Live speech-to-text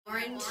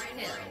Orange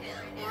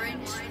pill,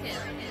 orange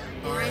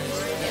pill, orange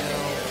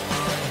pill.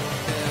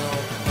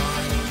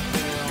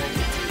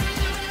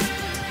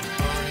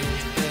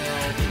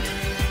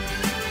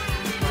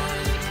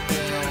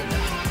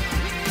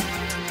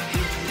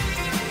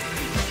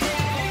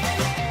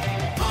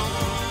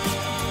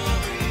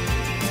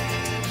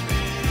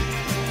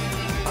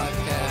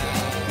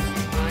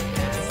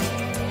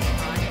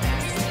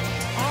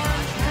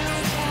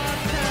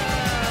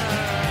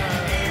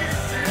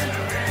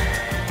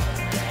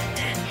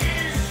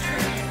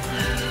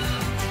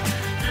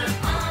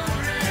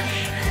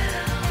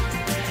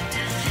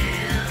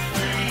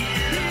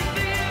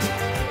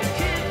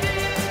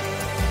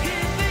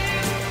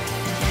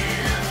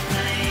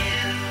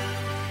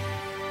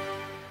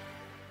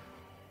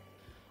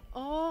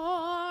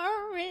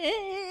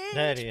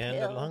 Daddy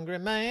and the hungry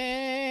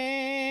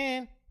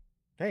man.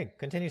 Hey,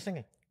 continue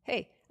singing.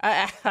 Hey,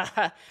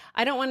 I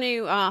don't want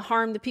to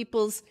harm the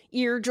people's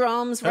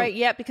eardrums right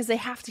yet because they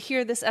have to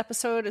hear this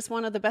episode. It's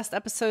one of the best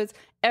episodes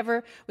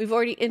ever. We've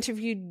already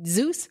interviewed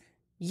Zeus.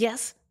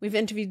 Yes, we've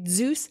interviewed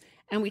Zeus,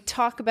 and we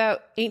talk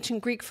about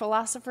ancient Greek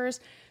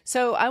philosophers.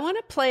 So I want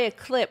to play a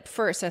clip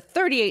first, a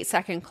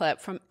 38-second clip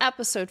from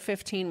episode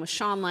 15 with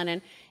Sean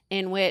Lennon,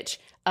 in which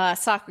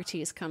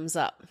Socrates comes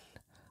up.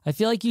 I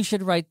feel like you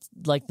should write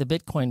like the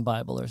Bitcoin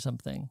Bible or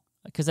something,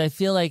 because I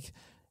feel like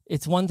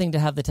it's one thing to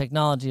have the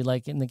technology,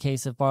 like in the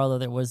case of Barlow,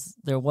 there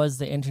was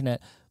the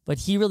internet, but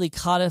he really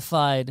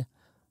codified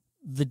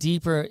the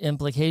deeper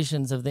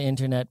implications of the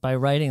internet by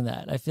writing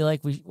that. I feel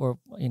like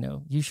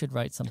you should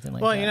write something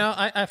like that.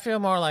 Well, I feel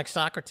more like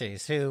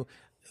Socrates, who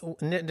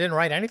didn't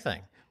write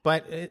anything,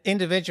 but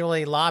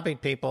individually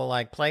lobbied people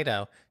like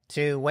Plato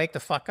to wake the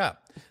fuck up.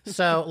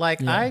 So,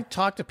 I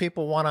talk to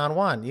people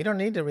one-on-one. You don't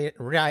need to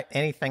write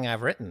anything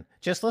I've written.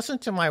 Just listen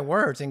to my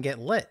words and get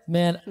lit.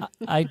 Man,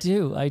 I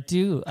do.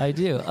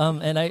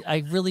 And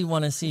I really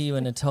want to see you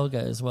in a toga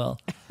as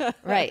well.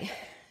 Right.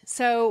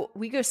 So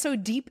we go so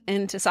deep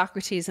into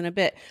Socrates in a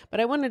bit, but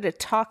I wanted to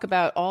talk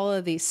about all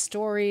of these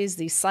stories,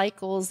 these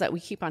cycles that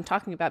we keep on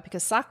talking about,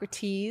 because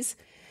Socrates,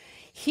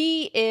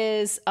 he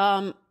is,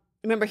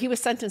 remember, he was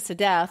sentenced to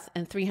death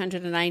in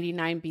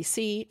 399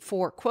 BC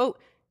for, quote,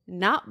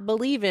 not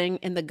believing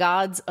in the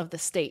gods of the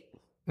state.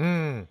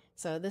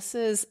 So this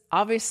is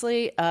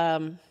obviously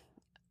a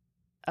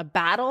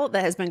battle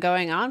that has been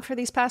going on for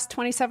these past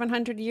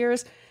 2,700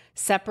 years,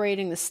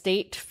 separating the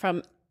state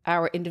from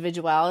our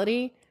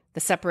individuality, the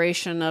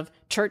separation of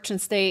church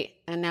and state,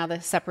 and now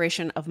the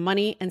separation of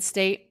money and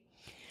state.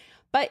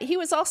 But he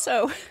was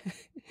also,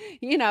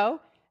 he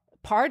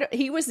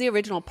was the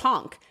original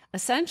punk.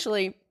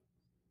 Essentially,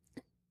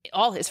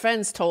 all his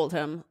friends told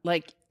him,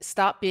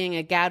 stop being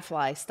a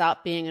gadfly,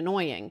 stop being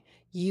annoying.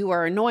 You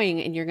are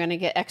annoying and you're going to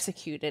get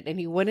executed. And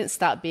he wouldn't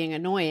stop being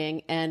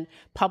annoying and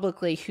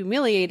publicly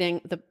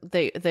humiliating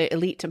the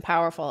elite and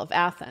powerful of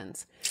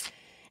Athens.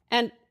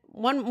 And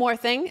one more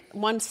thing,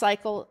 one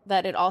cycle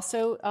that it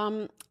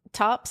also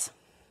tops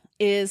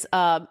is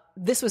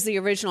this was the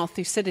original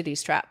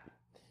Thucydides trap.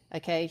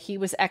 Okay, he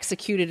was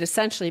executed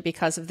essentially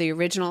because of the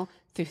original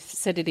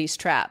Thucydides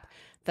trap,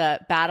 the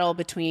battle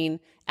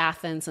between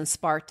Athens and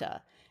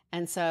Sparta.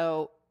 And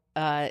so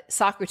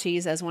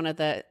Socrates, as one of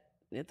the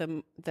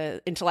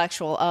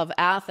intellectual of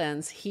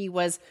Athens, he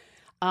was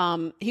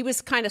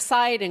kind of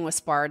siding with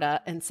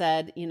Sparta and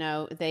said,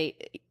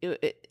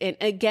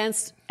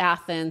 against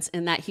Athens,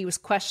 in that he was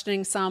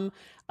questioning some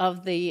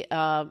of the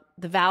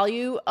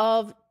value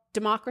of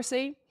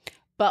democracy,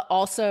 but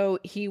also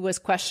he was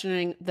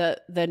questioning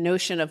the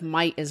notion of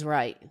might is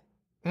right.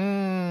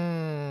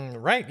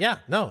 Right. Yeah.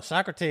 No,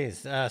 Socrates,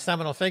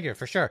 seminal figure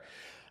for sure.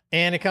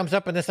 And it comes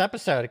up in this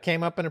episode. It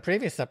came up in a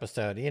previous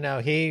episode.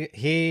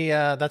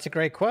 That's a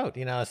great quote.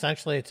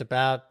 Essentially it's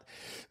about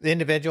the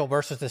individual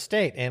versus the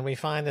state. And we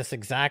find this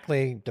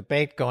exactly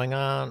debate going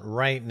on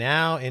right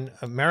now in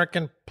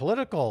American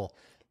political,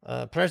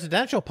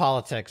 presidential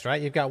politics,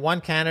 right? You've got one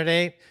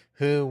candidate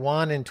who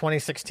won in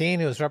 2016,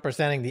 who was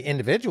representing the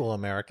individual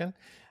American,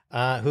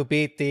 who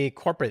beat the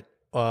corporate,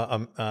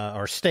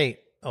 or state,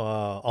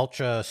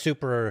 ultra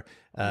super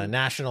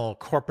national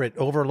corporate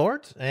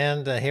overlords.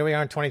 And here we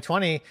are in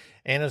 2020,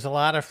 and there's a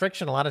lot of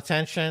friction, a lot of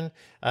tension,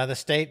 the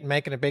state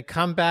making a big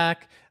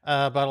comeback,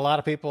 but a lot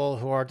of people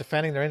who are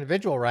defending their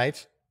individual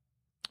rights.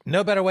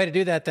 No better way to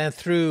do that than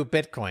through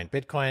Bitcoin.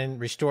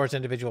 Bitcoin restores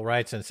individual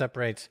rights and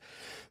separates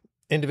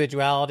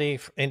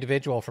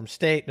individual from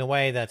state in a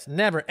way that's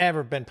never,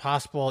 ever been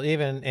possible,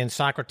 even in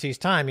Socrates'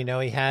 time.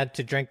 He had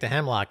to drink the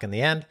hemlock in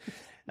the end.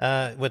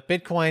 With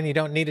Bitcoin, you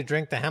don't need to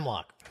drink the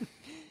hemlock.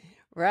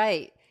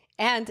 Right.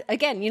 And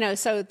again,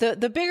 so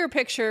the bigger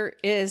picture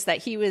is that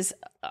he was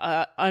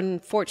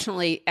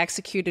unfortunately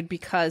executed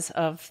because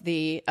of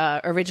the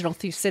original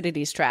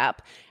Thucydides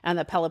trap and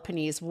the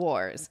Peloponnese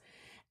Wars.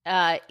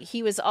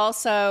 He was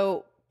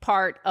also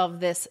part of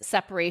this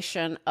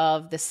separation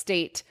of the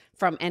state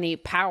from any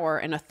power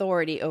and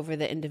authority over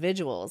the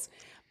individuals.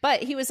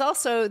 But he was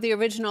also the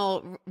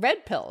original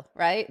red pill,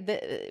 right?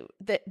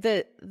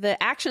 The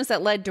actions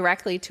that led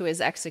directly to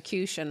his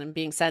execution and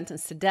being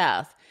sentenced to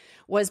death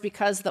was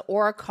because the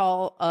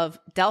Oracle of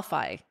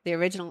Delphi, the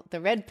original, the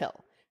red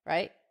pill,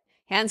 right?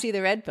 Hands you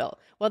the red pill.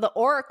 Well, the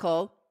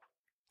Oracle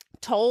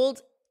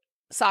told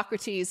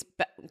Socrates'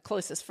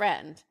 closest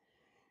friend,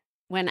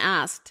 when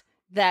asked,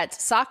 that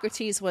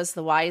Socrates was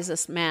the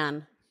wisest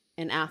man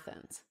in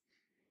Athens.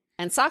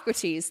 And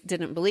Socrates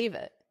didn't believe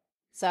it.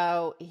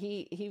 So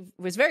he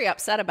was very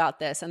upset about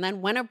this, and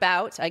then went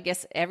about, I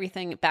guess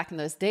everything back in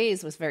those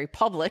days was very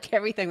public.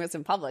 Everything was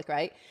in public,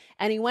 right?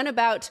 And he went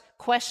about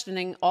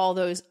questioning all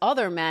those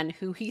other men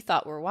who he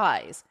thought were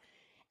wise.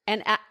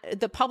 And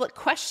the public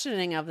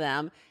questioning of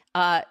them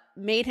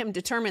made him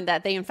determine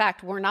that they, in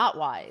fact, were not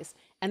wise.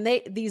 And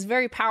these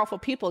very powerful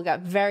people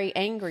got very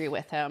angry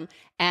with him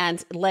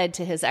and led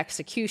to his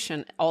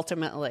execution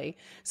ultimately.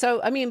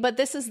 So, I mean, but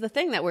this is the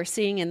thing that we're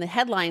seeing in the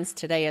headlines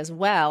today as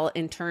well,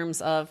 in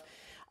terms of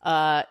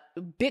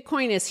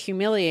Bitcoin is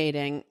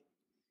humiliating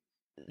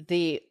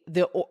the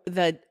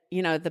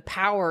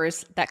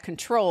powers that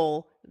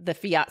control the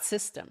fiat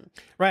system.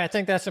 Right. I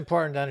think that's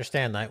important to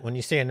understand. That when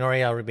you see a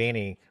Nouriel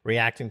Roubini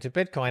reacting to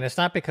Bitcoin, it's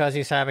not because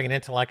he's having an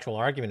intellectual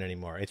argument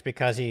anymore. It's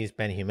because he's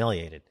been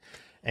humiliated.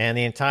 And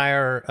the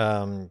entire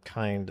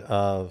kind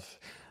of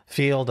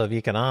field of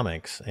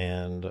economics,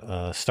 and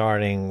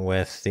starting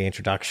with the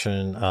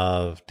introduction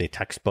of the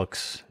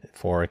textbooks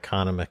for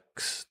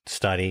economics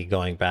study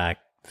going back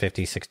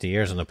 50, 60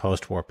 years in the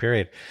post-war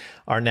period,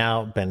 are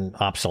now been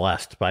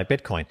obsolesced by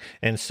Bitcoin.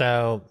 And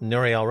so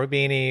Nouriel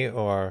Roubini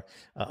or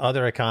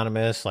other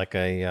economists like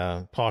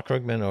a Paul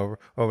Krugman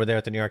over there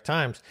at the New York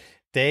Times,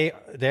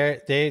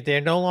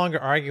 they're no longer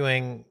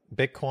arguing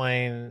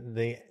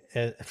Bitcoin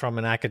from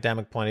an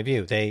academic point of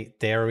view.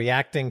 They're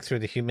reacting through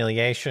the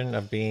humiliation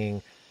of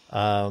being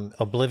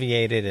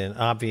obliviated and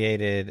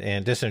obviated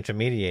and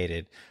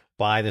disintermediated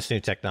by this new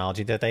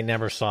technology that they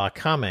never saw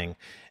coming.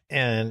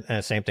 And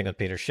same thing with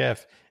Peter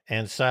Schiff.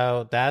 And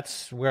so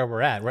that's where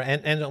we're at.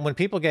 And when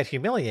people get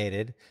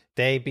humiliated,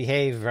 they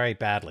behave very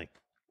badly.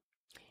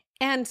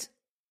 And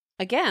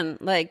again,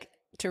 like,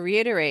 to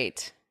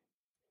reiterate,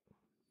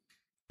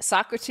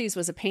 Socrates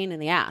was a pain in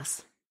the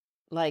ass.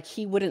 Like,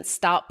 he wouldn't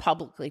stop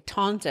publicly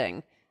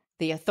taunting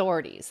the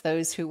authorities,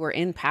 those who were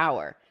in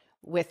power,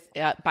 with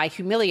by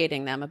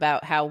humiliating them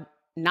about how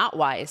not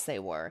wise they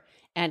were,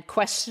 and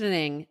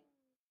questioning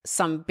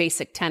some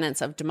basic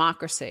tenets of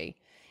democracy,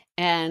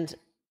 and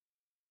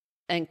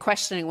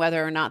questioning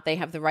whether or not they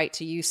have the right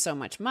to use so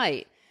much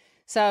might.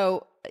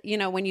 So,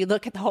 when you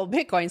look at the whole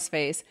Bitcoin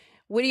space,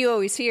 what do you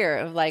always hear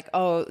of, like,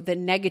 oh, the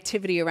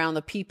negativity around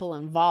the people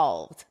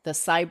involved, the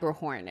cyber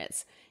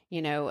hornets?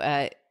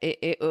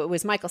 It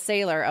was Michael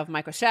Saylor of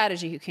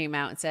MicroStrategy who came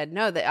out and said,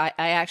 no, that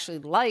I actually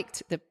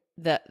liked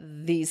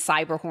these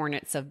cyber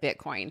hornets of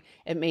Bitcoin.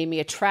 It made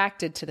me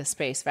attracted to the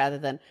space rather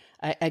than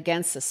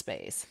against the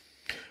space.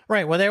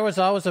 Right. Well, there was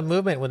always a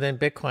movement within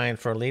Bitcoin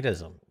for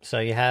elitism. So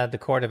you had the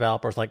core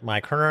developers like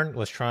Mike Hearn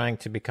was trying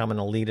to become an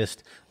elitist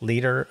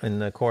leader in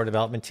the core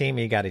development team.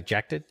 He got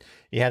ejected.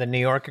 You had a New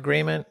York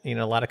agreement. A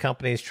lot of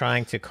companies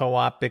trying to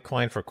co-opt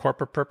Bitcoin for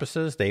corporate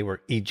purposes. They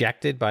were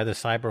ejected by the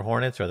cyber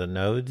hornets or the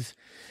nodes.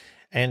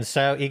 And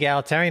so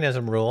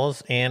egalitarianism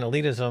rules, and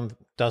elitism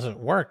doesn't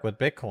work with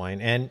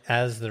Bitcoin. And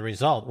as the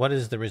result, what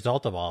is the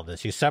result of all of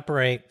this? You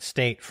separate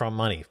state from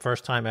money.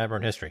 First time ever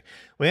in history.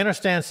 We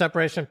understand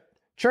separation of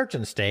church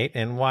and state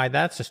and why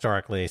that's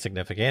historically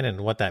significant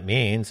and what that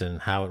means and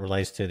how it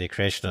relates to the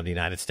creation of the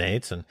United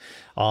States and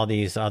all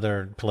these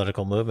other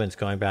political movements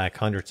going back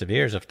hundreds of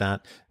years, if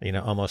not,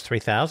 almost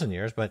 3,000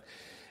 years. But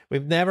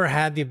we've never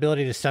had the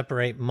ability to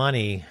separate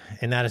money,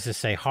 and that is to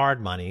say hard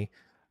money,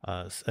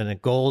 and a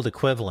gold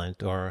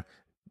equivalent or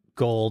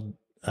gold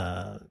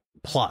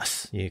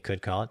plus, you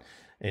could call it,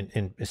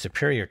 in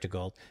superior to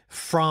gold,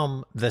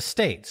 from the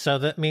state. So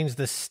that means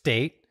the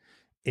state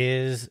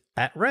is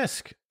at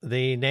risk.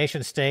 The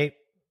nation state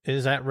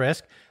is at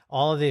risk.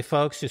 All of the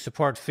folks who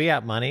support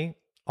fiat money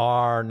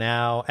are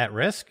now at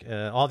risk.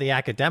 All the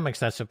academics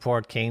that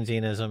support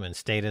Keynesianism and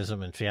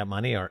statism and fiat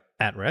money are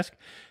at risk.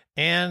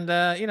 And,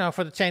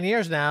 for the 10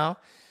 years now,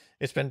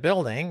 it's been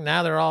building.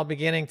 Now they're all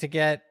beginning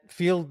to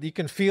you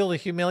can feel the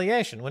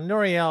humiliation. When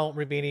Nouriel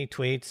Roubini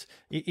tweets,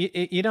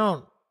 you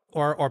don't,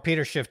 or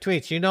Peter Schiff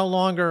tweets, you no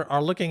longer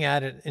are looking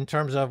at it in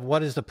terms of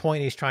what is the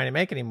point he's trying to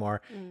make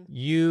anymore.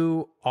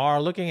 You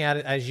are looking at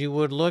it as you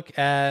would look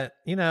at,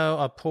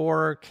 a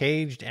poor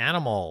caged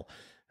animal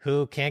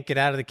who can't get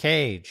out of the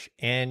cage,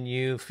 and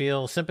you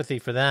feel sympathy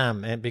for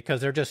them, and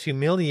because they're just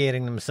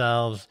humiliating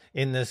themselves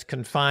in this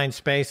confined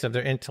space of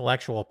their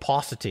intellectual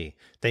paucity.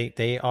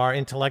 They are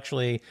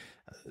intellectually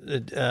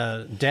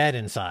dead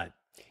inside.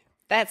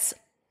 That's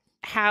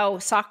how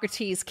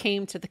Socrates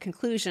came to the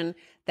conclusion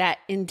that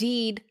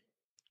indeed,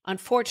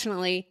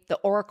 unfortunately, the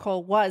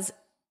oracle was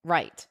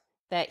right,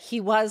 that he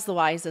was the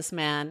wisest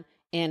man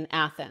in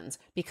Athens,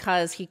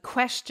 because he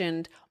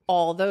questioned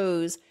all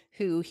those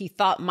who he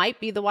thought might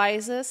be the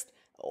wisest,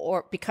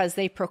 or because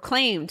they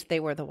proclaimed they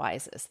were the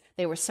wisest.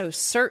 They were so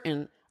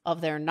certain of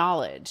their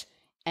knowledge.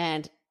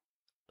 And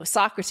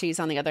Socrates,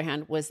 on the other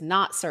hand, was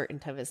not certain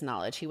of his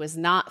knowledge. He was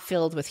not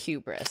filled with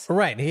hubris.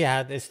 Right.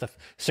 It's the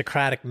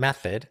Socratic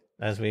method.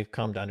 as we've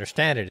come to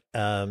understand it,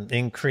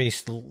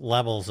 increased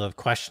levels of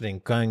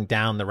questioning, going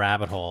down the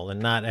rabbit hole and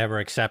not ever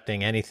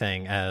accepting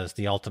anything as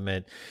the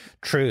ultimate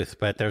truth.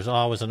 But there's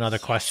always another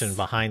question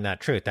behind that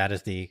truth. That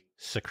is the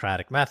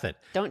Socratic method.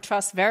 Don't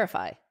trust,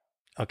 verify.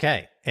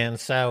 Okay. And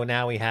so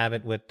now we have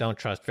it with don't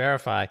trust,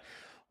 verify,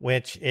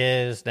 which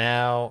is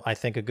now, I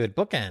think, a good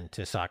bookend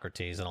to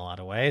Socrates in a lot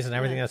of ways and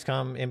everything that's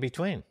come in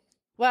between.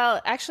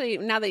 Well, actually,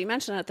 now that you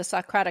mention it, the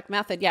Socratic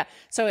method, yeah.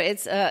 So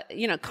it's,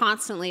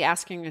 constantly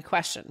asking a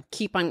question.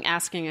 Keep on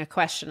asking a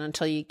question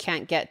until you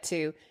can't get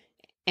to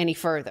any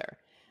further.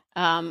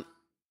 And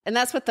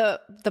that's what the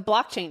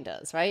blockchain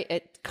does, right?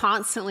 It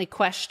constantly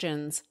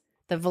questions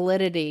the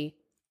validity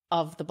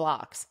of the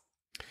blocks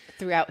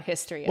throughout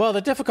history. Well, the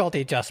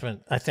difficulty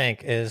adjustment, I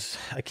think, is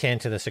akin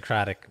to the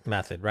Socratic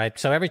method, right?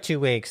 So every 2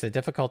 weeks, the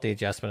difficulty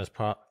adjustment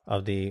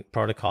of the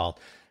protocol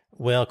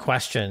will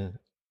question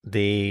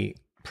the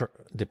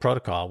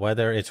protocol,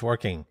 whether it's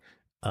working,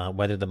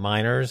 whether the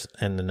miners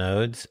and the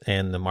nodes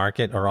and the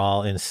market are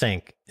all in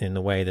sync in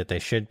the way that they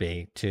should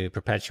be to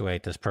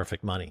perpetuate this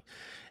perfect money.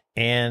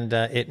 And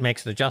it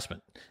makes an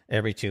adjustment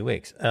every 2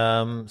 weeks.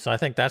 So I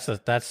think that's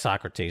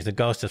Socrates, the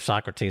ghost of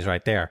Socrates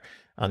right there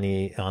on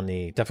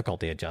the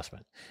difficulty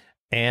adjustment.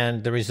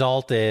 And the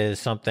result is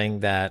something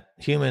that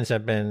humans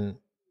have been,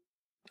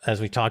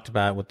 as we talked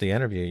about with the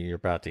interview you're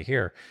about to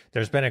hear,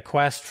 there's been a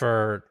quest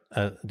for,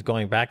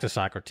 going back to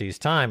Socrates'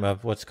 time,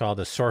 of what's called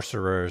the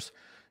sorcerer's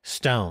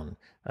stone,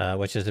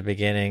 which is the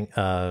beginning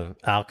of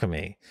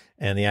alchemy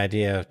and the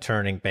idea of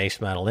turning base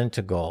metal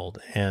into gold,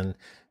 and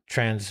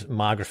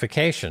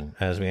transmogrification,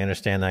 as we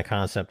understand that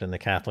concept in the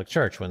Catholic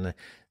Church, when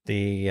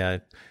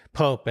the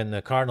Pope and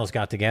the cardinals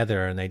got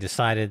together and they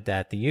decided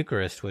that the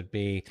Eucharist would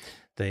be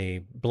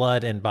the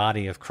blood and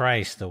body of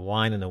Christ, the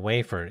wine and the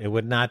wafer. It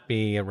would not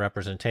be a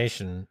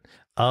representation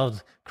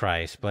of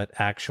Christ, but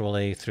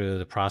actually through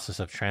the process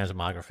of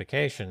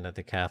transmogrification that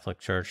the Catholic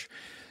Church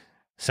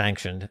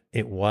sanctioned,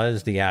 it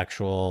was the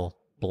actual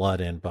blood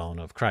and bone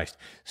of Christ.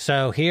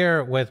 So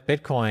here with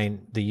Bitcoin,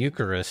 the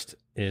Eucharist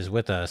is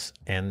with us,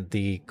 and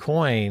the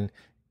coin,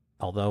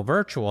 although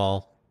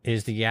virtual,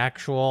 is the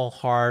actual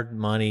hard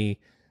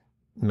money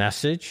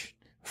message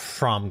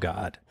from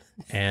God.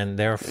 And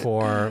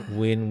therefore,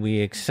 when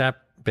we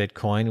accept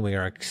Bitcoin, we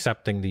are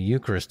accepting the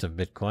Eucharist of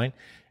Bitcoin,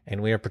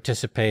 and we are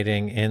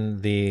participating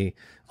in the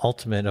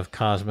ultimate of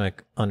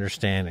cosmic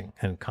understanding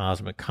and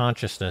cosmic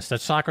consciousness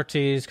that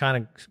Socrates kind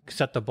of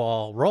set the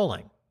ball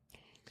rolling.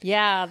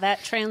 Yeah,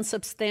 that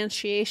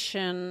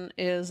transubstantiation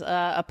is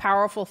a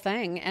powerful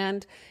thing.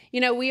 And,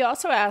 we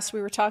also asked,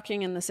 we were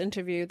talking in this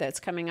interview that's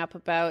coming up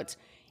about,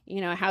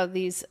 how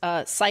these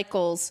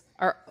cycles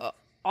are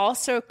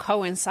also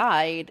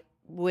coincide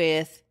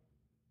with,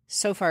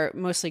 so far,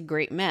 mostly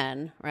great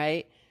men,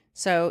 right?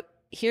 So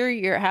here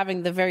you're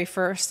having the very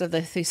first of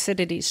the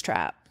Thucydides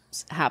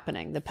traps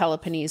happening, the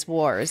Peloponnese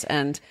Wars,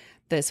 and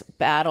this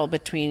battle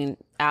between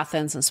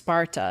Athens and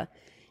Sparta.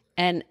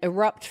 And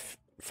erupt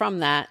from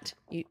that,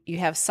 you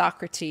have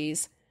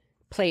Socrates,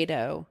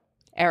 Plato,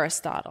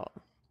 Aristotle.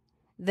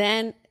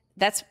 Then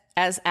that's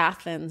as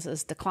Athens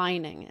is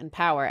declining in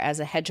power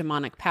as a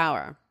hegemonic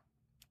power.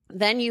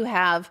 Then you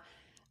have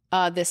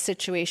this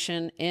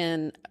situation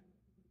in,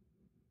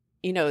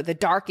 the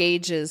dark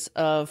ages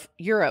of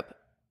Europe,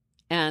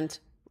 and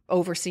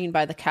overseen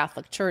by the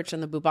Catholic Church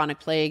and the bubonic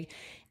plague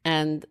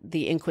and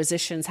the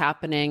Inquisitions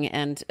happening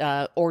and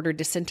order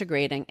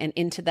disintegrating. And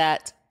into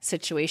that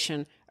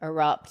situation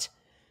erupt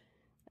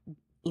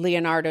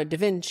Leonardo da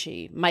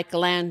Vinci,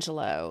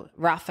 Michelangelo,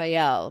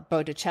 Raphael,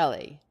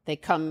 Botticelli. They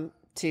come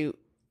to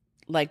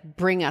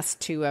bring us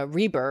to a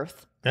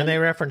rebirth. And they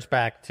reference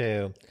back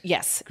to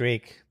yes,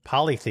 Greek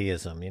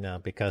polytheism,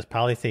 because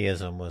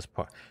polytheism was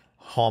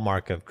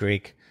hallmark of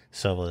Greek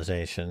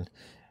civilization,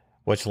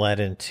 which led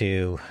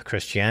into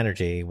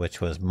Christianity, which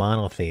was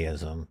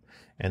monotheism.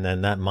 And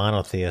then that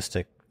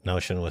monotheistic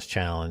notion was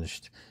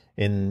challenged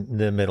in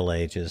the Middle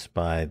Ages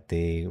by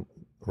the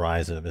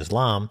rise of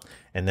Islam.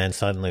 And then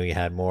suddenly we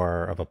had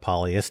more of a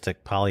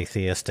polytheistic,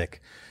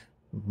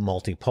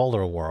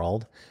 multipolar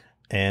world.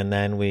 And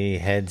then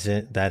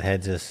that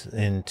heads us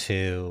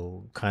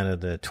into kind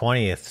of the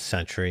 20th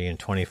century and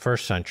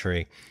 21st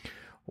century,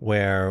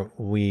 where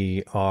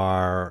we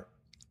are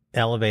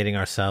elevating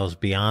ourselves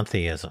beyond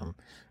theism.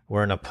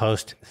 We're in a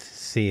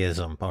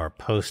post-theism or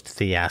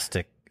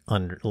post-theistic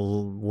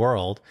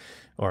world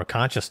or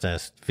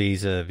consciousness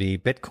vis-a-vis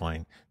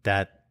Bitcoin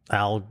that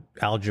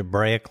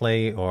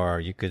algebraically, or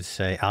you could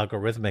say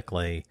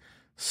algorithmically,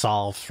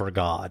 solves for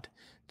God.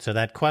 So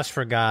that quest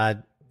for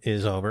God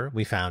is over.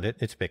 We found it.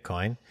 It's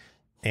Bitcoin.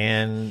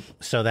 And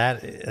so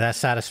that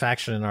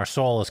satisfaction in our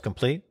soul is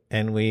complete.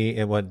 And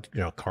what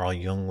Carl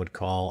Jung would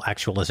call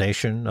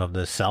actualization of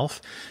the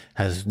self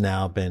has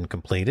now been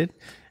completed.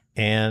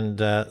 And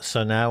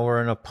so now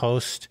we're in a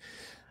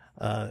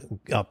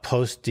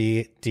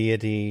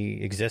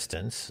post-deity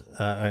existence.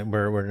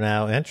 We're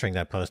now entering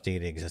that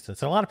post-deity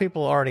existence. And a lot of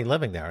people are already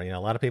living there. A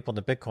lot of people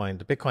in the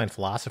Bitcoin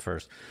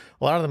philosophers,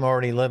 a lot of them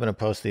already live in a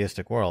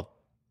post-theistic world.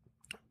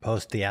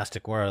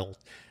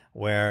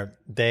 where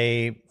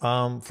they,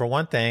 for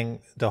one thing,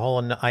 the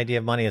whole idea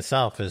of money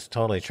itself is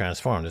totally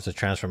transformed. It's a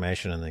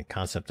transformation in the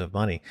concept of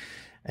money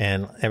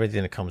and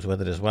everything that comes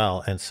with it as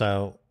well. And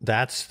so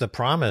that's the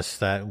promise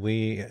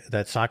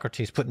that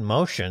Socrates put in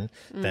motion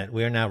that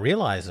we're now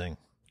realizing.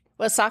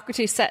 Well,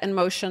 Socrates set in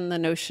motion the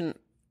notion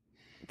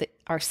that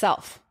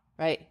ourself,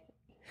 right?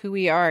 Who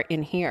we are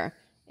in here,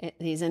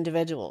 these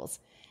individuals.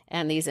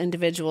 And these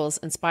individuals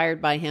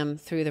inspired by him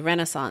through the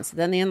Renaissance,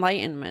 then the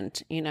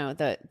Enlightenment,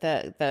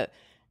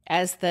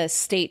 as the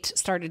state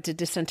started to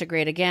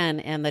disintegrate again,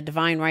 and the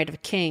divine right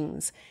of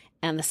kings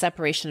and the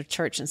separation of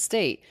church and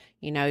state,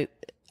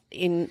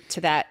 into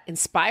that,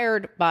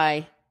 inspired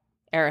by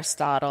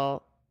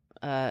Aristotle,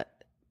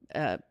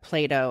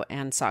 Plato,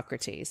 and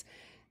Socrates,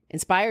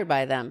 inspired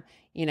by them,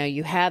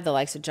 you have the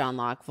likes of John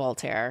Locke,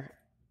 Voltaire,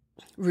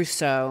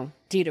 Rousseau,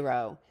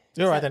 Diderot.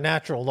 You're right, the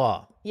natural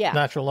law. Yeah.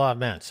 Natural law of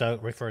man. So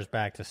it refers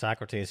back to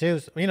Socrates. He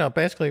was,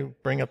 basically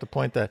bring up the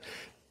point that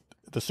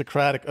the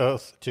Socratic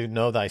oath to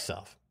know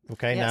thyself.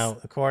 Okay. Yes.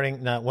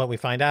 Now, what we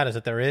find out is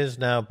that there is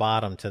no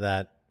bottom to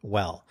that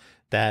well,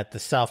 that the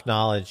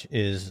self-knowledge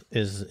is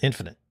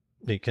infinite.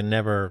 You can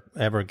never,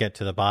 ever get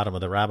to the bottom of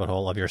the rabbit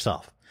hole of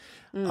yourself.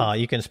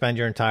 You can spend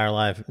your entire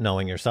life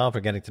knowing yourself or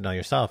getting to know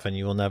yourself, and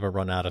you will never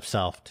run out of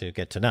self to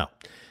get to know.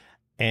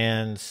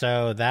 And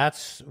so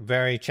that's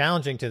very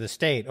challenging to the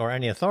state or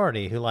any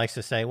authority who likes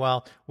to say,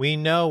 well, we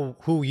know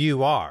who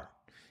you are,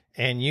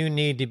 and you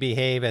need to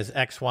behave as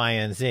X, Y,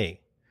 and Z.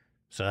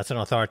 So that's an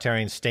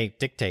authoritarian state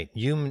dictate.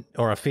 You,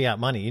 or a fiat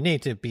money, you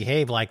need to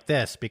behave like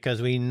this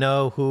because we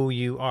know who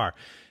you are.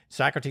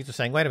 Socrates was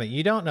saying, wait a minute,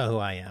 you don't know who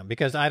I am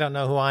because I don't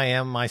know who I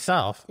am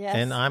myself. Yes.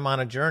 And I'm on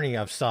a journey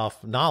of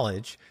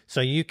self-knowledge.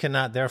 So you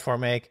cannot therefore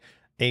make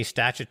a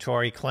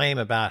statutory claim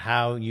about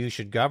how you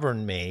should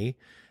govern me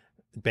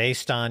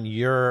based on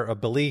your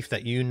belief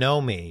that you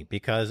know me,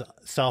 because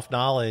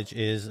self-knowledge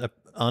is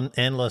an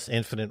endless,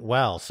 infinite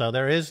well. So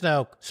there is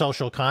no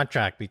social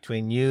contract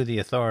between you, the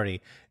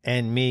authority,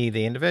 and me,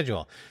 the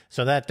individual.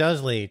 So that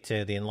does lead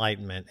to the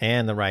Enlightenment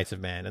and the rights of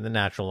man and the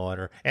natural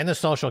order and the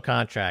social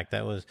contract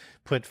that was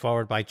put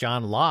forward by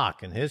John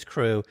Locke and his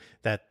crew,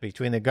 that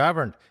between the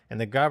governed and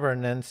the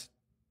governance,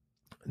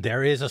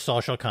 there is a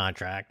social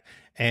contract.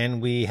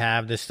 And we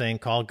have this thing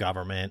called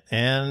government,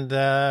 and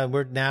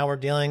we're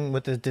dealing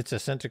with the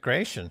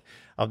disintegration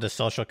of the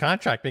social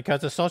contract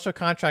because the social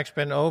contract's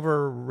been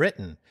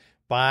overwritten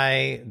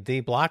by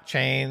the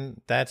blockchain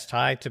that's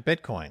tied to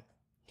Bitcoin.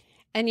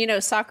 And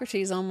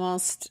Socrates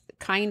almost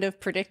kind of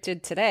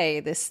predicted today,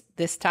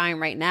 this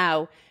time right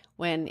now,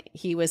 when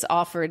he was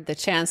offered the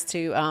chance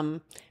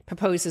to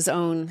propose his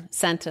own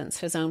sentence,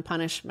 his own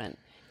punishment.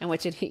 In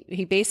which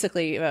he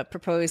basically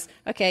proposed,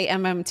 okay,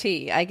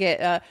 MMT, I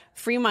get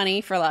free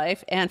money for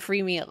life and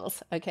free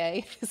meals,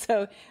 okay?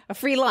 So a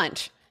free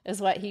lunch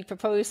is what he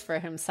proposed for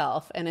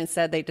himself. And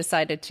instead they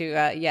decided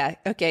to,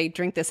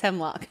 drink this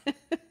hemlock.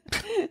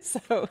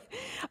 So,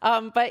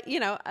 but,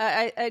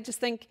 I just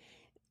think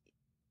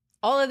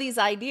all of these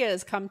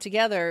ideas come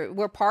together.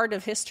 We're part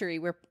of history.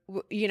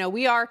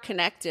 We are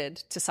connected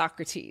to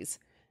Socrates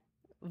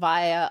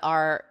via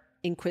our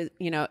inquisitive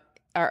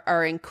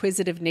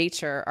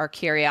nature, our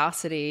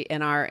curiosity,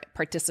 and our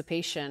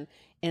participation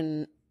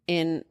in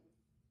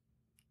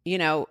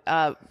a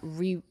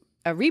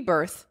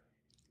rebirth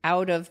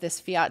out of this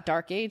fiat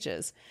dark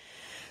ages.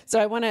 So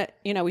I want to,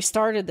 we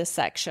started this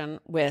section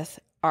with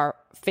our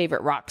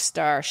favorite rock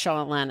star,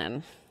 Sean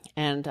Lennon,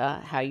 and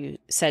how you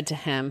said to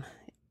him,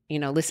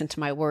 listen to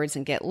my words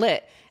and get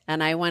lit.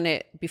 And I want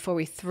to, before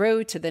we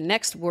throw to the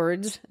next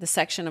words, the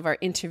section of our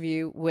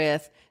interview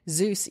with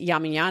Zeus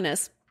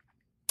Yiamouyiannis,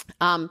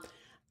 I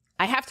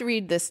have to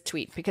read this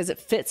tweet because it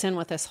fits in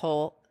with this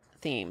whole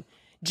theme.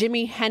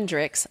 Jimi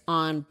Hendrix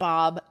on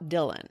Bob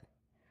Dylan.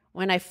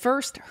 When I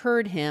first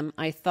heard him,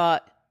 I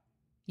thought,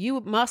 you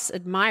must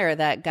admire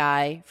that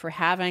guy for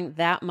having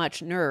that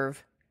much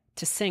nerve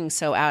to sing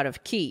so out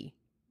of key.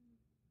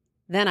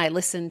 Then I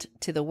listened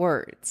to the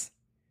words.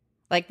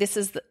 Like, this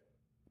is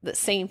the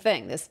same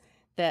thing.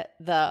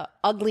 The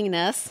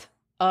ugliness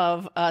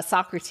of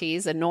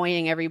Socrates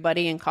annoying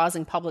everybody and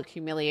causing public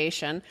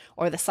humiliation,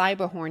 or the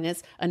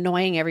cyberhornets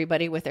annoying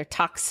everybody with their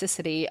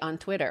toxicity on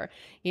Twitter,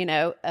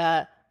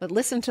 but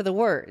listen to the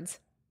words,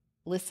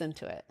 listen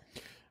to it.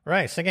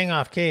 Right. Singing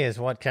off key is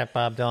what kept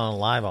Bob Dylan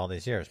alive all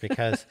these years,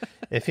 because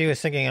if he was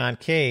singing on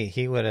key,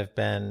 he would have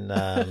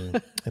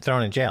been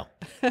thrown in jail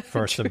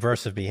for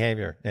subversive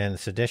behavior and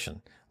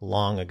sedition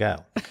long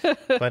ago.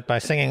 But by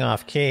singing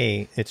off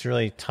key, it's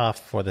really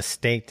tough for the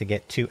state to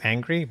get too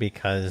angry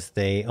because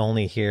they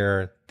only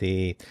hear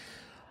the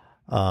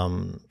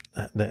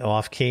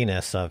off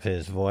keyness of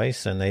his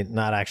voice, and they're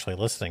not actually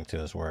listening to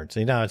his words.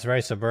 It's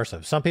very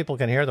subversive. Some people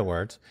can hear the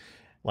words,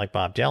 like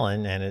Bob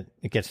Dylan, and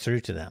it gets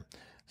through to them.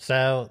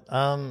 So,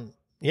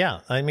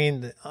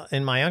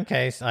 in my own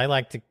case, I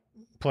like to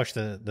push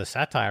the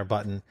satire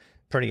button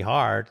pretty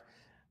hard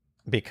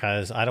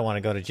because I don't want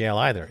to go to jail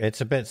either.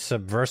 It's a bit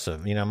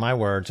subversive. My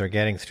words are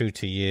getting through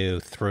to you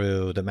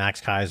through the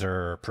Max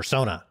Kaiser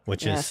persona,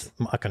 which is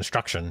a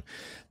construction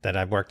that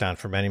I've worked on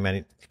for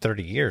many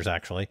 30 years,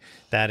 actually,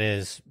 that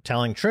is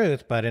telling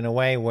truth, but in a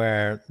way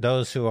where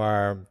those who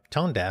are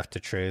tone deaf to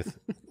truth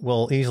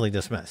will easily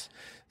dismiss.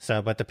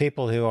 So, but the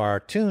people who are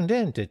tuned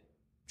into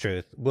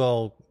truth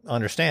will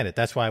understand it.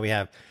 That's why we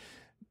have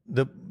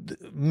the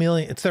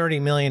 30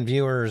 million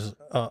viewers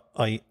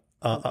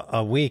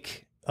a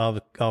week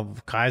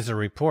of Kaiser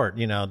Report.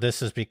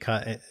 This is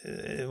because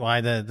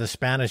why the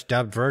Spanish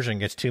dubbed version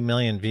gets 2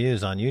 million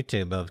views on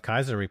YouTube of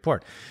Kaiser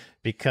Report,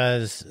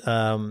 because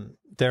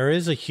there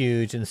is a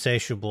huge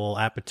insatiable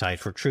appetite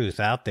for truth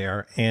out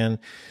there. And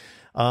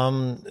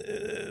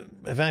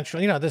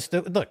eventually,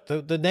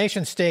 the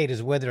nation state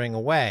is withering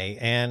away,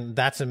 and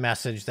that's a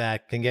message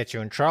that can get you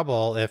in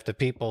trouble if the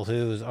people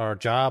whose our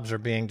jobs are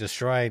being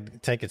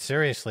destroyed take it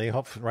seriously.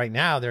 Hopefully, right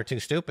now they're too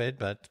stupid,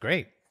 but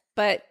great.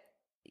 But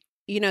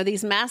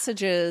these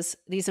messages,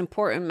 these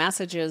important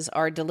messages,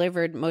 are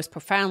delivered most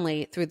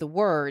profoundly through the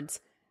words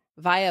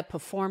via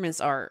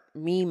performance art,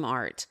 meme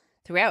art,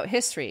 throughout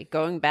history,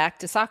 going back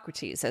to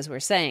Socrates, as we're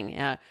saying,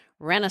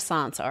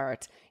 Renaissance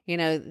art.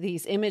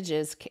 These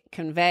images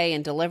convey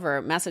and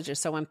deliver messages.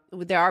 So when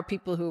there are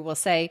people who will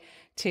say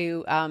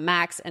to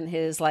Max and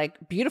his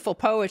beautiful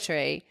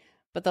poetry,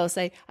 but they'll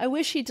say, I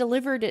wish he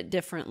delivered it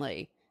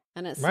differently.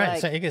 And it's right.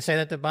 So you could say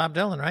that to Bob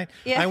Dylan, right?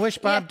 Yeah, I wish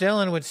Bob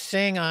Dylan would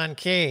sing on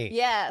key.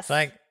 Yes.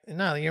 It's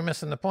no, you're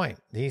missing the point.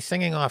 He's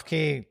singing off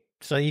key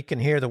so you can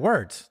hear the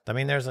words. I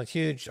mean, there's a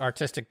huge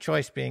artistic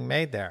choice being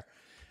made there.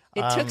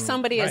 It took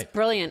somebody as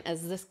brilliant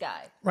as this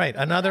guy. Right.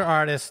 Another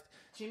artist,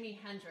 Jimi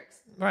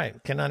Hendrix.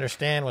 Right. Can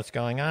understand what's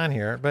going on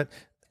here. But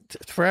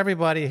for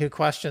everybody who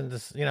questions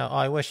this,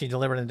 I wish he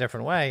delivered in a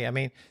different way. I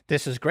mean,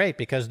 this is great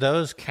because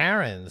those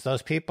Karens,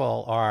 those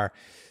people are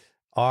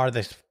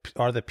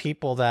the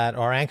people that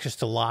are anxious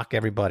to lock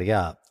everybody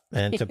up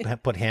and to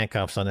put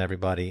handcuffs on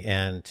everybody,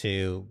 and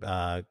to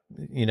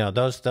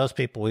those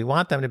people, we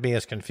want them to be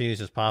as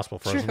confused as possible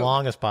for as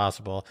long as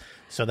possible,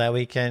 so that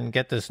we can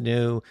get this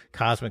new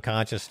cosmic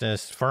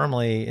consciousness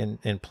firmly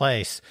in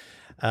place,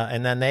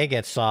 and then they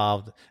get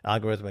solved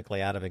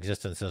algorithmically out of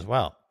existence as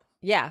well.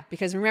 Yeah,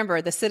 because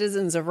remember, the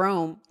citizens of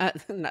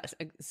the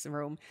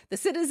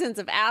citizens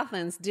of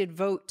Athens did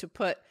vote to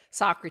put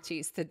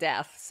Socrates to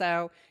death.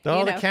 So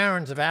all the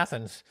Karens of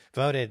Athens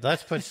voted,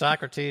 let's put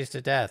Socrates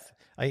to death.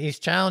 He's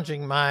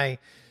challenging my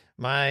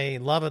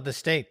love of the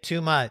state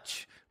too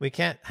much. We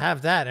can't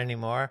have that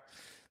anymore.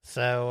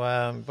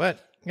 So, but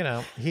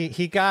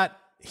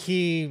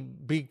he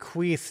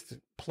bequeathed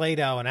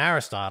Plato and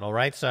Aristotle,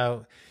 right?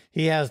 So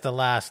he has the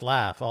last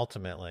laugh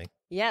ultimately.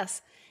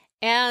 Yes,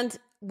 and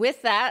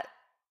with that,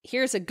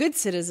 here's a good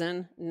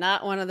citizen,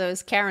 not one of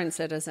those Karen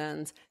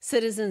citizens,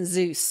 Citizen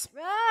Zeus.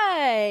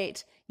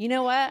 Right. You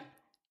know what?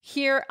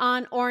 Here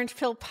on Orange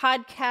Pill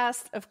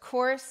Podcast, of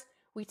course,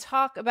 we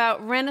talk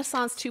about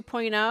Renaissance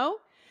 2.0.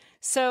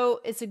 So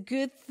it's a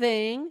good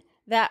thing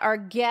that our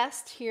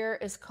guest here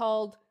is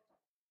called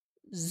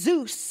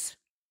Zeus.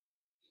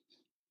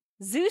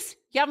 Zeus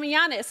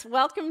Yiamouyiannis,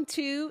 welcome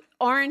to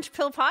Orange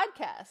Pill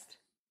Podcast.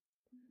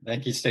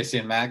 Thank you, Stacy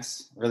and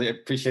Max. Really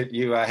appreciate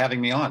you having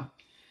me on.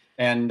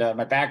 And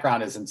my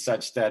background isn't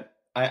such that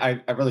I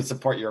really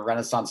support your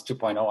Renaissance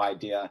 2.0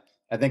 idea.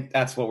 I think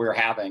that's what we're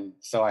having.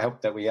 So I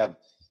hope that we have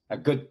a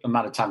good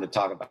amount of time to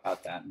talk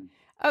about that.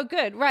 Oh,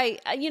 good.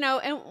 Right.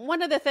 And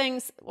one of the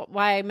things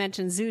why I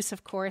mentioned Zeus,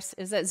 of course,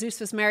 is that Zeus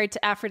was married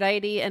to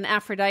Aphrodite, and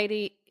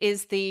Aphrodite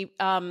is the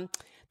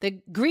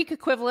Greek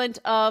equivalent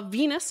of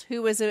Venus,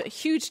 who was a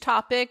huge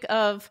topic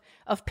of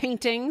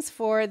paintings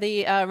for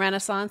the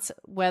Renaissance,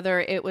 whether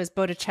it was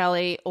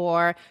Botticelli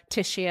or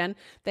Titian.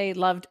 They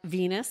loved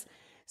Venus.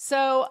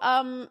 So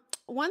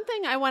one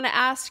thing I want to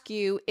ask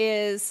you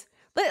is,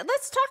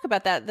 let's talk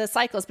about the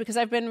cycles, because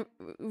I've been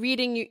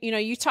reading,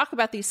 you talk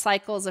about these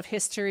cycles of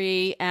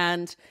history,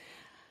 and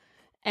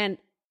when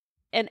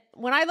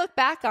I look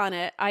back on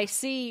it, I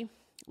see,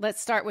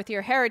 let's start with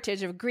your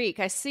heritage of Greek.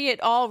 I see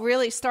it all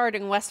really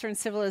starting Western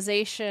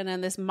civilization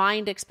and this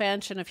mind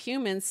expansion of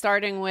humans,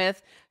 starting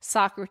with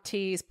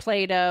Socrates,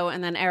 Plato,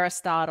 and then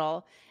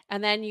Aristotle.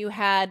 And then you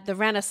had the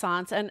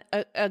Renaissance and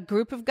a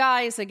group of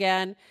guys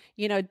again,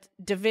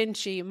 Da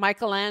Vinci,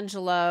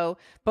 Michelangelo,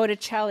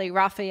 Botticelli,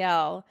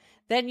 Raphael.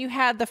 Then you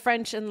had the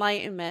French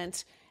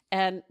Enlightenment,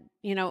 and,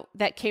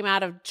 that came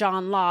out of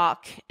John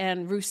Locke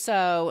and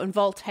Rousseau and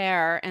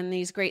Voltaire and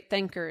these great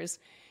thinkers.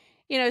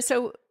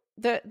 So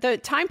the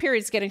time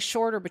period is getting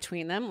shorter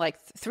between them,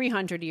 like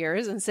 300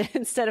 years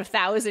instead of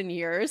 1,000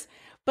 years.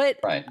 But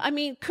right. I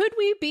mean, could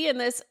we be in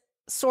this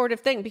sort of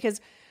thing? Because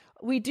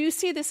we do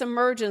see this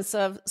emergence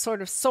of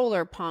sort of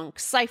solar punk,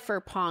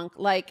 cypherpunk,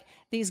 like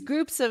these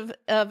groups of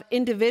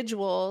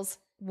individuals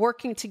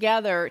working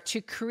together to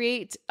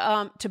create,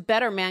 to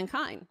better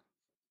mankind.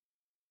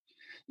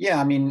 Yeah,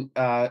 I mean,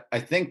 I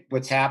think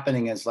what's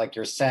happening is, like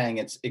you're saying,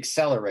 it's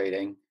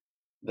accelerating.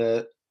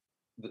 The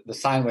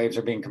sine waves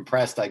are being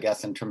compressed, I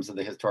guess, in terms of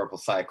the historical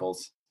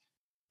cycles.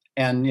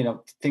 And,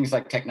 things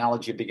like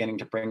technology beginning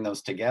to bring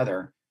those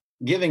together,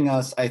 giving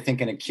us, I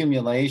think, an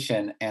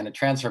accumulation and a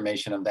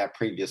transformation of that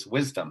previous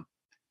wisdom.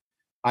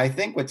 I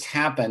think what's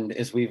happened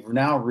is we've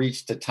now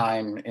reached a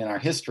time in our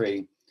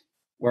history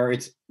where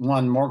it's,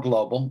 one, more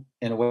global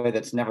in a way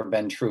that's never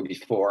been true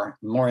before,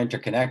 more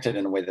interconnected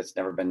in a way that's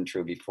never been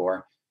true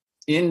before.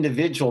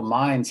 Individual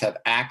minds have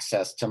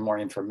access to more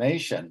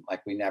information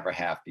like we never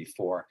have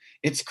before.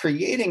 It's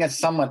creating a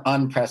somewhat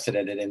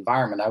unprecedented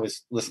environment. I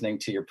was listening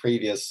to your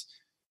previous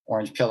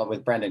Orange Pill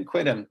with Brendan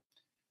Quidham,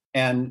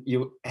 and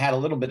you had a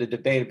little bit of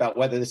debate about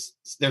whether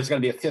there's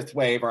going to be a fifth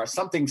wave or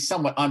something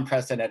somewhat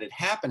unprecedented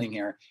happening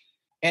here.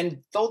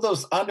 And though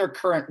those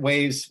undercurrent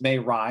waves may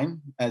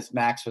rhyme, as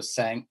Max was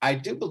saying, I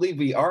do believe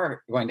we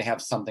are going to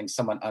have something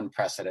somewhat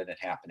unprecedented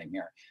happening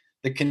here.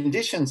 The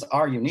conditions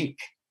are unique.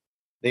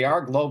 They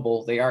are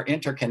global, they are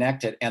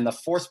interconnected, and the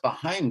force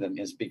behind them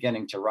is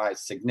beginning to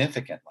rise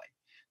significantly.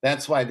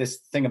 That's why this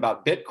thing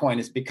about Bitcoin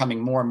is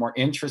becoming more and more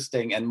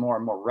interesting and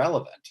more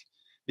relevant,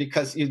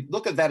 because you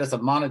look at that as a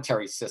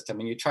monetary system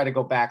and you try to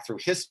go back through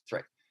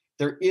history.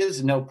 There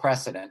is no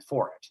precedent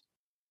for it.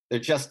 There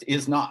just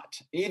is not.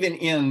 Even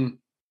in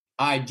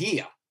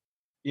idea,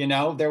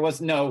 there was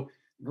no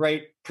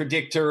great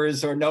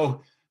predictors or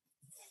no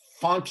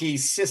funky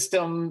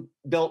system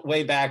built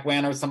way back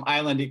when or some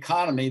island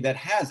economy that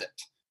has it.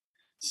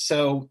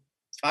 So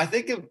I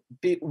think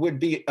it would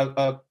be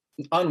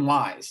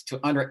unwise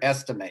to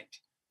underestimate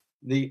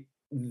the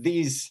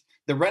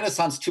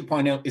Renaissance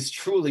 2.0 is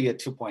truly a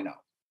 2.0.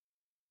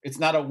 It's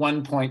not a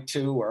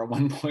 1.2 or a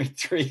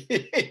 1.3.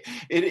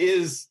 It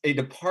is a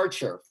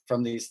departure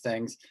from these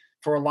things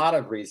for a lot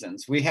of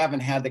reasons. We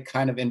haven't had the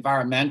kind of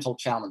environmental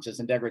challenges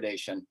and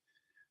degradation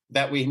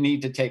that we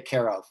need to take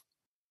care of.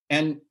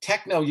 And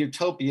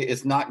techno-utopia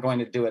is not going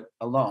to do it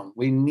alone.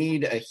 We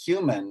need a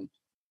human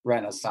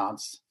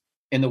renaissance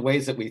in the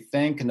ways that we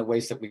think, in the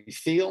ways that we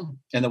feel,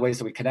 in the ways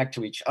that we connect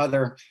to each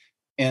other,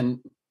 and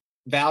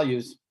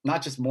values,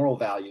 not just moral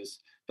values,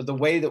 but the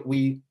way that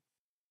we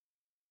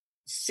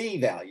see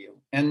value.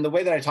 And the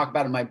way that I talk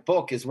about in my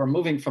book is we're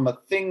moving from a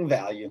thing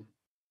value,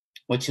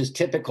 which is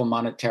typical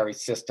monetary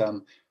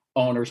system,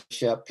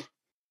 ownership,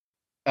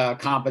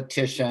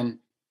 competition,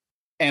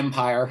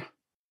 empire,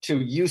 to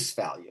use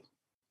value,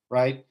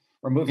 right?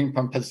 We're moving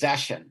from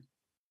possession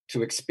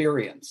to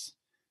experience.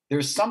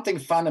 There's something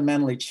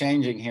fundamentally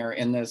changing here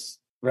in this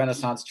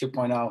Renaissance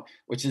 2.0,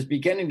 which is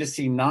beginning to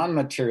see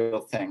non-material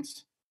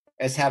things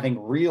as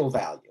having real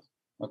value,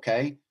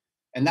 okay?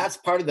 And that's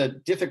part of the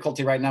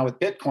difficulty right now with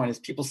Bitcoin is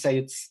people say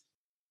it's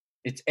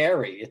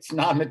airy, it's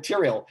not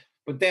material.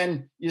 But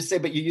then you say,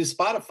 but you use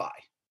Spotify,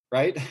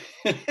 right?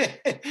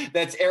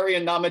 That's airy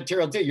and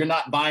non-material too. You're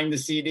not buying the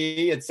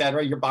CD, et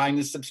cetera. You're buying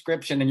the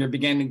subscription and you're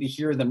beginning to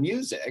hear the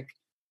music.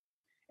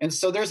 And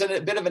so there's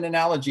a bit of an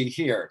analogy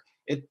here.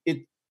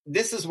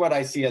 This is what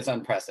I see as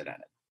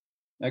unprecedented.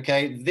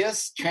 Okay,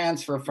 this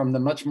transfer from the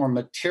much more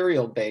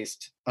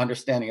material-based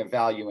understanding of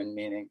value and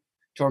meaning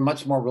to a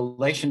much more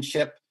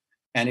relationship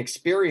and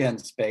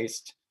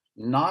experience-based,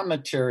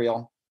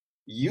 non-material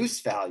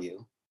use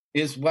value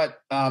is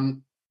what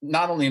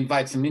not only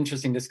invites some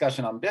interesting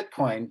discussion on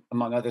Bitcoin,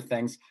 among other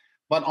things,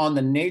 but on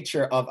the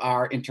nature of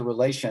our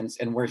interrelations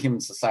and where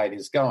human society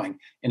is going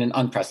in an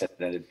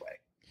unprecedented way.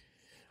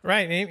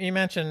 Right. You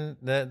mentioned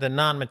the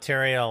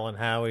non-material and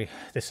how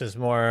this is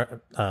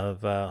more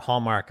of a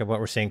hallmark of what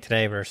we're seeing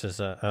today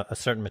versus a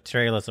certain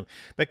materialism.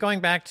 But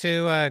going back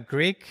to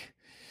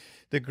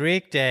the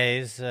Greek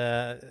days,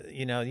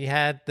 you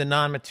had the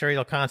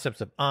non-material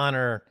concepts of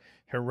honor,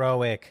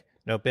 heroic,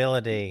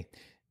 nobility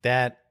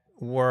that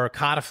were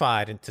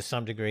codified into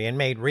some degree and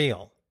made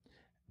real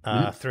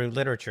through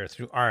literature,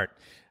 through art.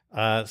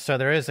 So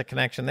there is a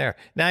connection there.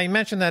 Now, you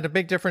mentioned that a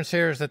big difference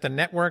here is that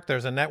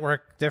there's a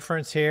network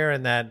difference here,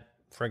 and that,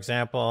 for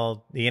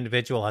example, the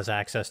individual has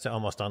access to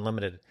almost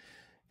unlimited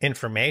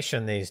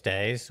information these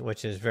days,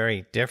 which is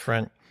very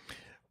different.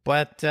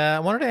 But I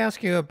wanted to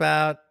ask you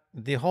about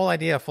the whole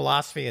idea of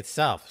philosophy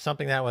itself,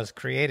 something that was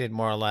created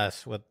more or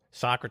less with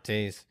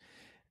Socrates.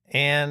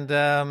 And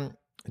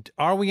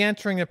are we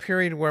entering a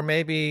period where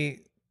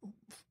maybe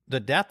the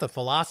death of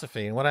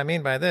philosophy, and what I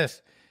mean by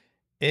this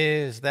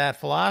is that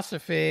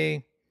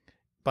philosophy,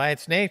 by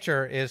its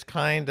nature, is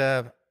kind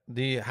of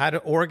how to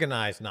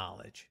organize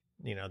knowledge,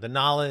 the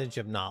knowledge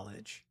of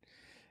knowledge,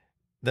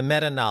 the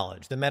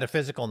meta-knowledge, the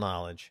metaphysical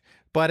knowledge.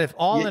 But if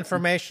all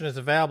information is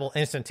available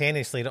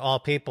instantaneously to all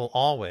people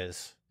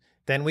always,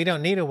 then we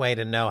don't need a way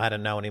to know how to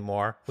know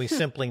anymore. We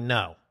simply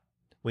know.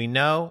 We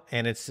know,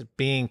 and it's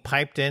being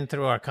piped in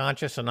through our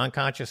conscious and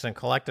unconscious and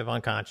collective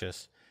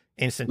unconscious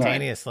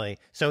instantaneously. Right.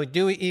 So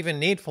do we even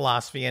need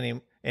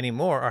philosophy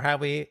anymore, or have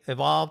we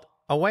evolved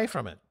away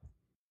from it?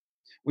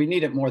 We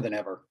need it more than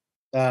ever.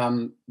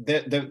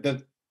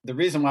 The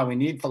reason why we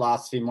need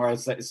philosophy more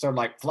is that it's sort of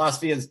like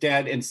philosophy is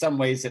dead. In some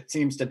ways it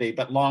seems to be,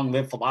 but long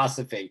live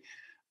philosophy.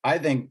 I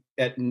think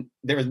that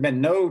there has been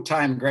no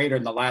time greater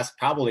in the last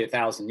probably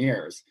 1,000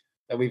 years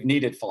that we've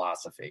needed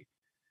philosophy,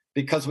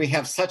 because we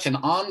have such an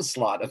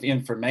onslaught of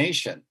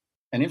information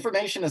And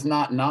information is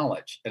not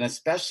knowledge. And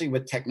especially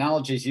with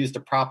technologies used to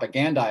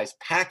propagandize,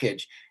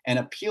 package, and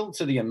appeal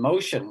to the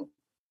emotion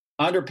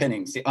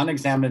underpinnings, the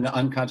unexamined and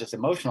unconscious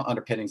emotional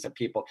underpinnings of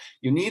people,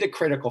 you need a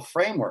critical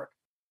framework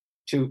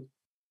to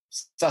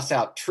suss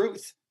out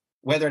truth,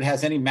 whether it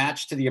has any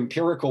match to the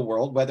empirical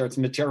world, whether it's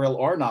material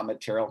or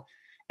non-material.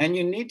 And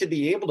you need to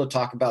be able to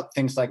talk about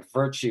things like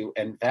virtue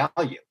and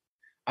value.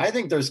 I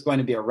think there's going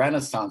to be a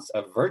renaissance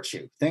of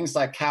virtue, things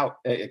like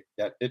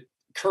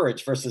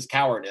courage versus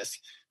cowardice,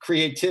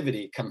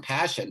 creativity,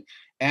 compassion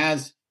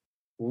as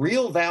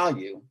real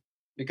value,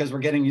 because we're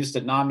getting used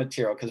to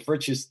non-material, because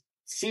virtues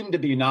seem to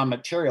be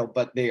non-material,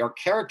 but they are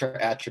character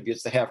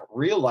attributes that have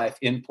real life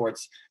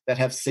imports that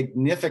have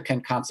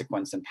significant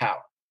consequence and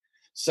power.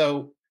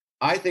 So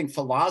I think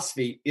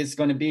philosophy is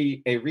going to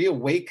be a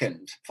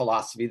reawakened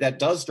philosophy that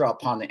does draw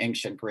upon the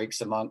ancient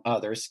Greeks, among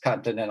others,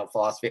 continental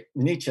philosophy.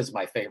 Nietzsche's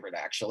my favorite,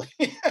 actually.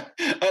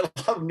 I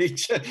love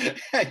Nietzsche.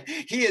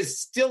 He is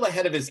still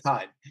ahead of his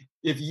time.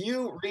 If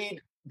you read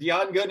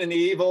Beyond Good and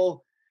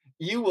Evil,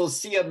 you will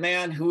see a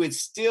man who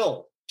is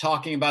still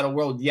talking about a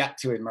world yet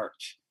to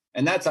emerge.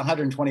 And that's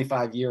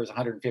 125 years,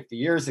 150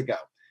 years ago.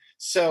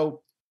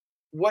 So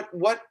what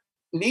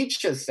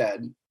Nietzsche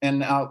said,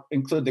 and I'll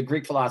include the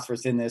Greek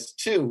philosophers in this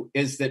too,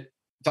 is that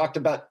talked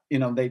about,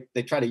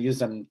 they try to use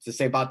them to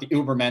say about the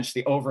Ubermensch,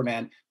 the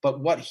overman, but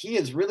what he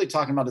is really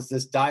talking about is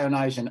this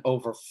Dionysian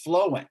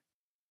overflowing.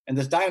 And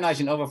this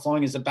Dionysian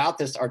overflowing is about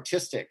this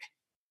artistic,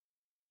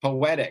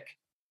 poetic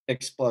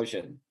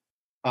explosion,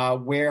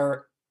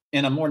 where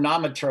in a more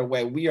non-material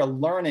way, we are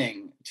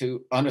learning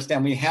to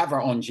understand we have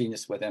our own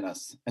genius within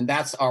us. And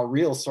that's our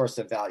real source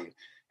of value.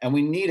 And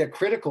we need a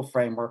critical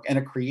framework and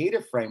a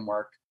creative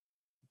framework,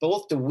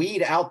 both to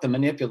weed out the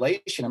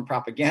manipulation and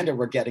propaganda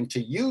we're getting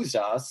to use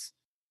us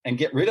and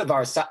get rid of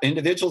our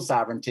individual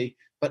sovereignty,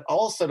 but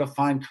also to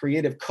find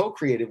creative,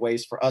 co-creative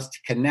ways for us to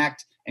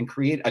connect and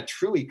create a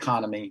true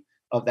economy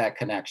of that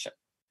connection.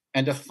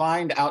 And to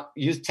find out,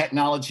 use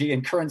technology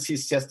and currency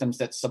systems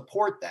that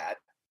support that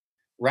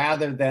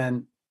rather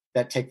than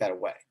that take that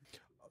away.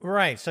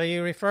 Right. So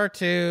you refer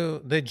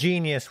to the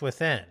genius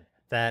within,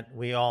 that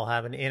we all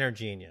have an inner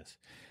genius.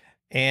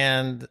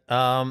 And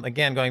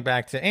again, going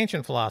back to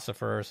ancient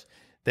philosophers,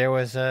 there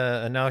was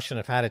a notion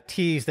of how to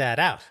tease that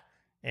out.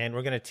 And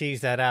we're going to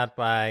tease that out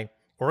by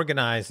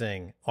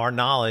organizing our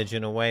knowledge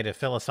in a way to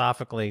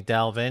philosophically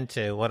delve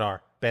into what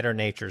our better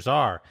natures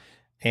are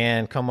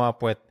and come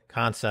up with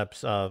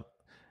concepts of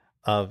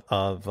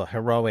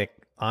heroic,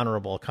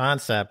 honorable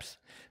concepts.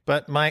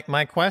 But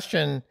my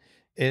question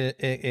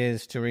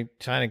is to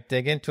try to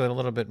dig into it a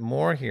little bit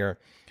more here,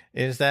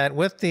 is that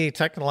with the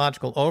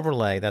technological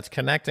overlay that's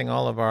connecting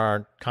all of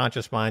our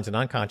conscious minds and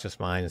unconscious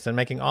minds and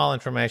making all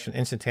information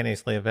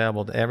instantaneously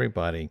available to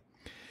everybody,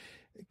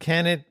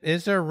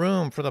 is there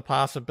room for the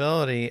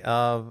possibility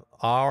of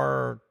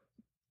our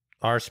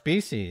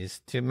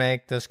species to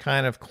make this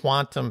kind of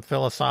quantum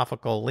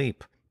philosophical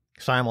leap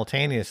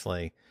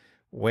simultaneously,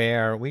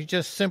 where we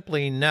just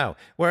simply know?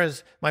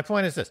 Whereas my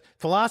point is this: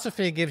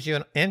 philosophy gives you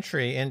an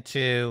entry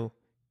into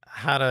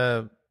how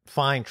to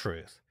find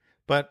truth.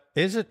 But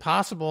is it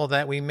possible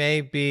that we may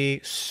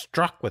be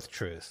struck with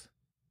truth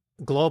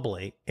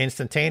globally,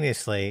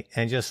 instantaneously,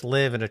 and just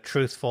live in a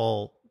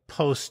truthful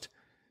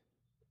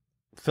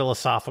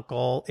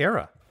post-philosophical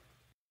era?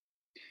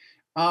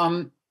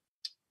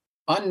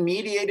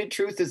 Unmediated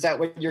truth, is that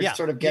what you're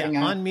sort of getting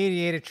at?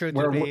 Unmediated truth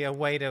would be a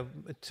way to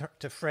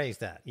phrase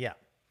that, yeah.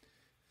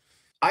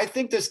 I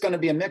think there's going to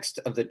be a mix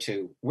of the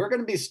two. We're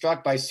going to be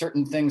struck by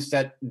certain things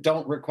that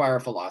don't require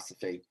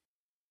philosophy.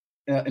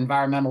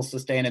 Environmental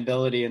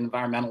sustainability and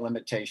environmental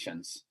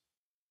limitations.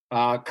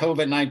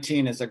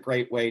 COVID-19 is a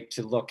great way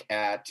to look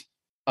at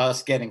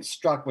us getting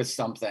struck with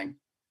something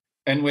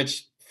in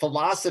which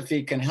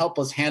philosophy can help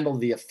us handle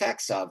the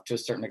effects of, to a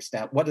certain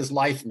extent. What does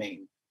life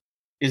mean?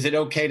 Is it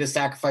okay to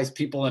sacrifice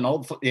people in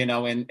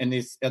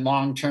these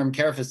long-term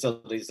care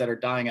facilities that are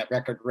dying at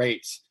record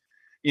rates?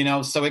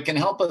 So it can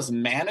help us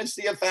manage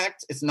the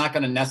effect. It's not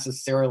going to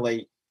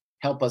necessarily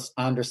help us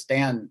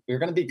understand. We're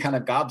going to be kind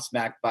of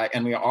gobsmacked by,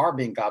 and we are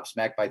being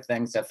gobsmacked by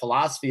things that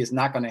philosophy is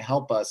not going to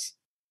help us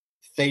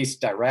face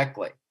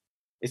directly.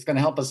 It's going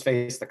to help us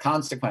face the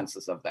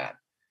consequences of that.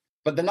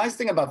 But the nice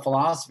thing about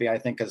philosophy, I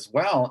think, as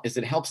well, is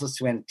it helps us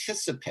to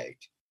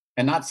anticipate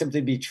and not simply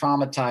be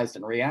traumatized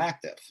and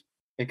reactive.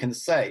 It can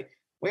say,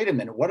 wait a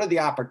minute, what are the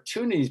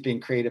opportunities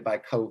being created by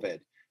COVID?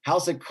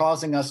 How's it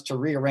causing us to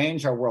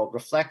rearrange our world,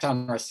 reflect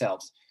on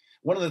ourselves?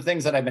 One of the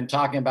things that I've been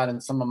talking about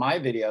in some of my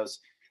videos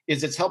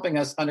is it's helping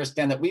us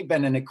understand that we've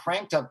been in a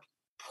cranked up,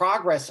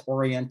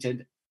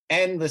 progress-oriented,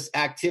 endless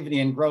activity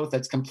and growth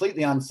that's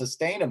completely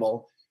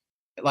unsustainable.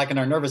 Like in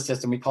our nervous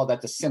system, we call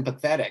that the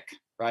sympathetic,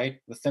 right?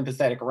 The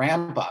sympathetic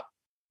ramp up.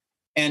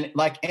 And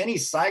like any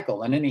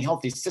cycle and any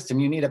healthy system,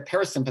 you need a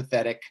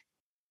parasympathetic,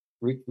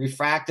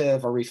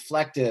 refractive or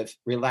reflective,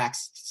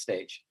 relaxed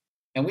stage.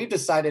 And we've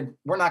decided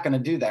we're not going to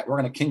do that.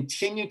 We're going to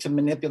continue to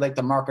manipulate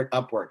the market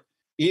upward,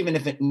 even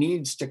if it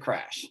needs to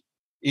crash,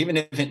 even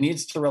if it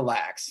needs to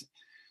relax.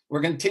 We're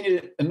going to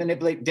continue to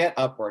manipulate debt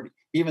upward,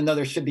 even though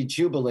there should be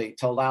jubilee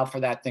to allow for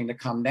that thing to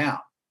come down.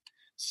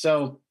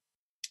 So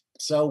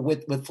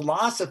with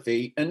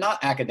philosophy, and not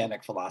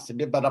academic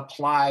philosophy, but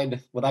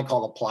applied, what I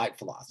call applied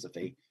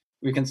philosophy,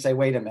 we can say,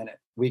 wait a minute,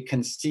 we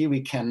can see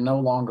we can no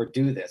longer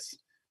do this,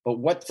 but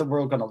what's the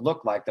world going to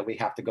look like that we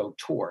have to go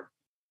toward?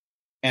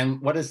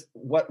 And what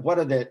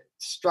are the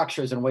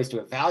structures and ways to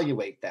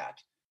evaluate that?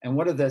 And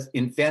what are the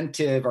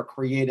inventive or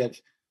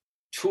creative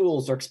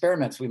tools or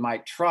experiments we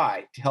might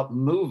try to help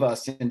move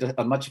us into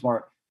a much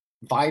more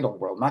vital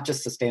world, not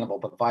just sustainable,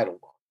 but vital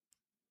world?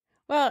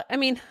 Well, I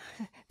mean,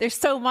 there's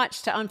so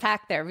much to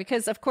unpack there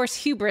because, of course,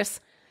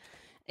 hubris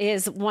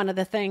is one of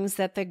the things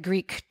that the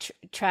Greek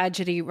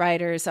tragedy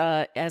writers,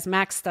 as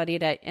Max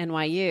studied at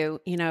NYU,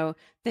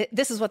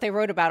 this is what they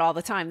wrote about all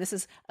the time. This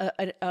is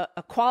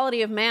a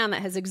quality of man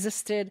that has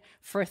existed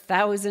for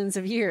thousands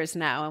of years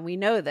now, and we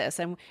know this,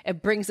 and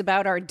it brings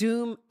about our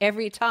doom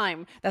every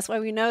time. That's why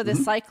we know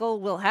this cycle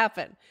will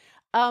happen.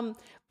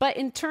 But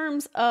in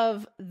terms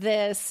of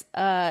this,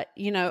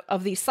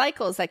 of these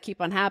cycles that keep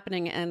on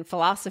happening in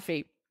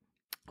philosophy,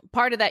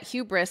 part of that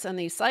hubris and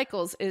these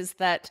cycles is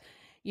that,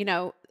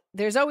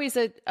 there's always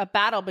a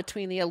battle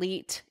between the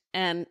elite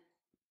and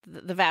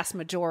the vast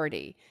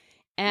majority.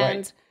 And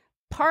Right.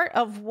 part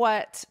of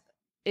what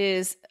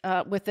is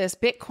with this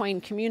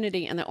Bitcoin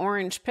community and the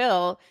orange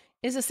pill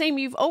is the same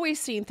you've always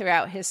seen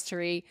throughout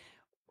history,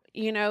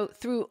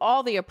 through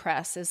all the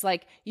oppressed. Is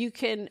like you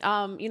can,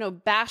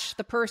 bash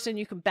the person,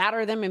 you can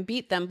batter them and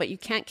beat them, but you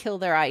can't kill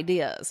their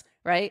ideas,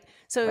 right?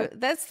 So Right.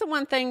 that's the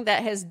one thing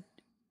that has,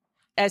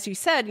 as you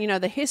said,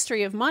 the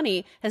history of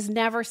money has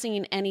never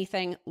seen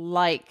anything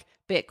like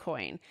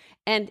Bitcoin.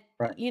 And,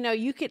 Right.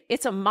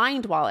 it's a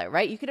mind wallet,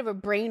 right? You could have a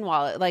brain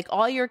wallet, like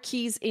all your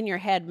keys in your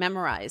head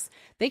memorized.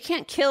 They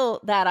can't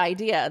kill that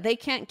idea. They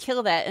can't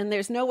kill that. And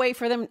there's no way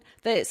for them,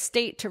 the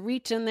state, to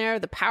reach in there,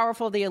 the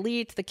powerful, the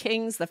elite, the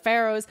kings, the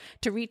pharaohs,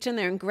 to reach in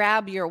there and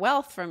grab your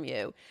wealth from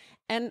you.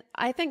 And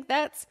I think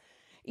that's,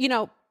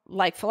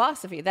 like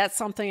philosophy, that's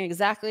something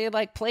exactly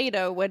like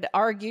Plato would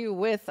argue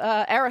with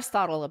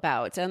Aristotle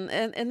about.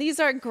 And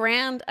these are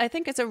grand, I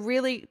think it's a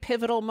really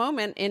pivotal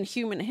moment in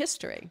human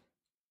history.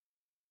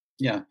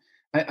 Yeah,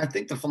 I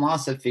think the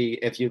philosophy,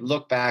 if you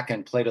look back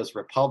in Plato's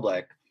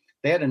Republic,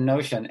 they had a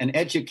notion, and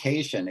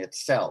education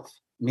itself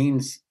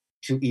means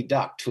to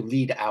educt, to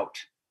lead out.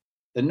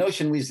 The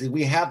notion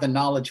we have the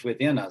knowledge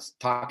within us,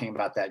 talking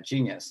about that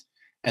genius.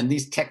 And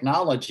these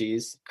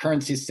technologies,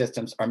 currency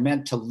systems, are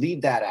meant to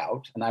lead that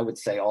out, and I would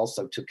say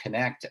also to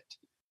connect it.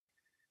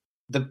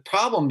 The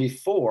problem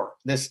before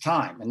this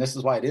time, and this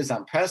is why it is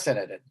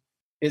unprecedented,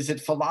 is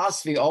that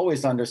philosophy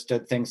always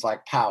understood things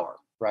like power,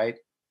 right?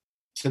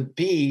 To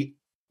be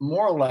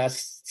more or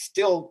less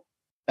still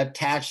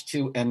attached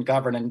to and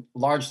governed and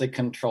largely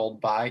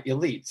controlled by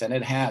elites, and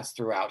it has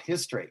throughout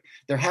history.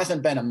 There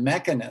hasn't been a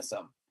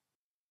mechanism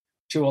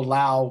to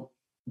allow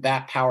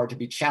that power to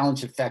be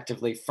challenged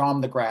effectively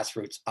from the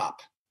grassroots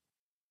up.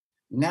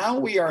 Now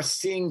we are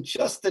seeing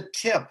just the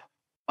tip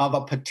of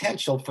a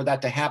potential for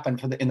that to happen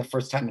in the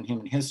first time in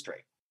human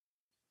history.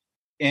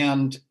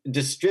 And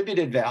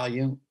distributed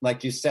value,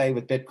 like you say,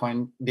 with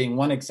Bitcoin being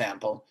one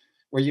example,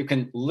 where you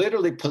can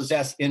literally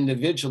possess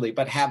individually,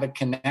 but have it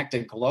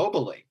connected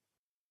globally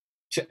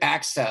to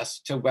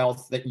access to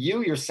wealth that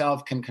you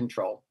yourself can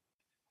control,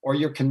 or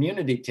your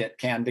community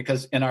can,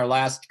 because in our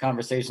last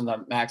conversation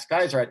on Max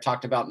Geyser, I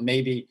talked about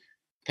maybe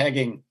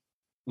pegging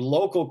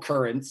local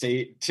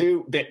currency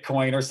to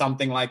Bitcoin or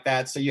something like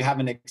that. So you have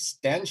an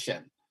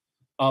extension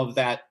of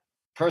that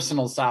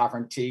personal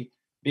sovereignty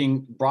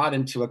being brought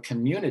into a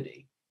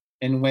community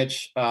in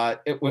which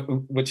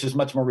is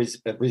much more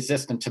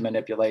resistant to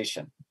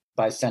manipulation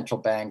by central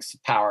banks,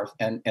 power,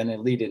 and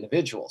elite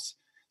individuals.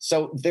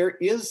 So there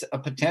is a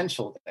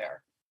potential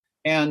there.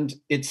 And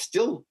it's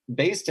still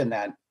based in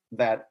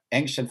that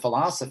ancient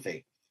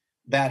philosophy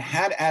that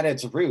had at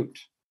its root,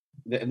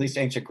 at least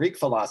ancient Greek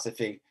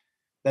philosophy,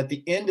 that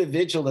the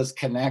individual is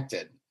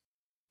connected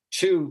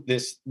to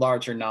this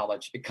larger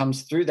knowledge. It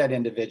comes through that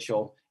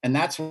individual, and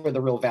that's where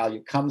the real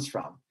value comes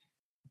from.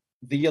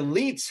 The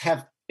elites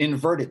have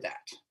inverted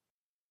that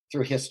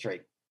through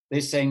history.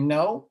 They say,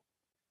 no,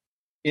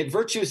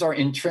 virtues are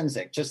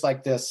intrinsic, just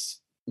like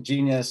this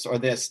genius or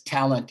this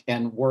talent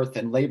and worth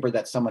and labor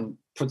that someone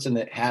puts in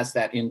that has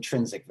that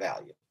intrinsic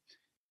value.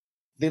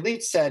 The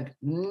elite said,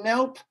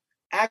 nope,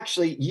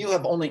 actually, you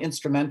have only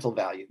instrumental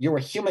value. You are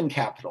human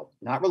capital,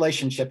 not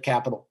relationship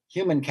capital,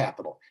 human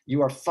capital.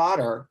 You are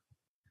fodder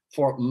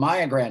for my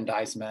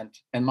aggrandizement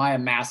and my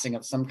amassing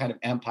of some kind of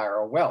empire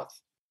or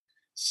wealth.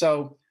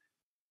 So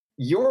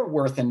your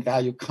worth and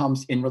value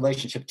comes in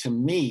relationship to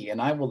me,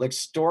 and I will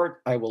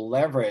extort, I will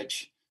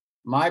leverage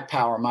my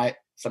power, my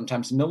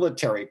sometimes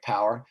military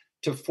power,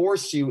 to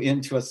force you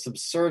into a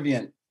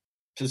subservient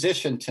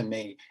position to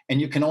me. And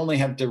you can only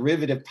have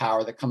derivative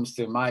power that comes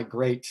through my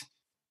great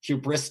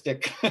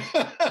hubristic,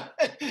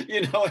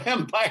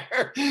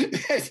 empire.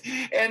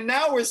 And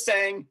now we're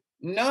saying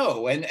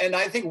no. And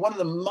I think one of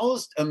the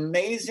most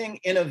amazing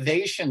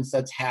innovations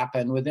that's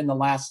happened within the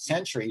last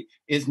century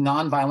is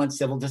nonviolent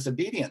civil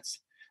disobedience.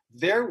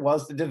 there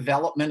was the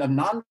development of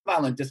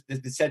nonviolent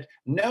that said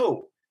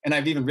no. And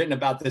I've even written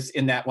about this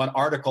in that one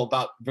article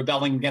about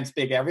rebelling against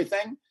big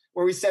everything,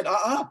 where we said,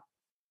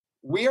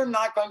 we are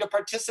not going to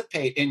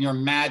participate in your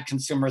mad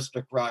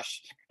consumeristic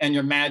rush and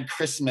your mad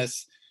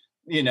Christmas,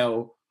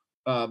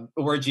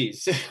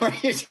 orgies, where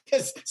you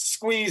just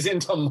squeeze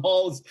into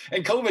malls.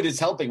 And COVID is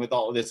helping with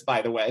all of this,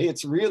 by the way.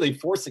 It's really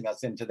forcing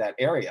us into that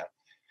area.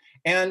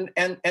 And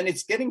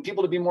it's getting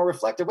people to be more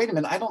reflective. Wait a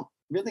minute, I don't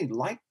really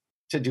like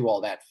to do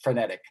all that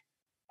frenetic.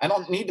 I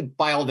don't need to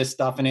buy all this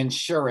stuff and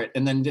insure it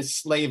and then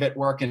just slave at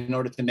work in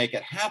order to make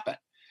it happen.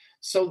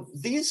 So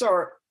these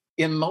are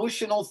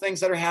emotional things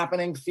that are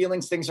happening,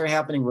 feelings, things are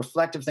happening,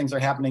 reflective things are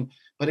happening.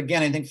 But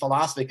again, I think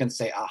philosophy can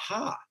say,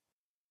 aha,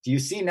 do you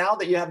see now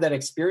that you have that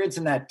experience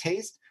and that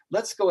taste?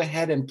 Let's go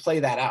ahead and play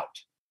that out.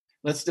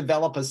 Let's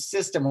develop a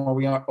system where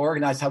we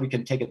organize how we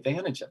can take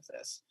advantage of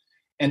this.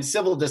 And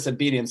civil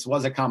disobedience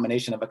was a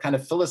combination of a kind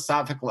of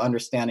philosophical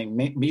understanding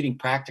meeting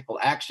practical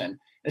action.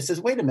 It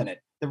says, wait a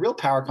minute, the real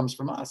power comes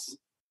from us.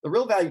 The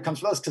real value comes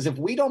from us, because if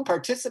we don't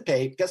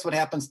participate, guess what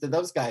happens to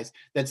those guys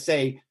that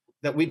say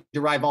that we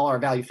derive all our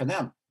value from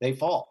them? They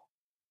fall.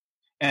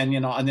 And,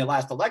 in the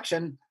last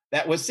election,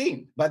 that was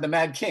seen by the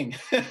Mad King.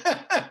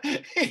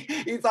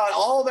 he thought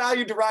all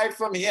value derived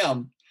from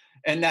him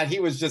and that he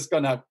was just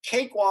going to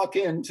cakewalk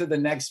into the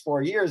next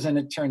 4 years. And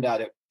it turned out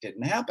it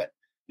didn't happen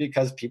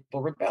because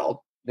people rebelled.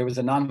 There was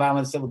a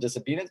nonviolent civil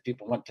disobedience.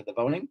 People went to the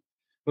voting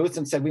booths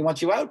and said, we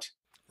want you out.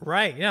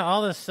 Right. Yeah.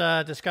 All this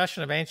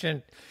discussion of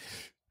ancient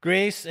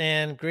Greece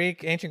and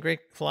ancient Greek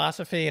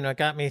philosophy,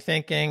 got me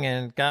thinking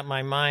and got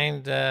my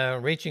mind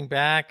reaching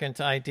back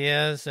into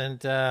ideas.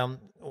 And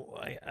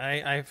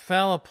I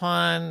fell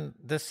upon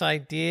this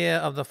idea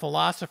of the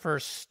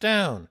philosopher's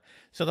stone.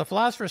 So the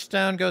philosopher's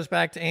stone goes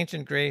back to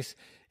ancient Greece.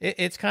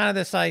 It's kind of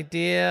this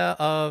idea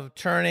of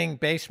turning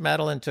base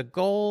metal into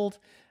gold.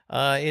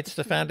 It's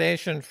the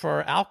foundation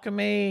for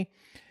alchemy.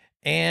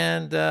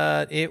 And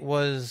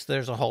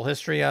there's a whole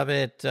history of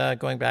it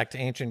going back to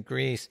ancient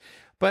Greece.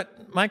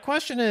 But my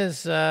question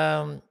is,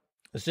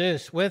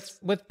 Zeus, with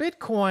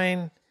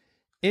Bitcoin,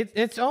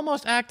 it's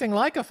almost acting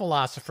like a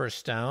philosopher's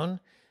stone.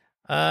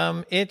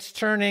 It's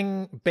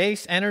turning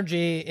base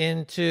energy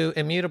into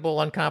immutable,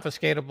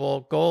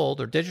 unconfiscatable gold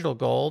or digital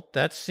gold.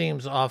 That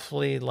seems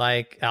awfully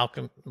like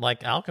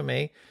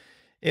alchemy.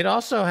 It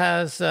also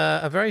has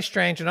a very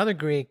strange, another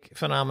Greek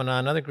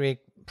phenomenon, another Greek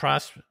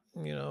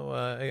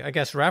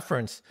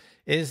reference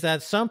is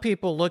that some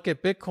people look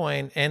at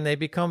Bitcoin and they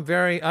become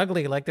very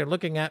ugly, like they're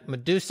looking at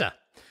Medusa.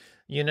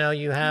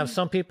 You have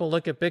some people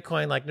look at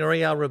Bitcoin like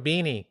Nouriel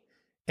Roubini,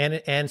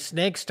 and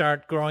snakes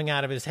start growing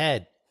out of his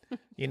head,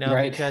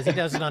 Right. because he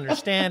doesn't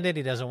understand it.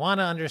 He doesn't want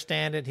to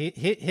understand it.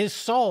 His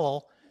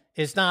soul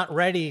is not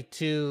ready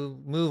to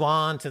move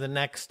on to the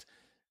next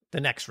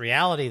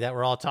reality that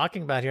we're all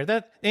talking about here,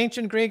 that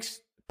ancient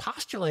Greeks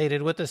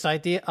postulated with this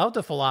idea of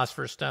the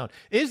philosopher's stone.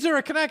 Is there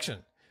a connection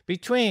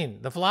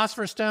between the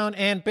philosopher's stone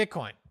and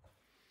Bitcoin?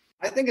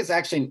 I think it's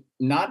actually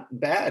not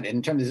bad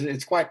in terms of,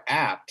 it's quite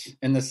apt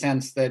in the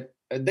sense that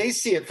they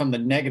see it from the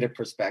negative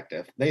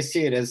perspective. They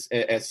see it as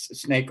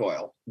snake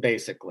oil,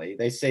 basically.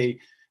 They say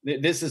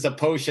this is a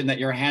potion that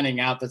you're handing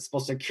out that's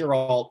supposed to cure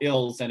all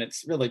ills, and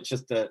it's really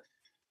just it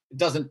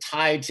doesn't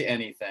tie to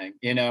anything,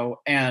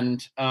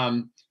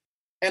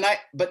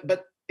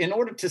 but in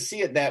order to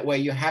see it that way,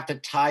 you have to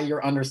tie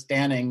your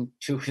understanding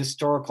to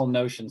historical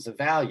notions of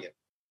value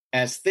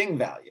as thing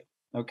value,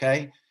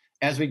 okay?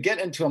 As we get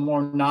into a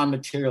more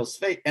non-material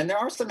state, and there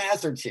are some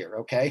hazards here,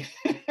 okay?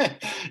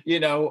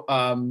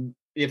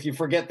 If you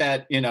forget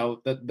that,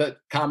 the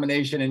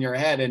combination in your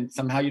head and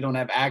somehow you don't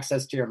have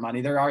access to your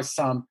money, there are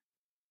some,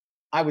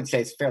 I would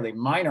say it's fairly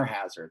minor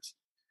hazards.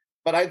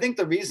 But I think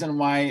the reason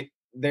why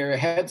their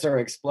heads are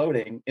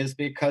exploding is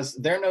because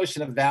their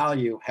notion of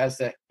value has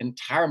the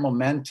entire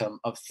momentum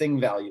of thing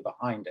value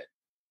behind it.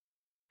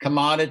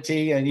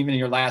 Commodity, and even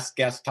your last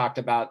guest talked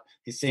about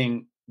he's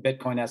seeing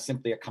Bitcoin as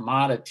simply a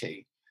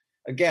commodity.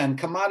 Again,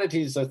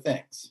 commodities are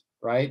things,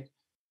 right?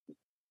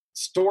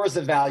 Stores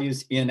of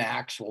values in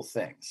actual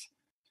things.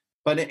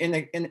 But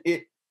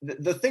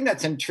the thing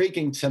that's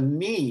intriguing to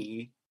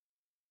me,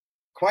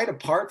 quite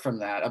apart from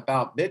that,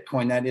 about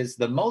Bitcoin, that is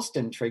the most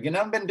intriguing, and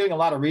I've been doing a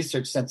lot of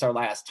research since our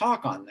last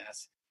talk on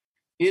this,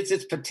 is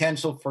its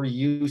potential for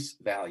use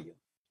value.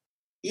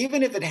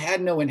 Even if it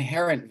had no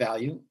inherent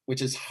value,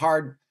 which is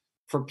hard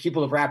for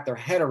people to wrap their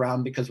head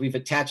around because we've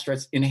attached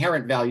its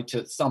inherent value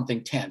to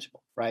something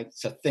tangible, right?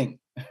 It's a thing,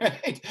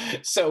 right?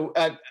 So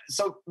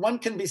one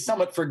can be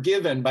somewhat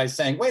forgiven by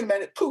saying, wait a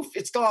minute, poof,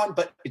 it's gone,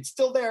 but it's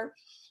still there.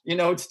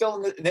 It's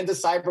still in the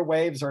cyber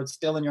waves, or it's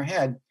still in your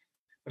head.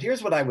 But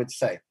here's what I would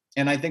say.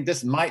 And I think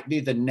this might be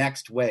the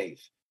next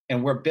wave,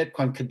 and where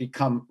Bitcoin could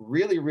become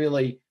really,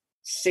 really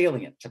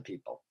salient to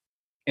people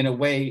in a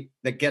way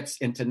that gets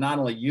into not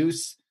only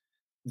use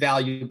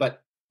value,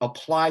 but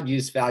applied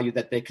use value,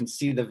 that they can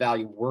see the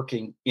value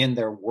working in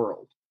their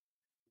world.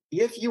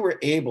 If you were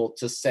able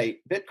to say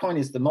Bitcoin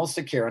is the most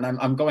secure, and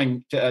I'm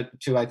going to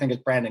I think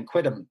it's Brandon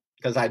Quittem,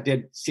 because I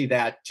did see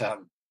that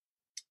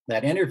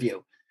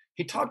interview.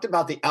 He talked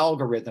about the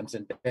algorithms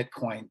in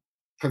Bitcoin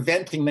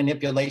preventing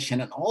manipulation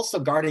and also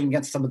guarding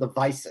against some of the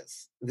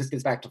vices. This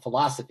gets back to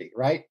philosophy,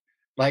 right?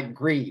 Like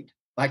greed,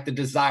 like the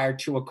desire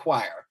to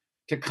acquire,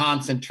 to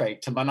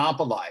concentrate, to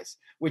monopolize,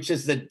 which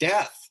is the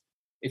death.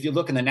 If you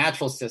look in the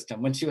natural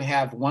system, once you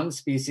have one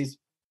species,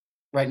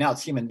 right now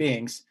it's human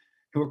beings,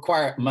 who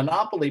acquire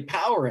monopoly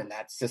power in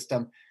that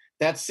system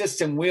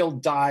will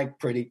die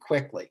pretty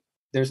quickly.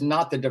 There's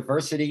not the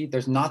diversity,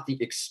 there's not the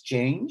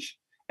exchange,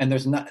 and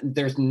there's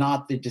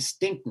not the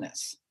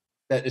distinctness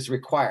that is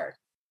required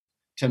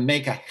to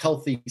make a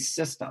healthy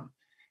system.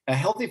 A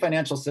healthy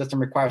financial system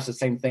requires the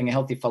same thing. A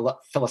healthy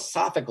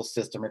philosophical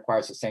system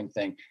requires the same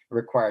thing. It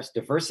requires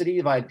diversity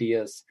of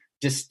ideas,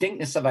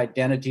 distinctness of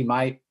identity,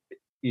 my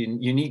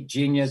unique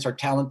genius or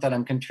talent that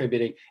I'm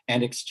contributing,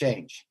 and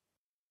exchange.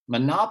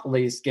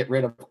 Monopolies get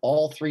rid of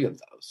all three of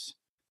those.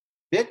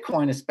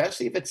 Bitcoin,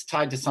 especially if it's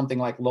tied to something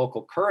like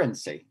local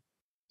currency,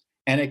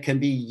 and it can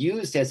be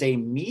used as a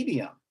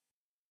medium,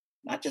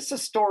 not just a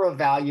store of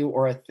value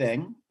or a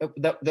thing,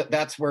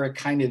 that's where it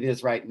kind of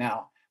is right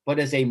now, but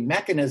as a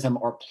mechanism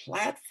or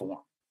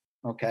platform,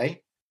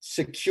 okay?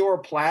 Secure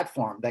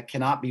platform that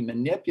cannot be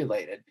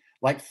manipulated,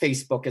 like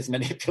Facebook is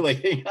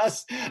manipulating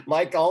us,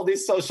 like all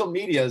these social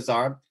medias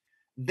are,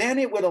 then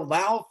it would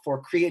allow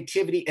for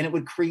creativity, and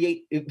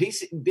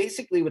it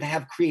basically would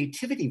have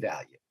creativity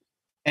value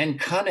and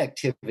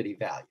connectivity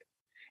value.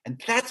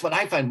 And that's what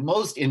I find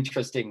most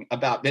interesting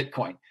about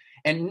Bitcoin.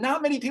 And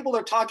not many people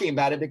are talking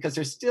about it because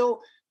they're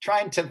still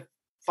trying to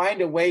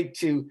find a way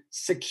to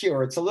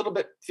secure, it's a little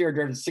bit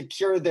fear-driven,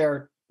 secure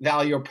their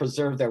value or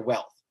preserve their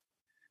wealth.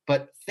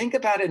 But think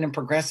about it in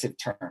progressive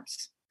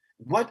terms.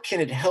 What can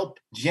it help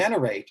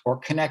generate or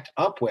connect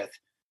up with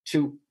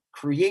to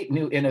create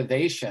new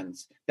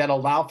innovations that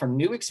allow for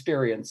new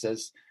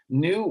experiences,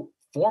 new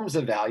forms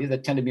of value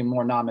that tend to be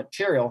more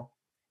non-material,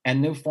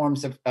 and new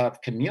forms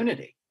of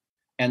community?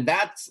 And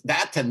that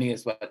to me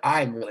is what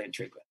I'm really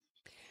intrigued with.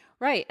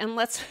 Right. And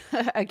let's,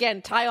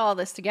 again, tie all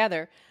this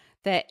together.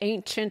 The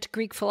ancient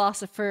Greek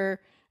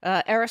philosopher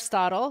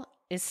Aristotle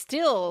is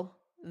still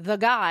the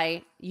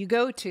guy you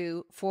go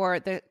to for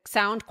the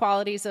sound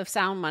qualities of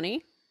sound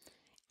money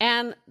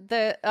and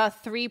the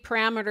three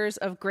parameters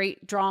of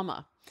great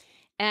drama.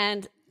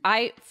 And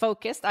I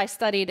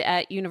studied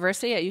at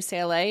university at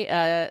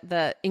UCLA,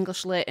 the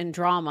English Lit and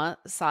drama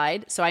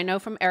side. So I know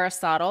from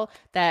Aristotle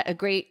that a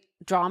great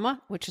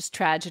drama, which is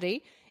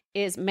tragedy,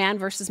 is man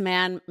versus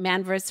man,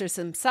 man versus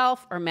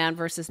himself, or man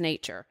versus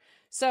nature.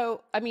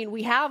 So, I mean,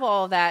 we have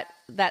all that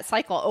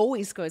cycle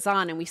always goes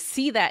on, and we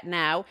see that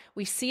now.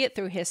 We see it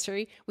through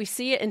history. We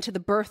see it into the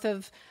birth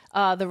of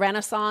the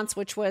Renaissance,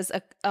 which was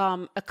a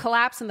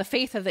collapse in the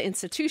faith of the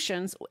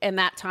institutions. And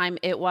that time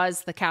it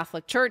was the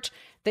Catholic Church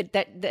that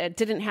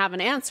didn't have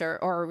an answer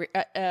or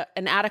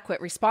an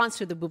adequate response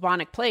to the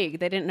bubonic plague.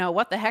 They didn't know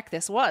what the heck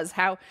this was,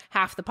 how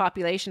half the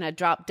population had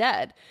dropped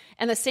dead.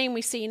 And the same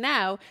we see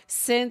now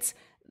since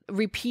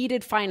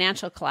repeated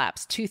financial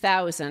collapse,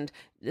 2000,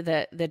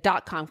 the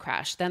dot-com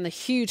crash, then the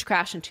huge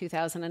crash in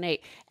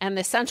 2008. And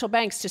the central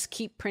banks just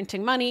keep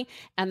printing money.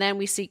 And then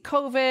we see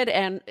COVID,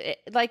 and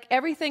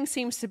everything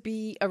seems to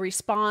be a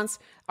response.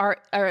 Our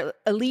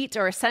elite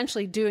are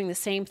essentially doing the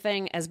same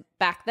thing as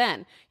back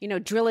then,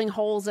 drilling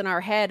holes in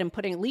our head and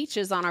putting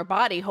leeches on our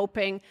body,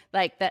 hoping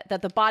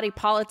that the body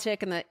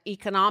politic and the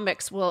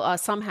economics will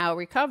somehow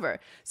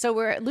recover. So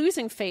we're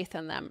losing faith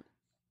in them.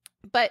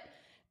 But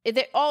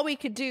all we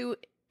could do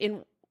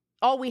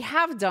all we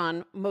have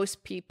done,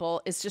 most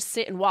people, is just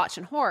sit and watch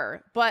in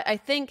horror. But I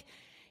think,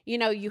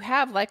 you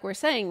have, like we're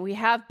saying, we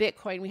have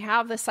Bitcoin, we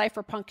have the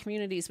cypherpunk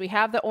communities, we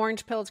have the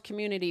orange pilled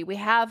community, we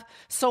have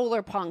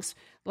solar punks,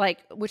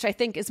 which I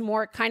think is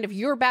more kind of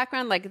your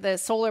background, like the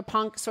solar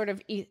punk sort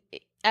of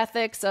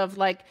ethics of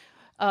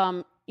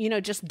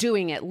just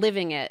doing it,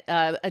 living it,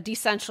 a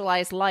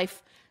decentralized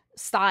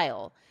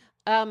lifestyle.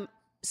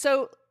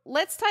 So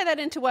let's tie that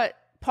into what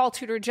Paul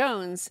Tudor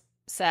Jones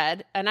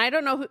said, and I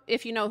don't know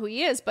if you know who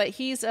he is, but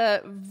he's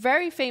a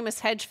very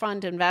famous hedge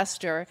fund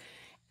investor,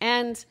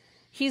 and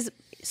he's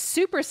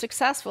super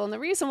successful. And the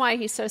reason why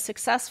he's so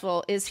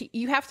successful is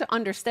you have to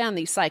understand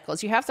these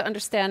cycles. You have to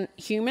understand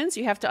humans.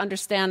 You have to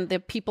understand the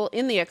people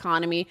in the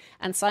economy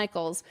and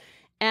cycles.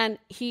 And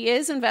he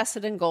is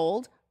invested in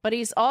gold, but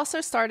he's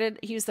also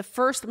he's the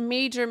first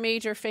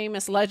major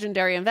famous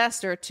legendary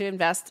investor to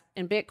invest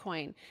in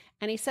Bitcoin.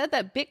 And he said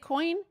that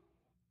Bitcoin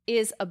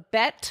is a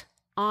bet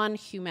on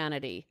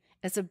humanity.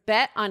 It's a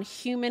bet on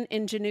human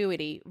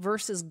ingenuity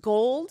versus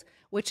gold,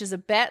 which is a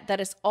bet that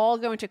it's all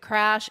going to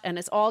crash and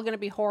it's all going to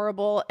be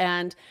horrible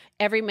and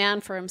every man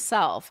for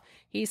himself.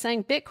 He's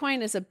saying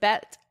Bitcoin is a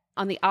bet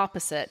on the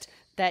opposite,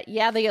 that, the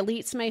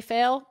elites may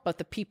fail, but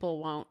the people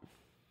won't.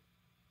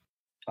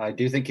 I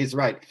do think he's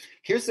right.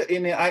 You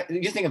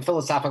think of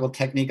philosophical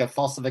technique of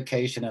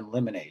falsification and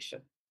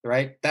elimination,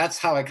 right? That's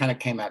how I kind of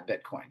came at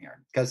Bitcoin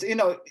here. Because,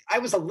 I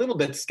was a little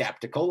bit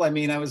skeptical.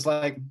 I was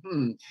like,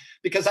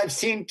 because I've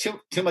seen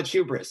too much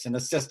hubris in the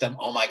system.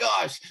 Oh my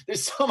gosh,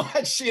 there's so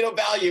much,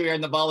 value here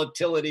in the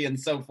volatility and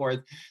so forth.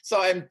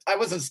 So I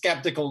wasn't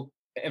skeptical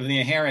of the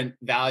inherent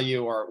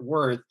value or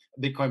worth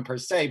of Bitcoin per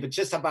se, but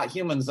just about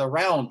humans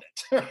around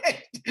it,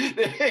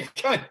 right?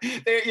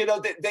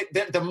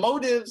 The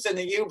motives and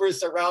the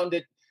hubris around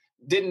it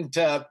didn't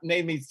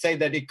make me say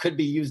that it could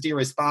be used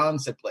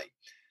irresponsibly.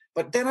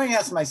 But then I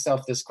asked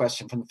myself this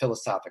question from the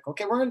philosophical.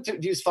 Okay, we're going to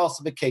use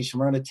falsification.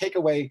 We're going to take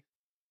away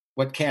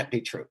what can't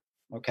be true,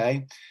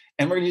 okay?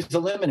 And we're going to use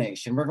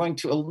elimination. We're going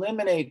to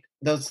eliminate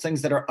those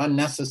things that are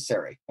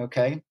unnecessary,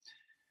 okay?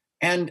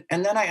 And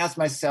then I asked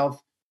myself,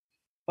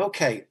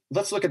 okay,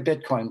 let's look at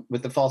Bitcoin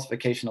with the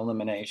falsification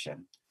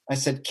elimination. I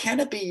said, can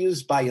it be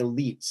used by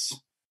elites?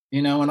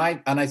 And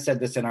I said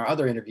this in our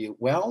other interview.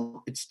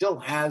 Well, it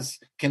still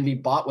can be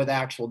bought with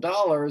actual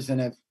dollars.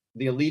 And if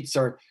the elites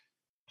are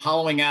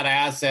hollowing out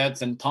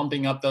assets and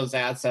pumping up those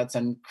assets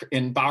and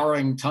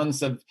borrowing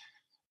tons of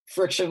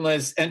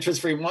frictionless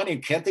interest-free money,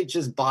 can't they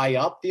just buy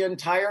up the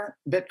entire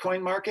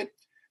Bitcoin market?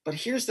 But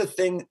here's the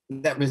thing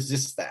that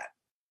resists that.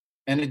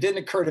 And it didn't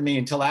occur to me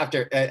until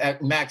after,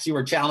 Max, you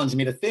were challenging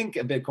me to think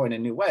of Bitcoin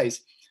in new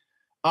ways.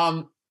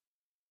 The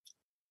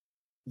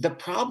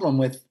problem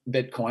with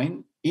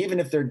Bitcoin, even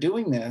if they're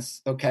doing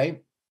this,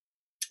 okay,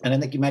 and I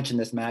think you mentioned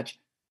this, Max,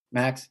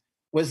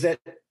 was that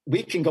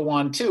we can go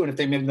on too. And if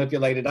they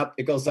manipulate it up,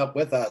 it goes up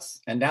with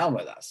us and down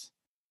with us.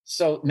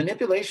 So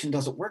manipulation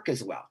doesn't work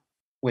as well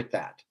with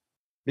that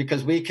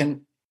because they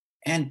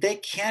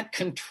can't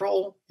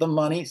control the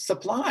money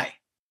supply.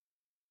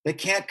 They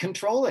can't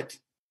control it.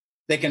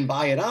 They can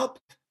buy it up,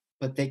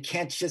 but they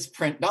can't just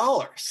print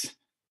dollars.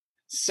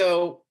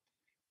 So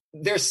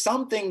there's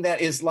something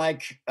that is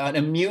like an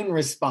immune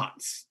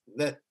response.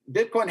 That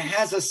Bitcoin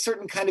has a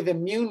certain kind of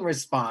immune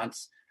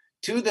response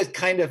to the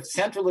kind of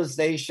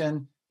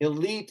centralization,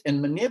 elite, and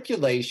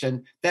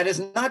manipulation that is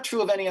not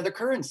true of any other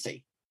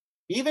currency,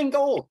 even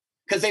gold,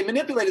 because they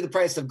manipulated the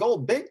price of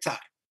gold big time,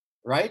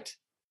 right?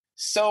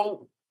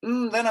 So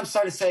then I'm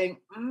started saying,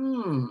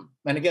 and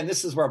again,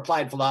 this is where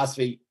applied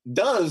philosophy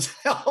does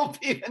help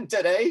even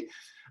today.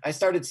 I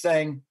started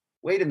saying,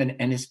 wait a minute,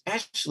 and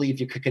especially if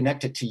you could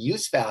connect it to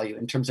use value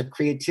in terms of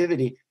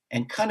creativity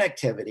and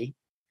connectivity,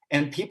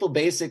 and people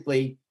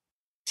basically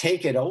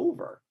take it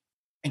over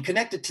and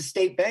connect it to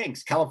state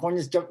banks.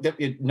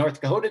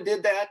 North Dakota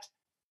did that.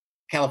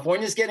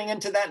 California's getting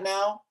into that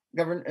now.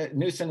 Governor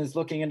Newsom is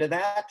looking into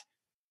that.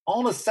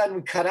 All of a sudden,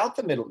 we cut out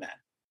the middleman.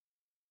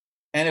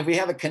 And if we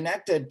have it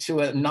connected to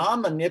a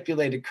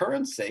non-manipulated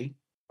currency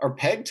or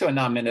pegged to a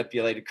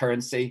non-manipulated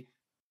currency,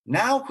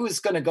 now who's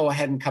going to go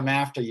ahead and come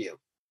after you?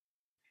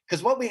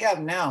 Because what we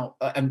have now,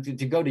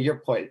 to go to your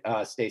point,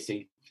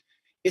 Stacy,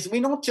 is we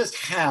don't just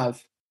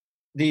have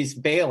these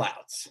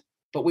bailouts,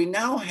 but we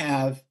now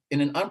have,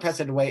 in an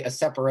unprecedented way, a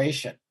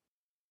separation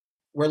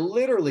where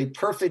literally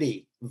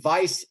perfidy,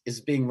 vice is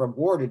being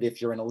rewarded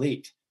if you're an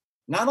elite.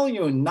 Not only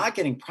are you not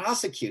getting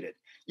prosecuted,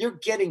 you're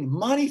getting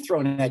money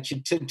thrown at you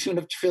to the tune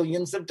of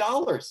trillions of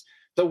dollars.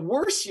 The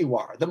worse you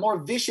are, the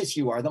more vicious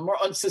you are, the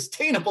more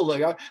unsustainable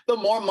you are, the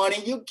more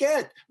money you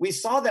get. We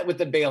saw that with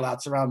the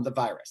bailouts around the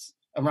virus,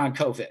 around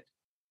COVID.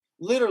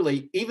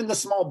 Literally, even the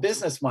small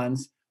business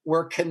ones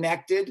were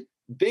connected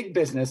big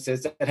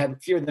businesses that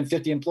had fewer than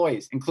 50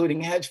 employees, including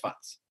hedge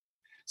funds.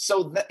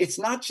 So it's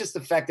not just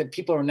the fact that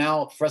people are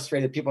now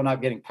frustrated, people are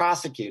not getting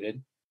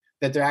prosecuted,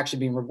 that they're actually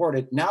being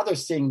rewarded. Now they're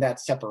seeing that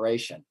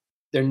separation.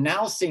 They're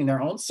now seeing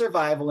their own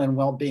survival and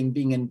well-being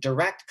being in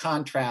direct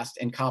contrast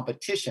and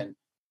competition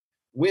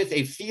with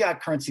a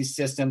fiat currency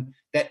system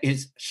that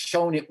is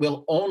shown it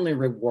will only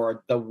reward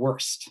the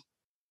worst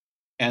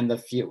and the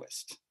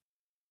fewest.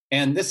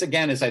 And this,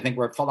 again, is, I think,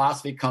 where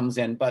philosophy comes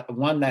in, but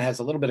one that has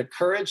a little bit of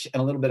courage and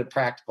a little bit of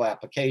practical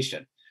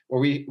application, where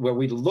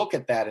we look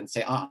at that and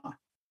say,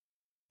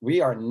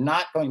 we are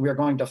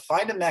going to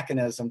find a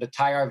mechanism to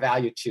tie our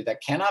value to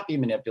that cannot be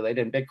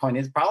manipulated. And Bitcoin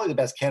is probably the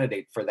best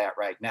candidate for that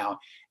right now.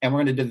 And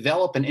we're going to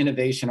develop an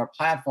innovation or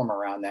platform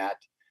around that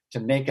to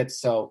make it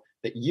so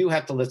that you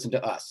have to listen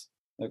to us.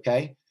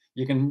 Okay.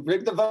 You can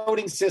rig the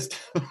voting system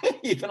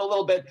even a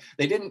little bit.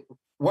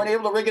 Weren't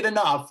able to rig it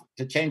enough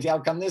to change the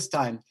outcome this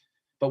time,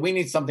 but we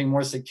need something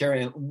more secure.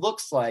 And it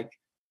looks like,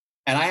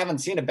 and I haven't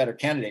seen a better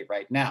candidate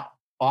right now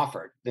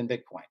offered than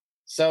Bitcoin.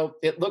 So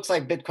it looks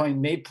like Bitcoin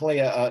may play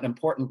an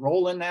important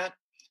role in that.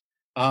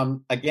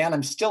 Again,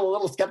 I'm still a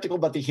little skeptical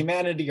about the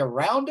humanity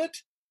around it,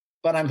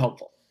 but I'm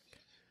hopeful.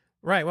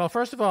 Right. Well,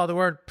 first of all, the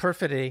word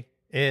perfidy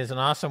is an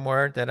awesome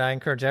word that I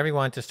encourage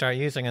everyone to start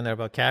using in their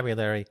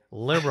vocabulary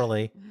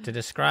liberally to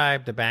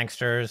describe the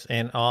banksters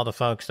and all the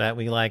folks that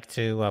we like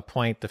to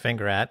point the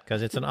finger at,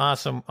 because it's an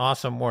awesome,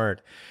 awesome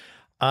word.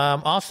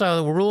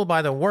 Also, rule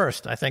by the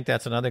worst. I think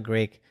that's another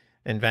Greek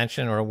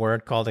invention or a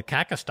word called a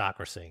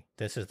kakistocracy.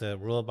 This is the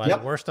rule by the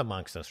worst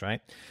amongst us, right?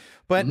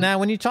 But now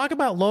when you talk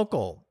about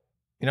local,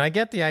 I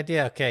get the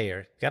idea, okay,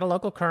 you got a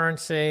local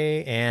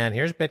currency and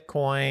here's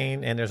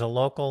Bitcoin and there's a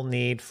local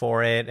need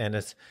for it. And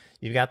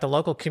you've got the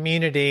local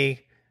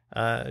community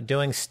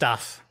doing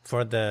stuff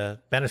for the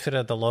benefit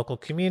of the local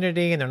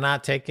community. And they're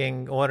not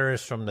taking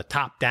orders from the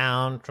top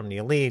down, from the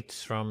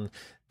elites, from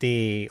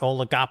the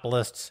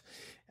oligopolists.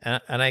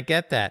 And I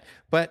get that.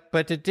 But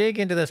to dig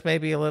into this,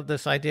 maybe a little,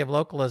 this idea of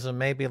localism,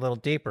 maybe a little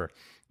deeper,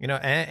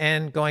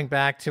 and going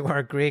back to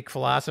our Greek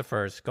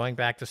philosophers, going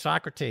back to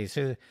Socrates,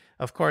 who,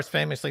 of course,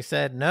 famously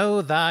said,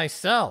 "Know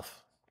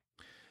thyself."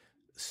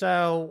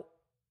 So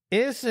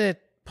is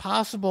it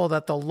possible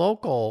that the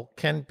local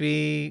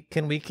we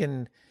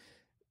can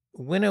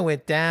winnow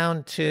it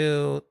down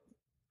to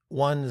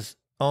one's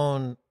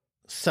own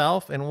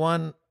self and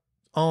one's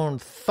own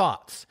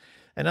thoughts?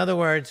 In other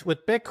words,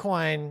 with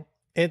Bitcoin,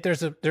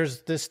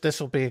 this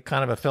will be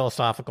kind of a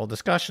philosophical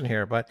discussion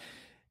here, but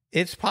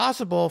it's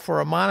possible for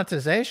a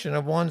monetization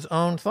of one's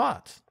own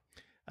thoughts.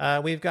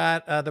 We've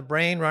got the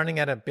brain running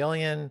at 1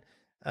 billion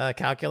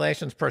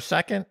calculations per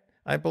second,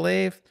 I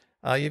believe.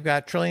 You've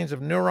got trillions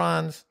of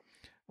neurons.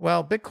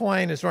 Well,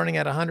 Bitcoin is running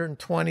at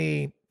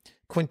 120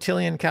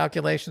 quintillion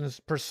calculations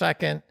per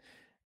second,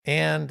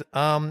 and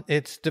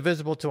it's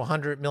divisible to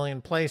 100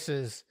 million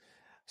places.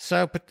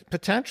 So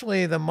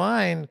potentially the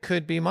mind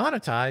could be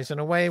monetized in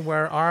a way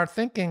where our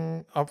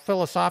thinking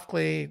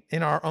philosophically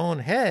in our own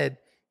head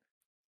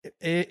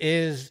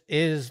is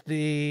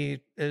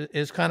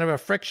kind of a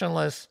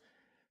frictionless,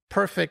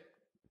 perfect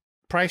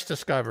price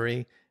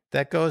discovery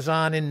that goes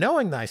on in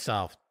knowing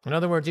thyself. In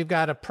other words, you've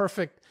got a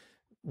perfect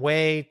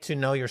way to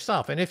know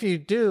yourself. And if you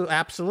do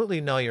absolutely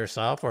know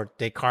yourself, or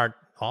Descartes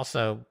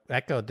also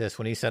echoed this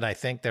when he said, "I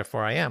think,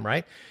 therefore I am,"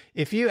 right?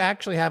 If you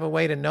actually have a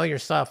way to know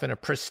yourself in a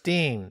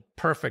pristine,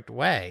 perfect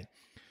way,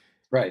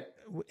 right?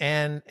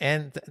 And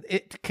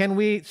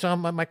so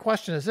my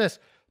question is this: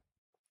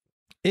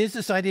 is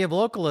this idea of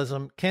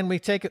localism, can we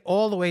take it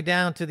all the way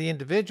down to the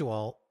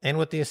individual, and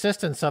with the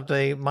assistance of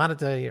the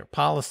monetary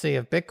policy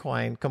of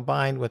Bitcoin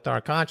combined with our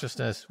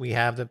consciousness, we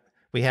have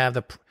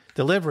the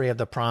delivery of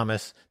the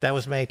promise that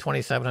was made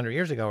 2,700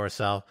 years ago or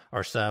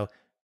so,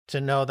 to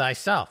know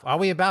thyself? Are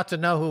we about to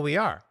know who we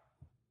are?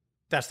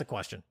 That's the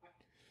question.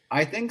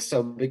 I think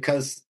so,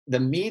 because the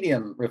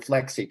medium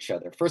reflects each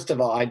other. First of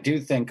all, I do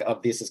think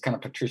of these as kind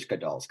of Petrushka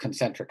dolls,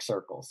 concentric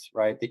circles,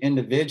 right? The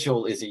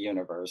individual is a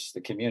universe,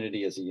 the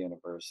community is a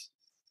universe,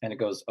 and it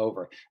goes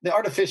over. The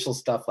artificial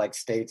stuff like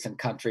states and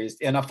countries,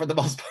 for the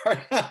most part,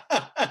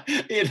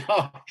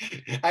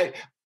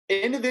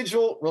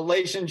 individual,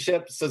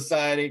 relationship,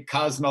 society,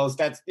 cosmos,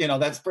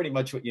 that's pretty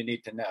much what you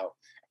need to know.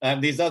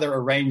 These other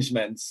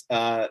arrangements,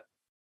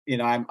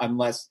 I'm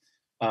less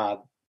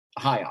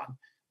high on.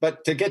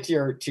 But to get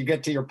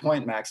to your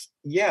point, Max,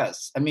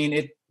 yes. I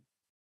mean,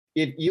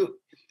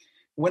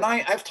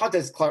 I've taught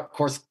this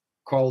course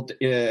called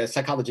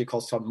psychology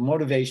course called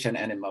motivation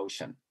and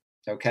emotion.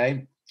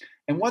 Okay,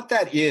 and what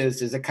that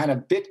is a kind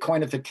of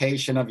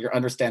Bitcoinification of your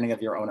understanding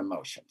of your own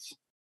emotions.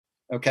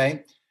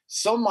 Okay,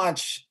 so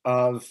much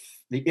of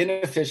the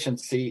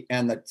inefficiency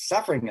and the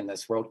suffering in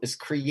this world is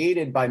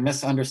created by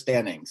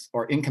misunderstandings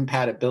or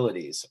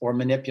incompatibilities or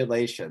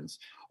manipulations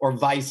or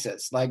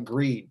vices like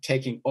greed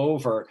taking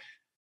over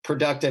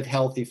productive,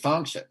 healthy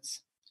functions.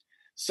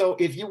 So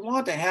if you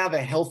want to have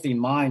a healthy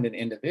mind and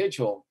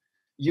individual,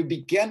 you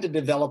begin to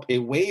develop a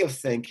way of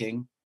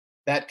thinking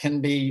that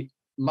can be,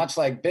 much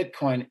like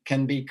Bitcoin,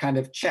 can be kind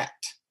of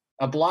checked.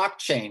 A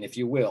blockchain, if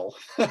you will,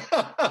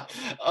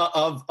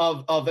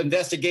 of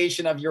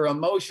investigation of your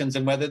emotions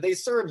and whether they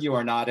serve you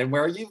or not, and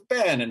where you've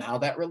been and how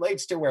that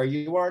relates to where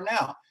you are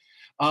now.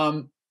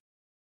 And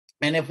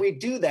if we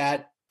do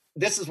that,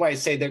 this is why I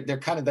say they're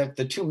kind of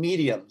the two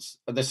mediums,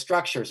 the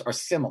structures are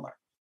similar.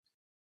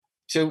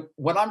 So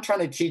what I'm trying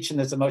to teach in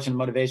this emotion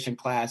motivation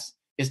class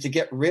is to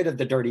get rid of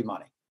the dirty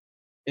money,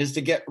 is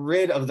to get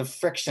rid of the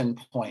friction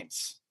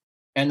points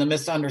and the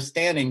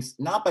misunderstandings,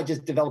 not by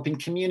just developing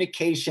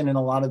communication and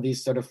a lot of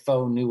these sort of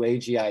faux new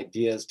agey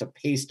ideas to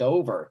paste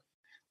over,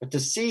 but to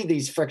see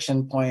these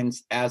friction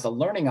points as a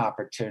learning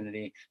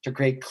opportunity to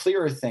create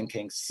clearer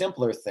thinking,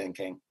 simpler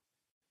thinking,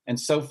 and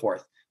so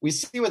forth. We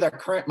see with our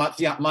current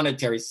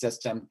monetary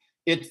system,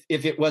 if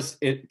it was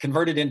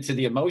converted into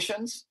the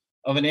emotions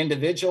of an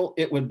individual,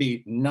 it would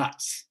be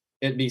nuts.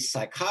 It'd be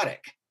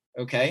psychotic,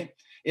 okay?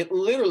 It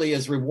literally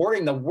is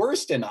rewarding the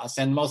worst in us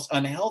and most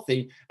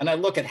unhealthy. And I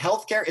look at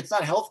healthcare, it's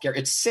not healthcare,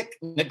 it's sick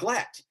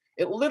neglect.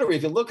 It literally,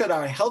 if you look at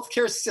our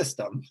healthcare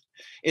system,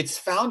 it's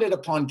founded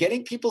upon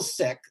getting people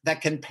sick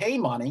that can pay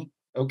money,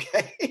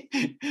 okay?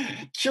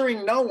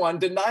 Curing no one,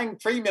 denying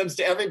premiums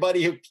to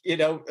everybody who,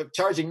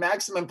 charging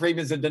maximum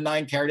premiums and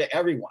denying care to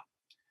everyone.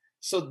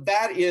 So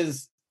that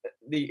is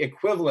the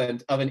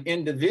equivalent of an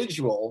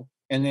individual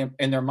in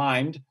their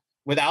mind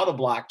without a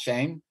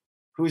blockchain,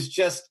 who's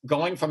just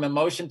going from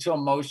emotion to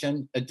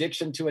emotion,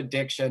 addiction to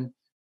addiction,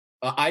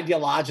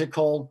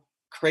 ideological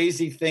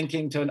crazy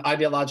thinking to an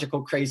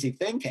ideological crazy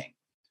thinking.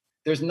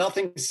 There's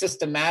nothing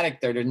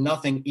systematic there. There's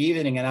nothing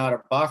evening it out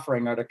or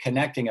buffering or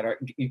connecting it or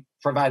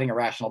providing a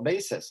rational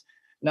basis.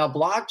 Now,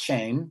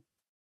 blockchain,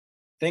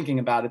 thinking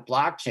about it,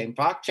 blockchain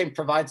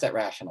provides that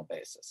rational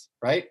basis,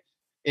 right?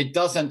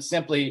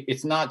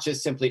 It's not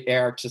just simply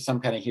heir to some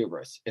kind of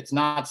hubris. It's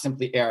not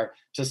simply heir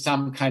to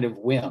some kind of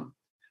whim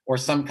or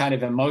some kind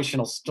of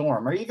emotional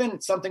storm, or even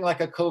something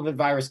like a COVID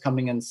virus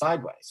coming in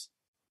sideways,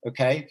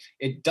 okay?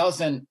 It's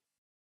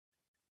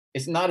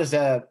not as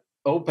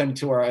open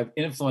to or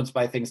influenced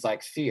by things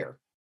like fear.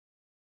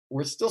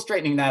 We're still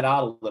straightening that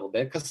out a little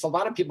bit because a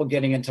lot of people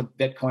getting into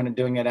Bitcoin and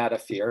doing it out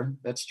of fear.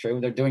 That's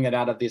true. They're doing it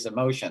out of these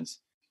emotions.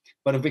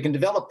 But if we can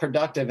develop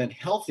productive and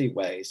healthy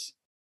ways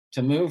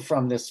to move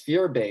from this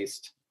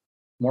fear-based,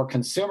 more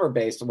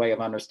consumer-based way of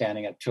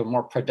understanding it to a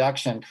more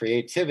production,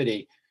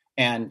 creativity,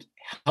 and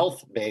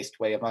health-based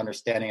way of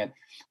understanding it,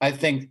 I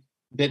think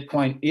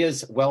Bitcoin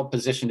is well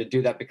positioned to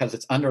do that because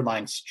its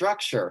underlying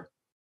structure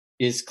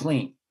is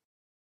clean.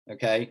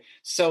 Okay,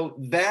 so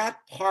that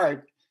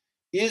part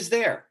is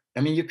there. I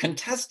mean, you can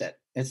test it.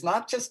 It's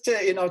not just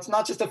it's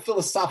not just a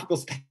philosophical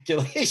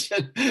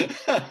speculation.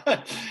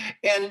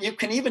 And you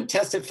can even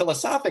test it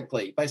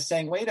philosophically by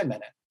saying, wait a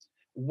minute,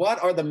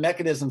 what are the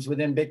mechanisms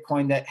within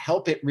Bitcoin that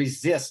help it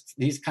resist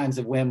these kinds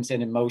of whims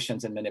and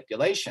emotions and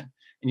manipulation?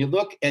 And you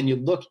look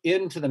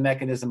into the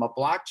mechanism of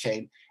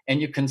blockchain,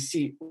 and you can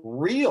see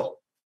real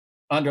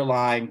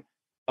underlying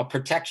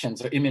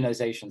protections or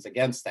immunizations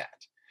against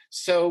that.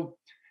 So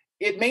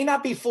it may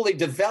not be fully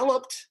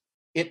developed.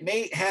 It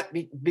may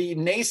be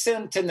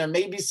nascent, and there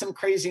may be some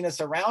craziness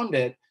around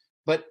it.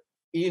 But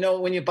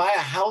when you buy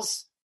a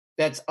house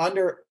that's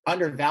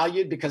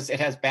undervalued because it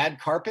has bad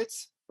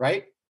carpets,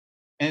 right?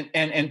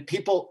 And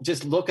people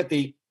just look at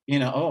the,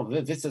 oh,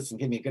 this doesn't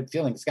give me a good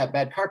feeling. It's got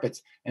bad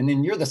carpets. And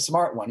then you're the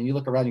smart one, and you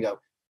look around and you go,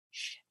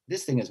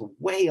 this thing is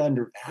way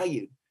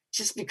undervalued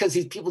just because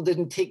these people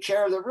didn't take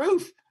care of the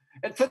roof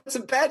and put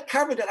some bad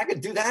carpet in. I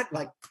could do that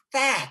like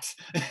that.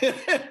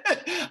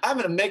 I'm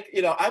going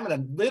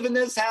to live in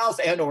this house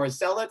and or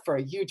sell it for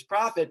a huge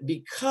profit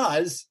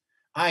because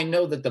I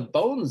know that the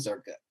bones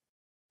are good,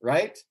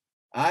 right?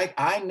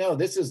 I know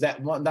this is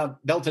that one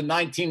built in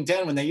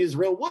 1910 when they used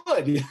real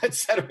wood, et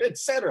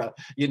cetera,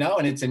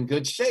 and it's in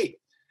good shape.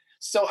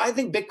 So I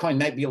think Bitcoin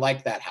might be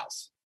like that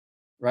house,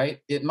 right?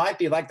 It might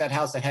be like that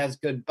house that has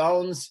good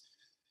bones.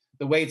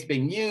 The way it's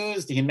being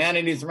used, the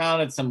humanities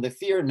around it, some of the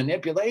fear and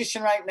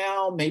manipulation right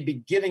now may be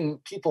giving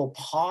people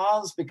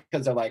pause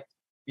because they're like,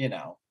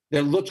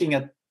 they're looking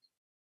at,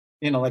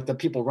 like the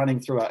people running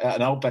through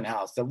an open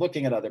house. They're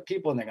looking at other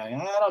people and they're going,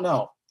 I don't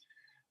know.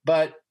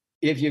 But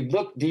if you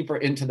look deeper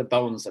into the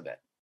bones of it,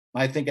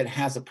 I think it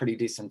has a pretty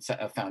decent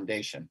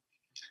foundation,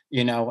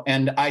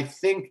 and I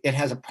think it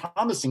has a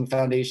promising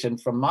foundation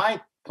from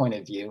my point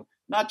of view,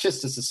 not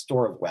just as a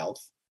store of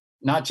wealth,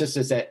 not just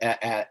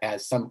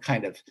as some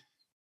kind of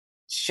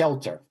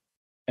shelter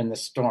in the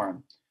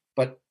storm,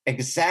 but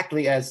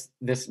exactly as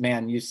this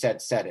man you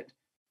said it,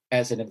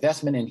 as an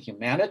investment in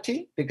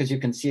humanity, because you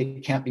can see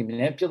it can't be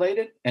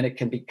manipulated and it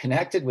can be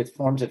connected with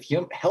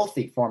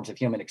healthy forms of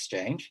human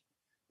exchange,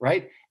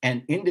 right?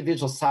 And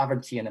individual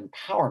sovereignty and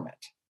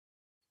empowerment,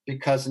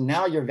 because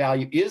now your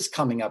value is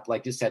coming up,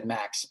 like you said,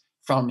 Max,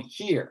 from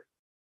here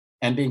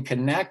and being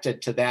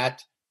connected to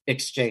that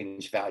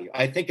exchange value.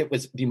 I think it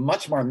would be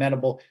much more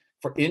amenable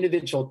for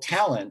individual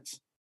talent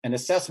and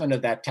assessment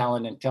of that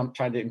talent and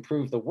trying to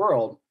improve the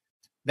world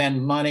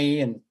than money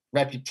and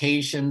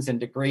reputations and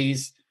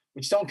degrees,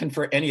 which don't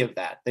confer any of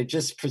that. They're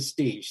just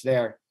prestige.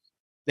 They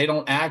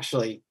don't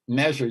actually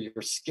measure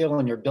your skill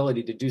and your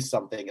ability to do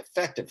something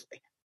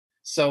effectively.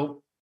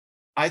 So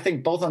I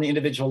think both on the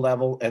individual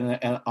level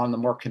and on the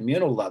more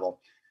communal level,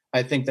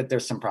 I think that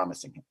there's some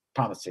promise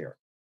here.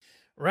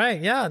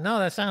 Right. Yeah. No,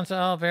 that sounds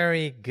all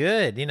very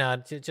good.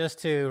 Just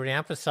to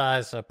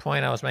reemphasize a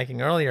point I was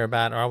making earlier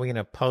about, are we in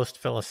a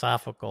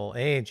post-philosophical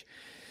age?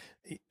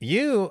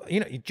 You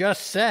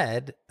just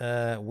said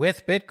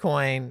with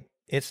Bitcoin,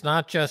 it's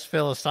not just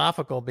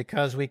philosophical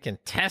because we can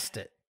test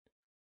it,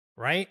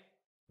 right?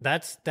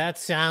 That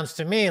sounds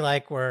to me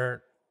like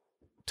we're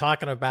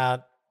talking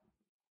about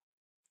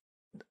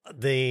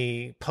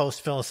the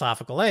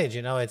post-philosophical age.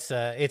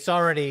 It's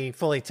already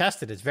fully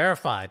tested. It's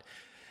verified.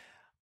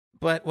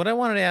 But what I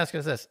wanted to ask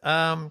is this.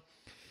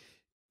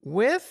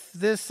 With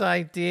this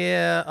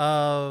idea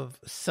of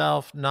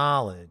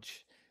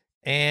self-knowledge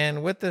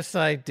and with this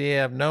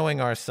idea of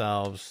knowing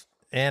ourselves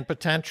and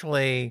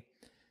potentially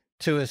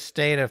to a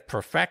state of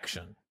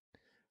perfection,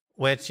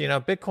 which,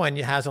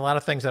 Bitcoin has a lot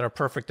of things that are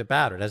perfect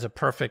about it. It has a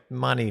perfect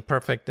money,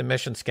 perfect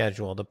emission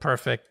schedule, the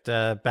perfect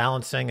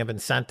balancing of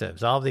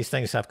incentives. All of these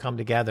things have come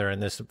together in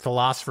this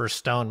philosopher's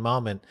stone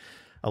moment,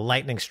 a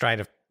lightning strike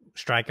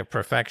of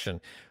perfection.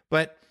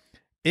 But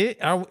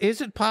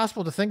is it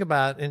possible to think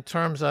about in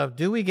terms of,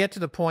 do we get to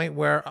the point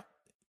where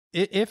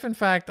if in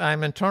fact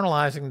I'm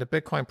internalizing the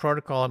Bitcoin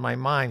protocol in my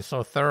mind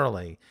so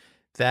thoroughly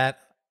that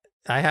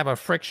I have a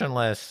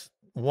frictionless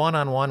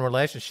one-on-one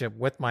relationship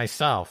with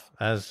myself,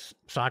 as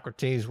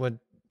Socrates would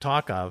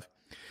talk of,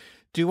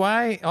 do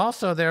I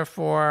also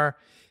therefore,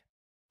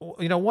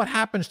 what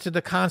happens to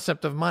the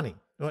concept of money?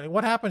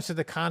 What happens to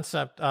the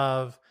concept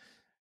of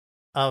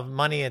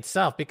money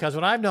itself? Because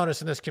what I've noticed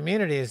in this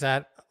community is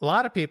that a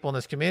lot of people in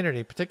this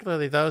community,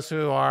 particularly those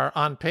who are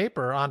on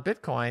paper on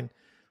Bitcoin,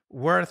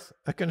 worth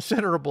a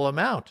considerable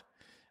amount.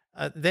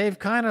 They've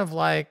kind of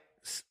like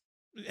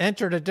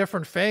entered a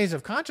different phase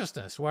of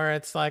consciousness where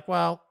it's like,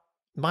 well,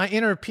 my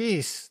inner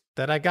peace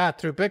that I got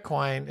through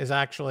Bitcoin is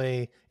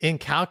actually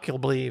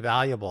incalculably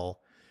valuable,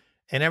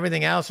 and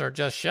everything else are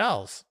just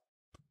shells.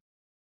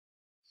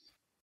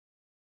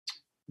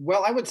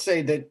 Well, I would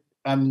say that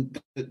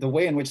the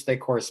way in which they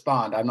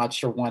correspond, I'm not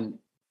sure one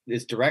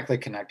is directly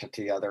connected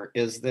to the other,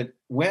 is that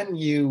when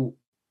you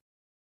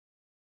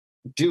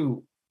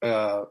do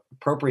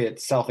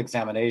appropriate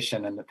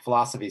self-examination and the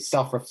philosophy,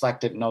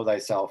 self-reflective, know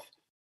thyself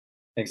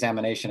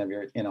examination of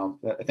your,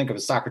 I think it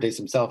was Socrates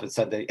himself, it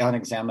said the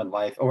unexamined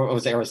life, or it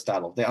was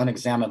Aristotle, the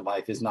unexamined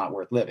life is not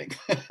worth living.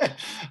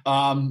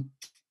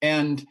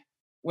 And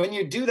when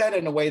you do that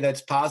in a way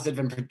that's positive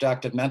and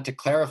productive, meant to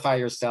clarify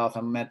yourself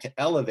and meant to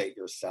elevate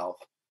yourself,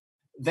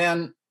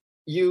 then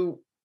you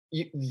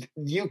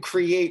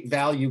create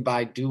value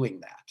by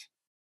doing that.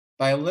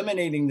 By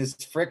eliminating this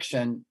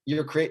friction,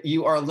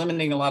 you are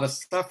eliminating a lot of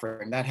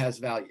suffering that has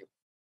value,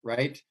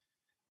 right?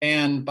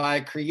 And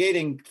by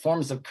creating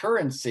forms of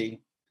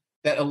currency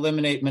that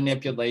eliminate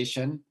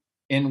manipulation,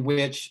 in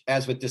which,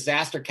 as with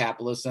disaster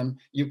capitalism,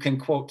 you can,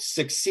 quote,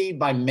 succeed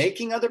by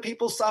making other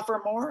people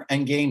suffer more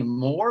and gain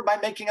more by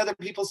making other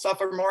people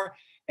suffer more.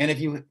 And if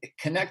you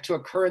connect to a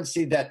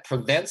currency that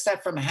prevents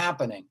that from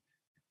happening,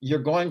 you're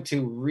going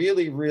to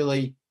really,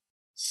 really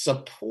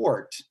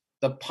support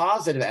the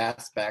positive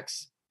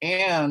aspects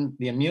and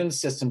the immune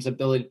system's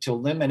ability to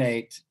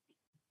eliminate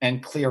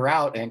and clear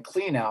out and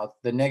clean out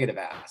the negative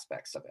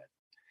aspects of it.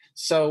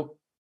 So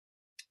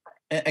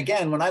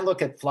again, when I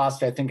look at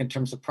philosophy, I think in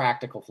terms of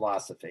practical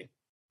philosophy.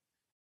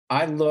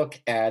 I look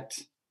at,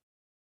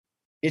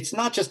 it's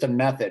not just a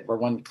method where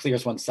one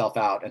clears oneself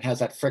out and has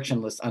that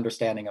frictionless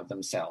understanding of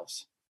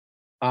themselves.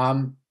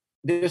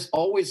 There's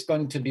always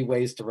going to be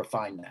ways to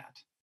refine that.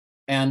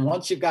 And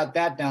once you've got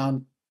that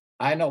down,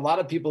 I know a lot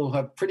of people who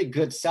have pretty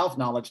good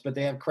self-knowledge, but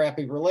they have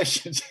crappy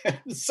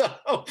relationships. So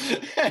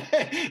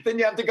then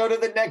you have to go to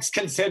the next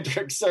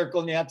concentric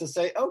circle and you have to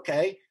say,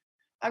 okay,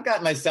 I've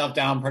got myself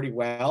down pretty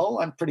well.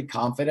 I'm pretty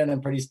confident.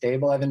 I'm pretty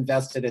stable. I've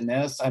invested in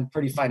this. I'm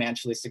pretty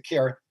financially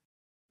secure.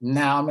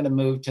 Now I'm going to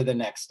move to the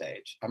next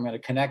stage. I'm going to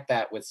connect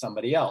that with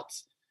somebody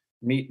else,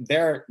 meet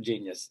their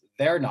genius,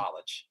 their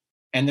knowledge.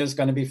 And there's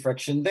going to be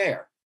friction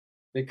there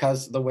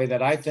because the way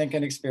that I think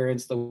and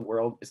experience the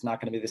world is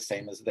not going to be the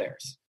same as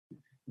theirs.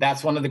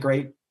 That's one of the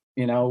great,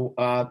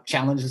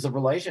 challenges of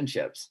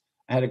relationships.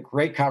 I had a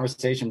great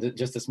conversation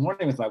just this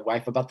morning with my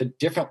wife about the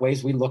different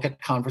ways we look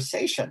at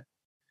conversation.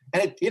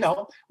 And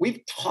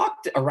we've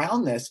talked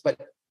around this, but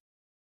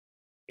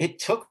it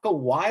took a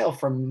while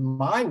for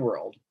my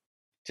world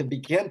to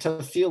begin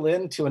to feel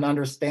into and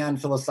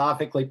understand,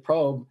 philosophically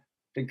probe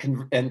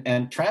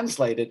and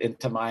translate it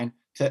into mine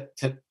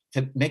to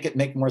make it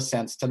make more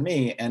sense to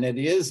me. And it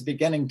is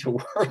beginning to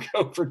work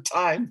over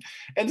time.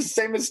 And the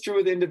same is true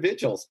with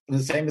individuals. And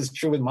the same is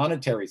true with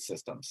monetary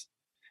systems.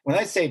 When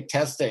I say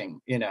testing,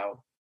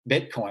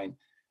 Bitcoin,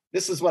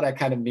 this is what I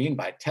kind of mean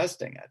by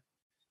testing it.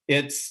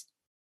 It's,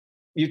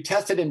 you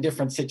test it in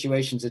different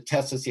situations. It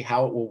tests to see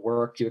how it will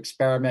work. You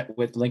experiment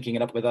with linking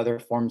it up with other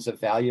forms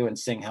of value and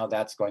seeing how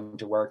that's going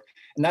to work.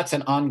 And that's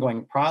an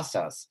ongoing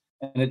process.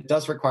 And it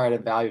does require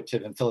an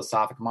evaluative and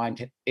philosophic mind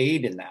to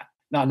aid in that.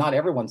 Now, not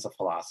everyone's a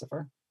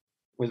philosopher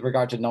with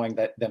regard to knowing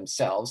that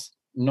themselves,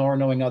 nor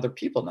knowing other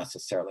people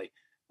necessarily.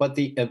 But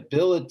the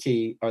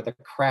ability or the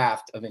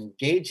craft of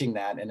engaging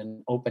that in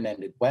an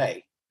open-ended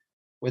way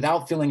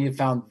without feeling you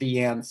found the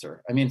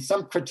answer. I mean,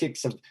 some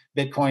critiques of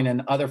Bitcoin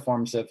and other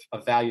forms of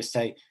value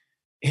say,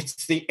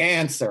 it's the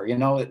answer,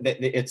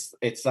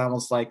 it's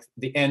almost like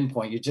the end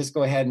point. You just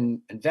go ahead and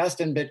invest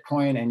in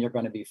Bitcoin and you're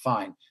going to be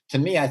fine. To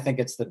me, I think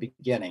it's the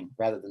beginning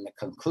rather than the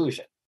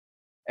conclusion.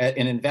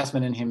 An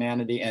investment in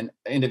humanity and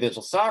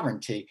individual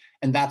sovereignty.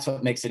 And that's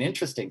what makes it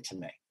interesting to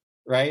me,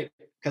 right?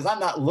 Because I'm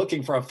not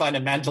looking for a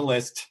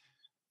fundamentalist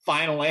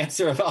final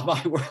answer about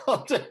my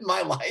world and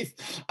my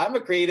life. I'm a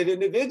creative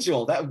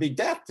individual. That would be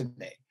death to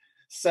me.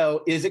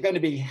 So is it going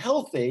to be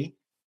healthy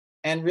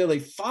and really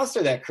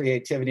foster that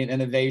creativity and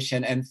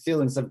innovation and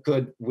feelings of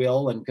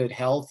goodwill and good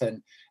health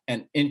and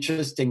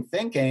interesting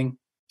thinking,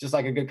 just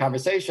like a good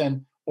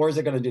conversation, or is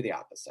it going to do the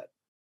opposite?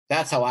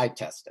 That's how I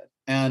test it.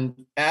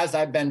 And as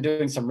I've been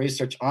doing some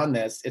research on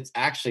this, it's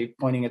actually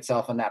pointing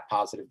itself in that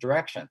positive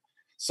direction.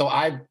 So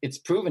it's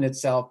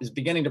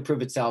beginning to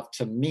prove itself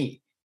to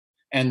me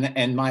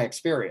and my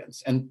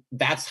experience. And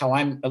that's how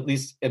I'm at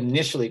least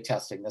initially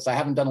testing this. I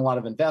haven't done a lot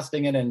of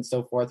investing in it and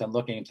so forth and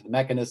looking into the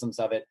mechanisms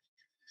of it,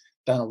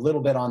 done a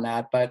little bit on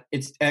that, but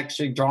it's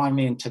actually drawing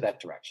me into that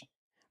direction.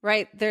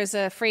 Right. There's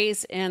a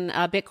phrase in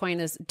Bitcoin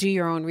is do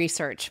your own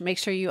research. Make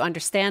sure you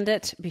understand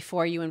it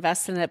before you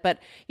invest in it. But,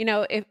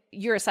 if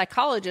you're a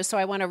psychologist, so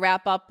I want to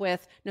wrap up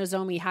with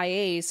Nozomi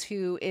Hayes,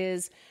 who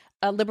is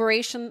a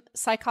liberation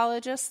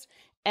psychologist.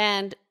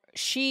 And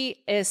she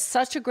is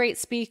such a great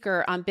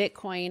speaker on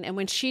Bitcoin. And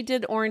when she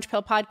did Orange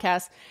Pill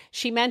podcast,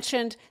 she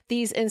mentioned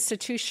these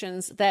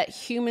institutions that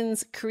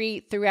humans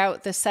create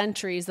throughout the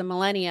centuries, the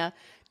millennia,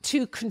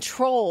 to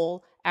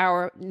control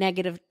our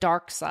negative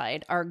dark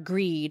side, our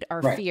greed,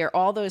 our fear,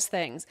 all those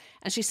things.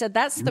 And she said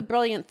that's the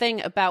brilliant thing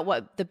about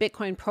what the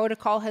Bitcoin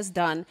protocol has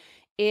done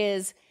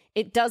is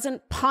it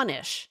doesn't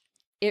punish,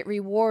 it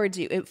rewards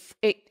you.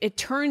 It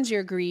turns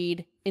your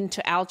greed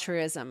into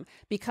altruism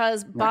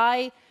because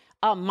by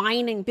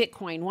mining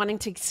Bitcoin, wanting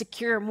to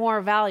secure more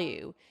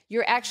value,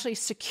 you're actually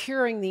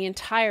securing the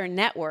entire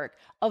network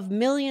of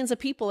millions of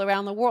people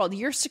around the world.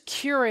 You're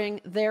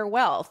securing their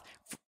wealth.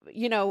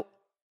 You know,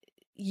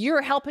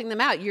 you're helping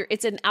them out.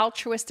 It's an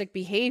altruistic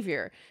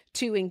behavior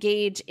to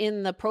engage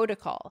in the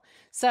protocol.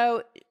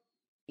 So,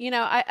 you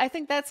know, I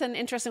think that's an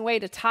interesting way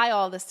to tie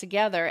all this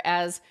together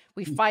as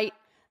we fight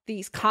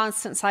these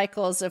constant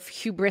cycles of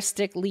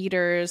hubristic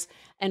leaders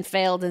and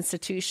failed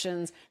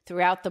institutions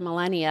throughout the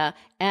millennia.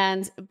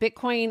 And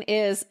Bitcoin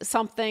is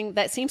something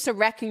that seems to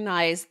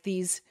recognize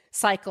these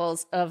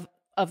cycles of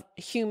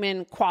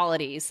human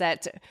qualities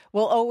that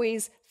will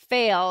always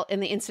fail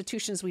in the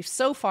institutions we've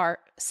so far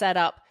set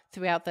up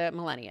throughout the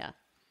millennia.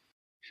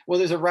 Well,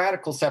 there's a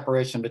radical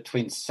separation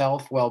between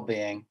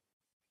self-well-being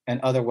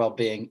and other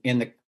well-being in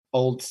the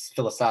old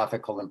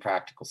philosophical and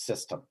practical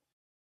system.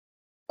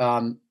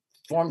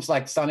 Forms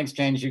like Sun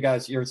Exchange, you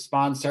guys, your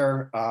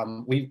sponsor,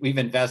 we've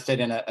invested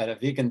in a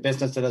vegan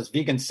business that does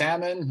vegan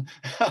salmon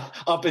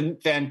up in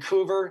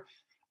Vancouver.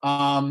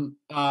 And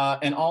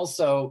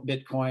also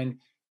Bitcoin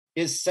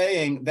is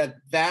saying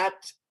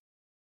that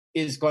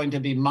is going to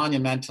be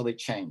monumentally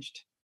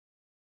changed.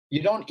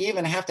 You don't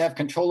even have to have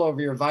control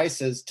over your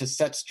vices to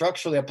set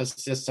structurally up a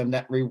system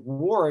that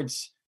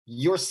rewards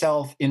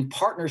yourself in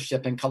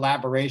partnership and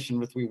collaboration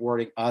with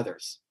rewarding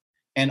others,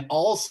 and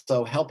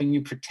also helping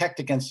you protect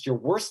against your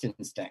worst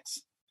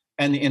instincts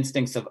and the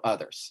instincts of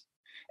others.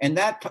 And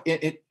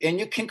and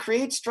you can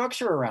create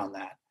structure around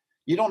that.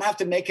 You don't have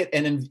to make it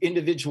an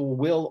individual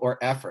will or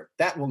effort.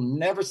 That will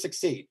never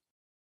succeed.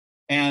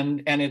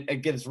 And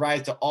it gives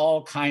rise to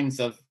all kinds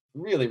of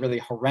really, really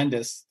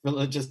horrendous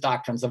religious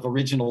doctrines of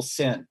original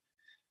sin.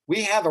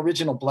 We have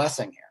original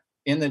blessing here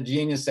in the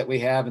genius that we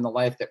have, in the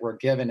life that we're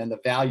given, and the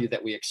value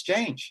that we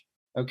exchange,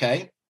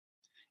 okay?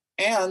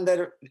 And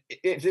that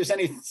if there's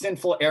any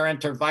sinful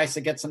errant or vice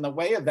that gets in the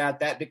way of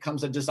that, that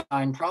becomes a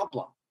design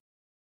problem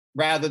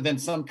rather than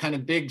some kind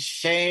of big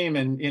shame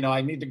and, you know,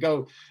 I need to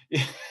go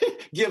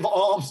give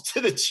alms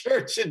to the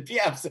church and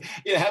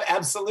have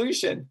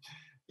absolution.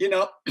 You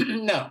know,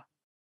 no.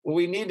 What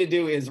we need to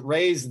do is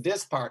raise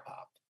this part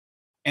up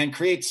and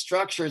create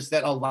structures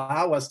that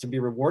allow us to be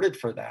rewarded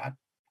for that,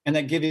 and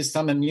that give you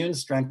some immune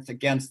strength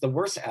against the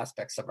worst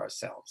aspects of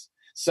ourselves.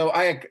 So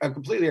I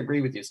completely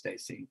agree with you,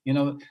 Stacy. You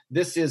know,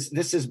 this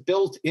is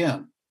built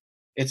in.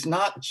 It's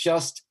not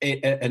just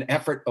an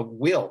effort of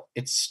will.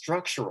 It's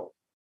structural,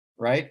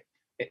 right?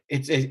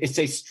 It's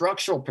a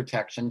structural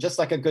protection, just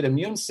like a good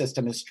immune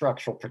system is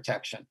structural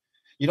protection.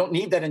 You don't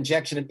need that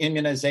injection of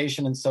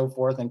immunization and so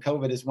forth, and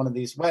COVID is one of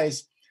these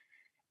ways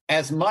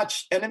as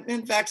much. And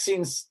in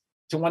vaccines,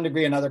 to one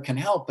degree or another, can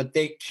help, but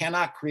they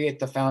cannot create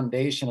the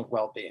foundation of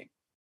well-being.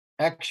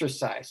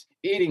 Exercise,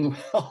 eating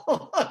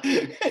well,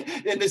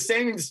 and the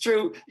same is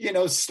true, you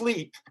know,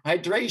 sleep,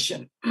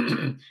 hydration,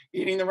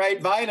 eating the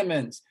right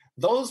vitamins.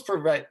 Those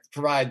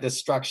provide the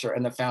structure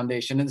and the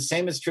foundation. And the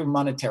same is true of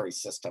monetary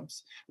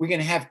systems. We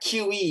can have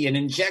QE and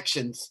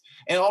injections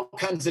and all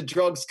kinds of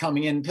drugs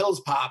coming in,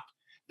 pills popped,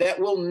 that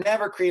will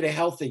never create a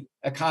healthy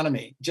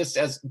economy, just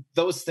as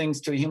those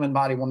things to a human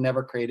body will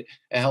never create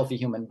a healthy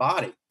human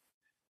body.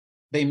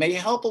 They may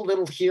help a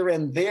little here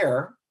and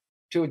there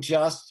to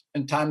adjust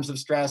in times of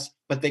stress,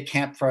 but they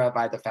can't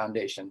provide the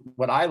foundation.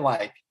 What I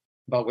like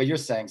about what you're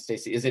saying,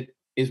 Stacy,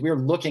 is we're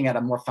looking at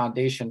a more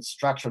foundation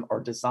structure or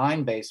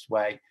design-based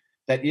way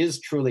that is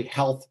truly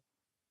health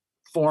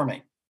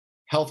forming,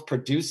 health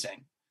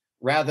producing,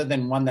 rather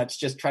than one that's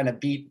just trying to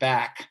beat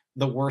back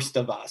the worst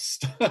of us.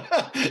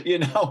 You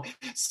know?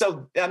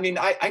 So, I mean,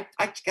 I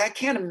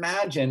can't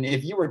imagine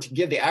if you were to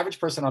give the average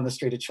person on the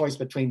street a choice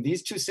between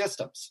these two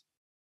systems,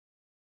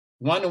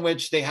 one in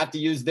which they have to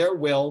use their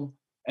will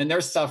and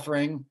their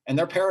suffering and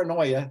their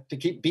paranoia to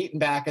keep beating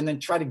back and then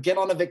try to get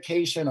on a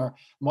vacation or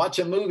watch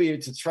a movie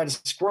to try to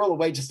squirrel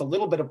away just a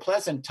little bit of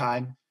pleasant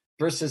time,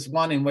 versus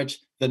one in which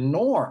the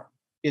norm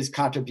is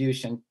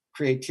contribution,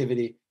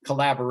 creativity,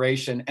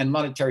 collaboration, and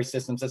monetary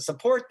systems that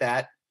support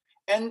that.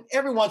 And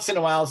every once in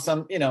a while,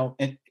 some, you know,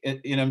 in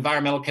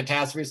environmental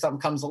catastrophe,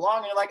 something comes along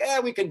and you're like,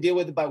 we can deal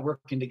with it by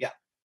working together.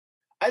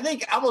 I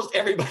think almost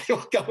everybody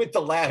will go with the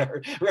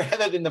latter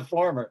rather than the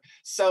former.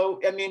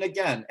 So, I mean,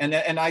 again, and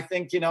I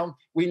think, you know,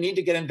 we need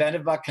to get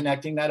inventive about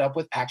connecting that up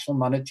with actual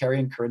monetary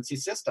and currency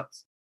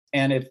systems.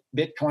 And if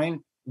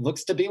Bitcoin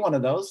looks to be one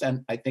of those,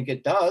 and I think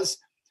it does,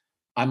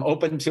 I'm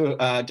open to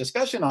a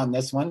discussion on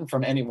this one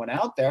from anyone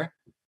out there,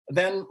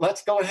 then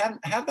let's go ahead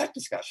and have that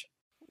discussion.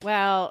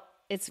 Well,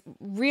 it's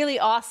really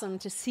awesome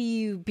to see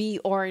you be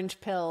orange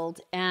pilled.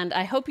 And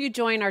I hope you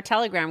join our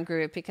Telegram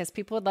group because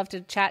people would love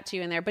to chat to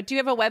you in there. But do you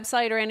have a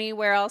website or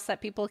anywhere else that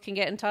people can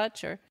get in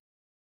touch? Or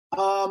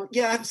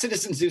yeah, I have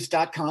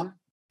citizenzeus.com.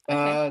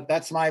 Okay.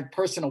 That's my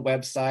personal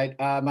website.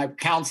 My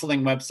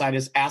counseling website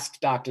is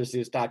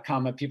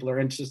askdrzeus.com. If people are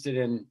interested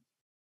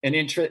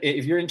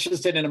if you're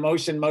interested in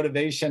emotion,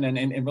 motivation, and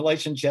in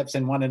relationships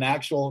and want an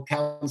actual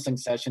counseling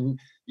session,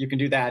 you can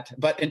do that.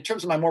 But in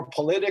terms of my more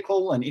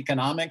political and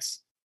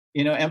economics,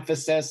 you know,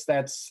 emphasis,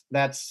 that's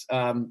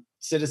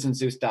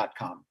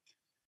citizenzeus.com.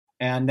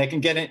 And they can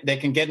get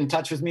in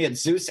touch with me at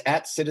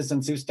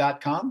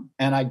Zeus@citizenzeus.com.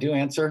 And I do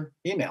answer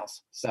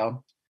emails.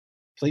 So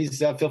please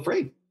feel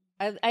free.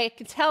 I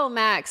could tell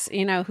Max,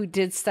 who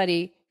did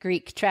study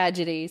Greek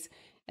tragedies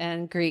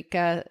and Greek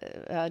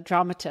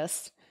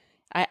dramatists.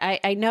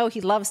 I know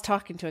he loves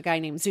talking to a guy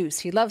named Zeus.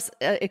 He loves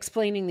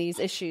explaining these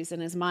issues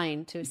in his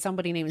mind to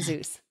somebody named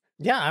Zeus.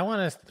 Yeah, I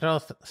want to throw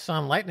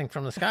some lightning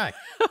from the sky.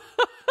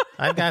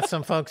 I've got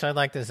some folks I'd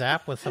like to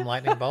zap with some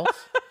lightning bolts.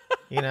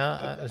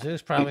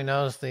 Zeus probably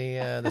knows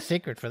the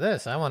secret for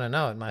this. I want to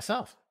know it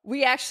myself.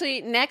 We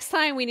actually, next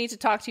time we need to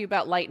talk to you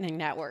about Lightning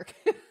Network.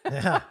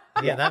 Yeah,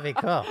 that'd be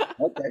cool.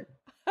 Okay.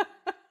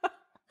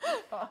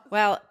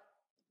 Well,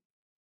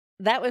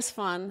 that was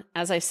fun,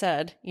 as I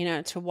said,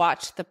 to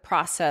watch the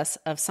process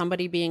of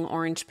somebody being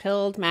orange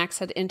pilled. Max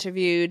had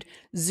interviewed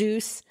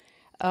Zeus,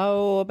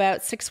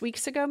 about 6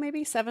 weeks ago,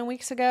 maybe 7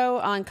 weeks ago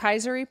on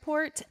Kaiser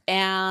Report.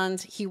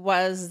 And he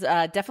was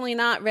definitely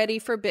not ready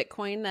for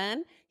Bitcoin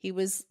then. He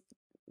was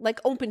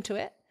open to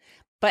it.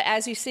 But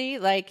as you see,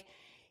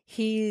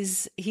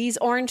 he's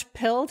orange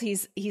pilled.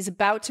 He's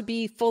about to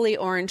be fully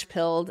orange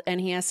pilled, and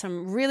he has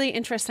some really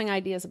interesting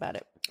ideas about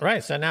it.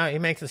 Right. So now he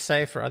makes it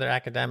safe for other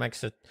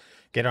academics to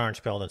get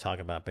orange pilled and talk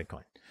about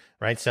Bitcoin.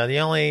 Right. So the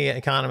only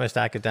economist,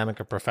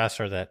 academic, or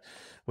professor that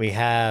we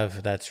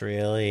have that's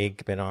really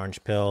been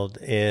orange pilled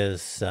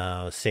is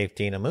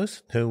Safety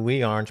Namus, who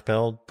we orange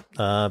pilled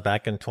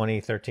back in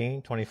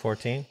 2013,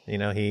 2014.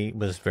 He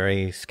was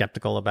very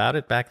skeptical about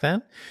it back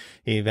then.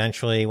 He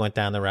eventually went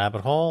down the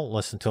rabbit hole,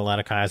 listened to a lot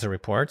of Kaiser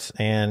reports,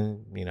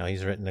 and,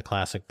 he's written a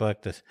classic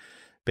book, The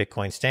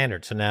Bitcoin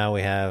Standard. So now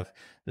we have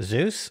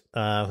Zeus,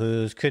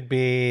 who could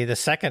be the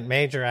second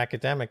major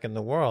academic in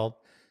the world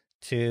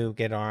to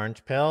get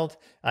orange pilled.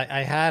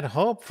 I had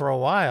hope for a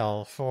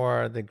while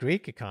for the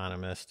Greek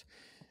economist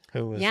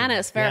who was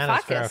Yiannis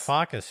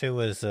Varoufakis, who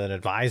was an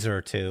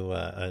advisor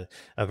to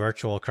a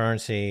virtual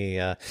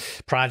currency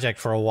project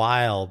for a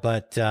while,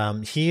 but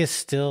he is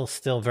still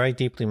very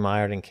deeply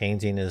mired in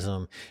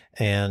Keynesianism,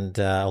 and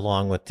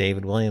along with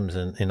David Williams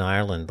in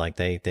Ireland,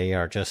 they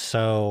are just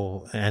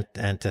so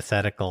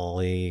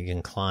antithetically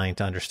inclined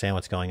to understand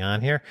what's going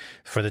on here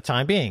for the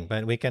time being.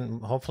 But we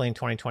can hopefully in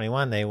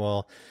 2021 they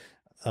will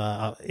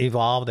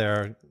evolve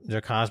their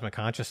cosmic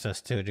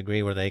consciousness to a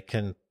degree where they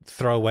can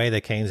throw away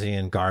the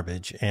Keynesian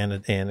garbage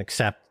and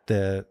accept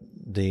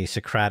the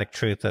Socratic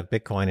truth of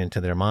Bitcoin into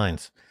their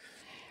minds.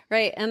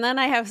 Right. And then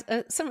I have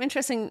some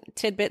interesting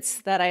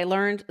tidbits that I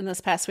learned in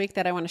this past week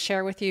that I want to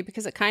share with you,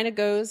 because it kind of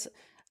goes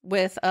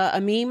with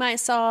a meme I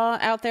saw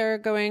out there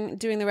doing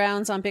the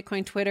rounds on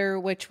Bitcoin Twitter,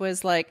 which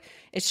was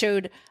it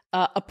showed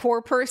a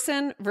poor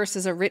person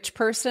versus a rich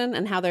person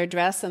and how they're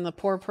dressed. And the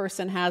poor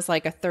person has a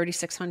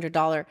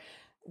 $3,600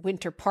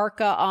 winter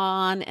parka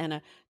on and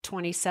a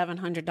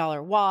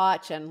 $2,700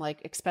 watch and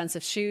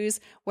expensive shoes.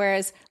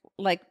 Whereas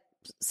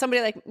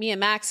somebody like me and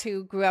Max,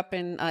 who grew up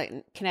in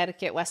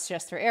Connecticut,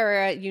 Westchester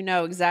area,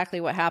 exactly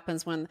what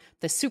happens when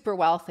the super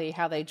wealthy,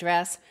 how they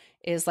dress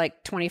is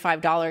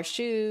 $25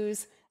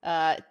 shoes,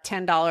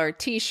 $10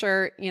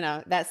 t-shirt,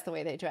 that's the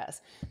way they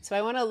dress. So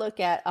I want to look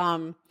at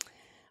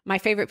my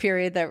favorite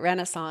period, the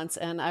Renaissance.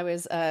 And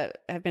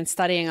I've been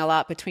studying a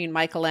lot between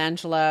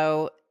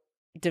Michelangelo,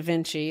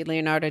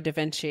 Leonardo da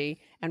Vinci,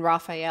 and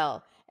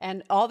Raphael,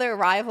 and all their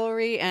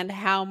rivalry and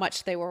how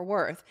much they were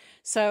worth.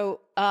 So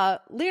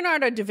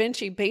Leonardo da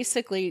Vinci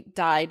basically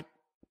died,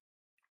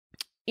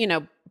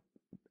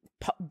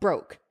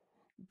 broke,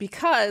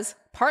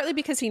 partly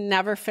because he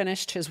never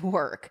finished his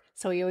work.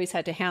 So he always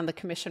had to hand the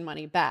commission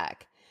money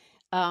back.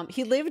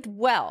 He lived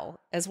well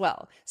as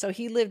well. So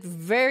he lived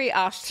very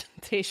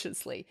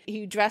ostentatiously.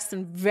 He dressed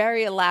in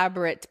very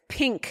elaborate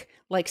pink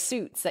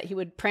suits that he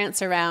would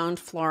prance around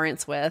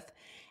Florence with.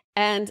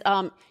 And,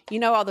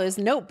 all those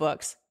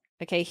notebooks,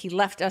 okay, he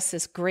left us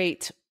this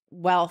great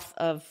wealth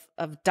of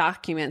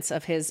documents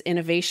of his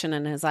innovation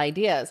and his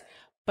ideas.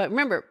 But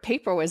remember,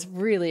 paper was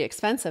really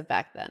expensive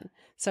back then.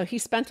 So he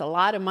spent a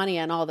lot of money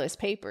on all those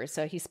papers.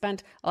 So he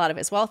spent a lot of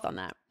his wealth on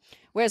that.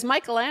 Whereas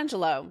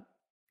Michelangelo,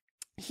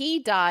 he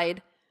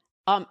died,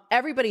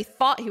 everybody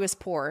thought he was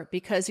poor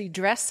because he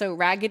dressed so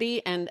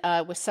raggedy and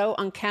was so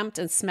unkempt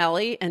and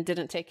smelly and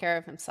didn't take care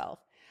of himself.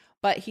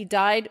 But he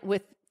died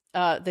with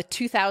the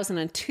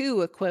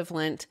 2002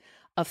 equivalent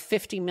of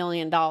 $50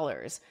 million.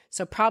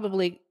 So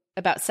probably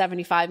about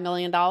 $75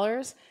 million.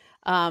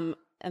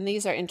 And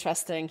these are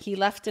interesting. He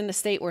left an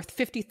estate worth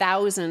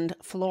 50,000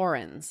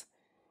 florins.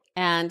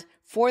 And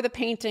for the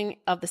painting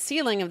of the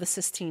ceiling of the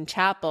Sistine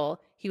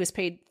Chapel, he was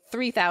paid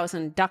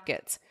 3,000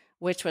 ducats,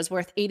 which was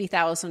worth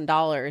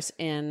 $80,000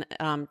 in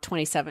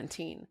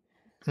 2017.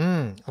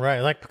 Right.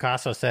 Like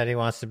Picasso said, he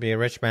wants to be a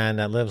rich man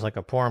that lives like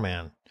a poor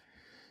man.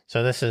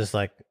 So this is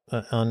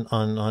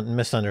on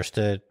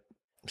misunderstood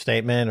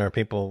statement, or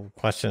people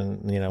question,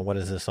 what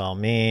does this all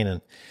mean?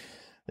 And,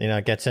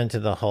 it gets into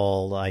the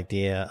whole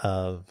idea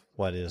of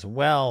what is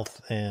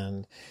wealth.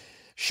 And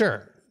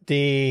sure,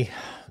 the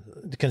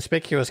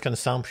conspicuous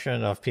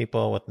consumption of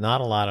people with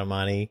not a lot of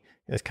money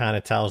kind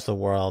of tells the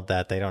world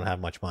that they don't have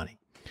much money.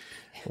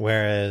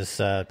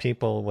 Whereas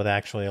people with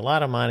actually a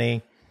lot of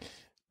money,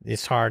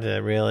 it's hard to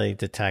really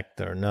detect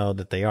or know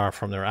that they are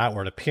from their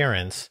outward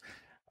appearance.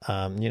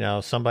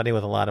 Somebody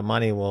with a lot of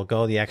money will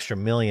go the extra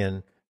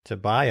million to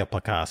buy a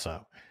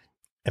Picasso,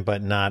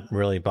 but not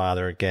really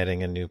bother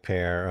getting a new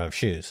pair of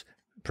shoes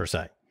per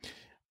se,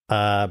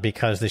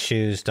 because the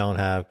shoes don't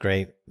have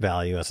great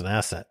value as an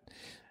asset,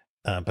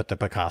 but the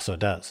Picasso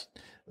does.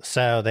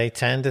 So they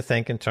tend to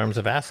think in terms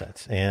of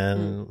assets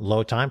and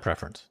low time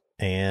preference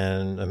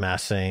and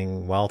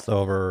amassing wealth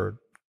over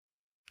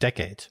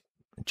decades,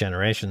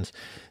 generations.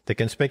 The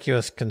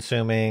conspicuous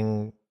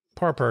consuming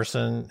poor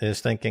person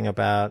is thinking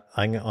about,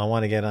 I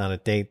want to get on a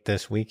date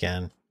this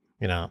weekend.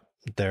 They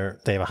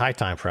have a high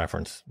time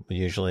preference,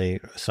 usually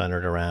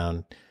centered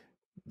around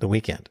the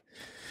weekend.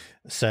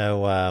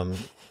 So,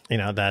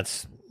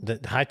 that's the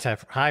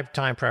high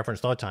time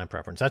preference, low time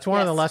preference. That's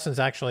one of the lessons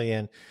actually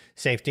in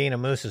Safety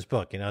Moose's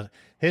book.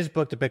 His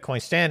book, The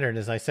Bitcoin Standard,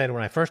 as I said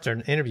when I first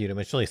interviewed him,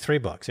 it's really 3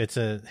 books. It's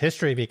a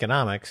history of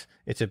economics,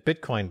 it's a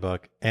Bitcoin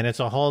book, and it's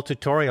a whole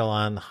tutorial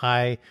on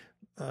high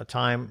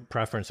time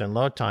preference and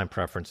low time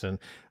preference. And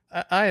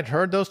I had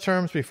heard those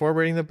terms before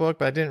reading the book,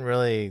 but I didn't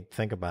really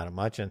think about it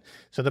much. And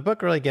so the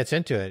book really gets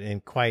into it in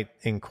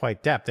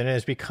quite depth. And it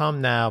has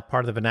become now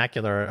part of the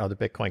vernacular of the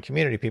Bitcoin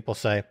community. People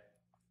say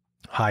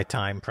high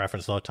time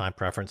preference, low time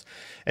preference,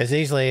 as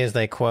easily as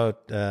they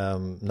quote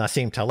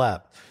Nassim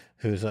Taleb,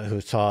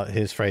 who's taught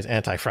his phrase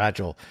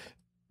 "anti-fragile"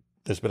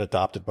 has been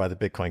adopted by the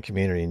Bitcoin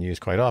community and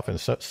used quite often.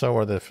 So was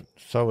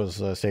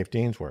Saif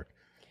Dean's work.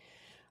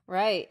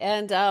 Right.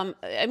 And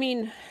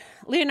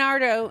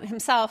Leonardo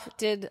himself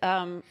did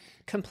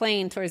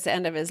complain towards the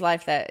end of his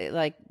life that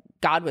like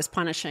God was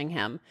punishing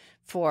him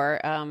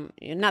for,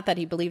 not that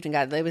he believed in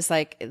God. It was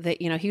like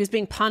that, he was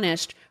being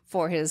punished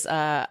for his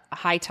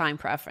high time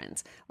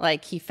preference.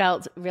 Like he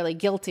felt really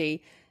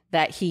guilty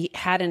that he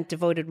hadn't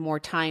devoted more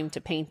time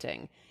to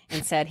painting.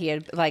 Instead, he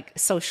had like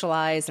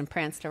socialized and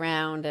pranced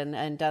around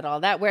and done all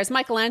that. Whereas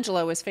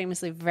Michelangelo was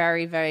famously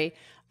very, very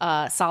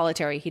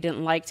solitary. He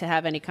didn't like to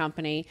have any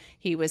company.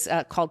 He was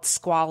called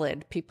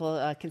squalid.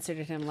 People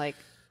considered him like...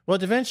 Well,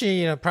 Da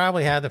Vinci,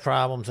 probably had the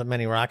problems that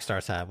many rock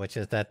stars have, which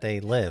is that they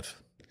live.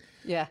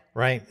 Yeah.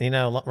 Right.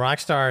 Rock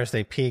stars,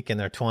 they peak in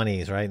their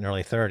 20s, right, and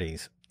early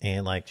 30s.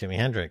 And like Jimi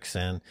Hendrix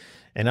and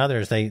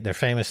others, they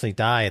famously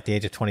die at the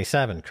age of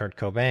 27. Kurt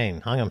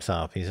Cobain hung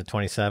himself. He's at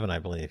 27, I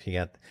believe. He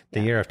got the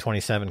year of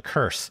 27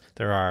 curse.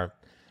 There are,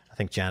 I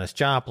think, Janis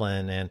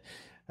Joplin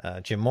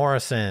and Jim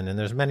Morrison, and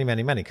there's many,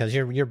 many, many, because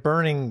you're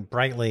burning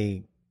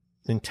brightly,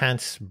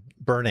 intense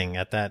burning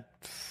at that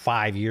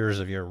 5 years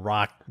of your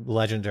rock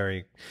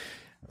legendary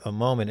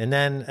moment. And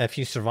then if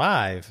you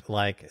survive,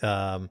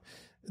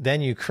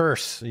 then you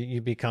curse,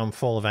 you become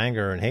full of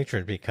anger and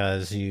hatred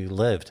because you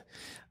lived.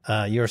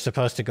 You're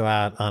supposed to go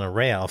out on a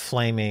rail,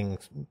 flaming,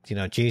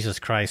 Jesus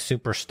Christ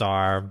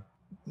superstar,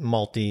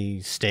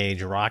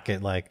 multi-stage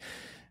rocket.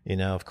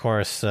 Of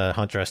course,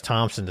 Hunter S.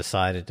 Thompson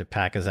decided to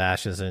pack his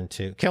ashes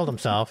killed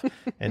himself,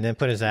 and then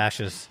put his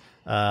ashes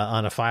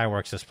on a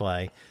fireworks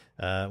display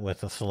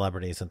with the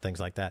celebrities and things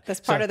like that. That's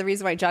part of the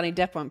reason why Johnny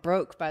Depp went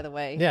broke, by the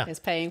way. Yeah, is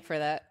paying for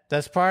that.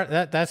 That's part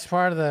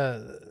of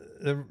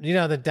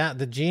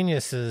the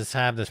geniuses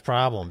have this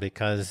problem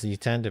because you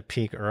tend to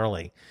peak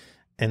early.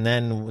 And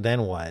then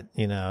what?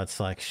 It's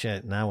like,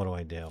 shit, now what do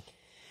I do?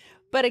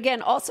 But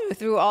again, also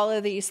through all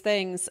of these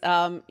things,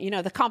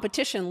 the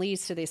competition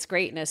leads to this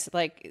greatness.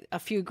 Like a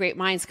few great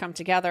minds come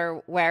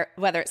together,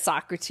 whether it's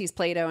Socrates,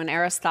 Plato, and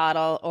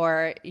Aristotle,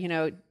 or,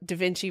 Da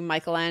Vinci,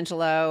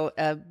 Michelangelo,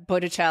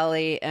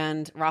 Botticelli,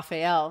 and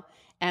Raphael.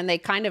 And they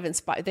kind of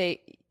inspire,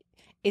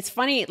 it's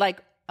funny,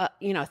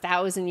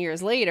 1,000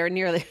 years later,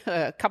 nearly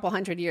a couple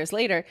hundred years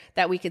later,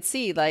 that we could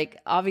see,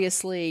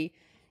 obviously,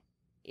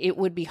 it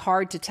would be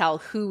hard to tell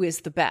who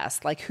is the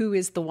best, who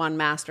is the one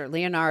master,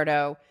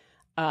 Leonardo,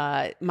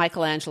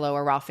 Michelangelo,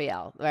 or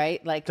Raphael,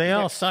 right? They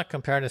all suck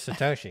compared to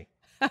Satoshi.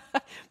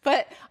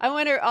 But I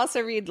want to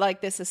also read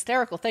this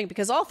hysterical thing,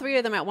 because all three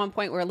of them at one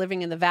point were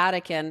living in the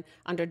Vatican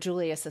under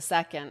Julius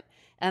II.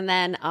 And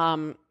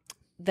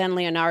then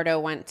Leonardo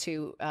went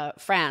to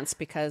France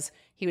because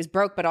he was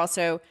broke, but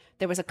also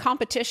there was a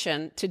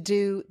competition to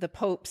do the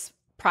Pope's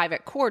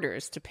private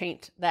quarters, to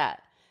paint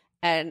that.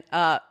 And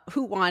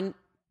who won?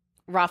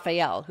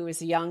 Raphael, who is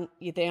the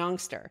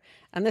youngster.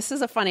 And this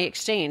is a funny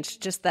exchange,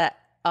 just that,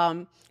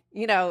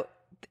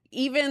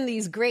 even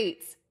these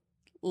greats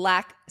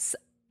lack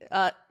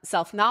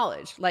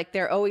self-knowledge.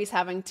 They're always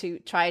having to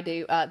try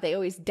to, they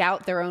always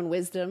doubt their own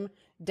wisdom,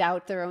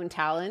 doubt their own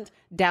talent,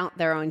 doubt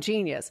their own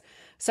genius.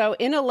 So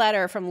in a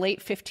letter from late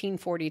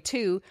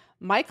 1542,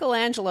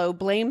 Michelangelo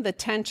blamed the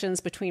tensions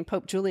between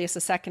Pope Julius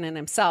II and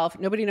himself,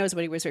 nobody knows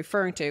what he was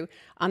referring to,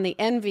 on the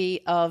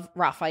envy of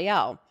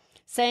Raphael,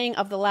 saying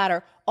of the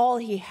latter, "All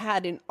he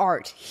had in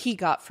art he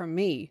got from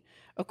me."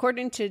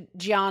 According to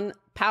Gian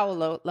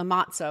Paolo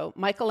Lamazzo,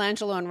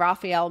 Michelangelo and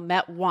Raphael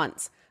met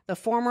once. The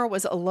former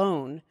was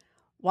alone,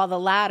 while the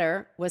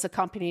latter was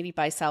accompanied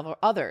by several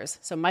others.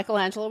 So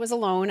Michelangelo was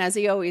alone, as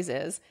he always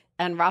is,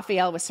 and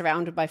Raphael was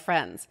surrounded by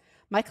friends.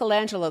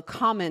 Michelangelo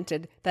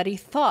commented that he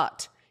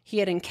thought he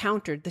had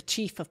encountered the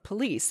chief of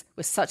police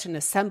with such an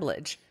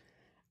assemblage.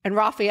 And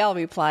Raphael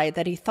replied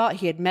that he thought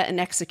he had met an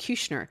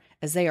executioner,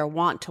 as they are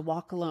wont to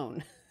walk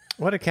alone.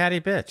 What a catty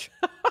bitch.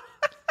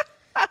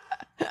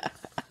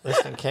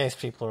 Just in case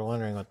people are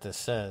wondering what this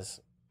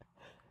says,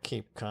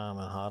 keep calm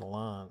and huddle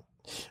on.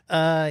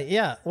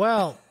 Yeah,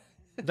 well,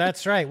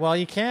 that's right. Well,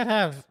 you can't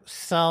have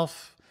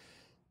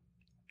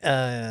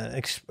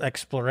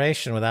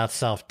exploration without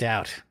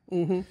self-doubt,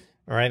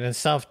 right? And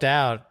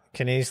self-doubt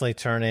can easily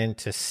turn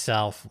into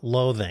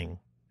self-loathing,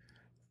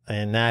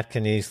 and that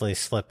can easily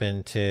slip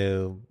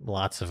into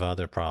lots of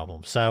other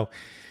problems. So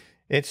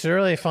it's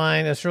really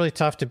fine. It's really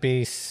tough to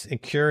be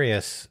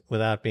curious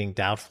without being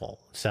doubtful,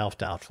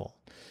 self-doubtful.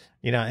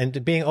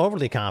 And being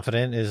overly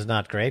confident is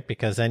not great,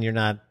 because then you're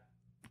not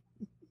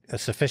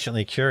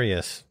sufficiently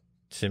curious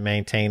to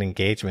maintain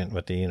engagement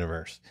with the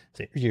universe.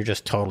 So you're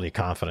just totally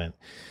confident.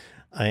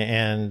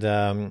 And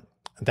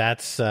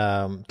that's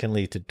can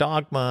lead to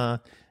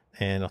dogma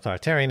and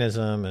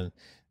authoritarianism, and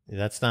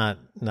that's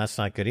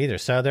not good either.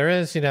 So there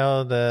is,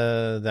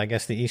 I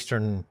guess the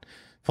Eastern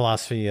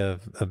philosophy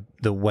of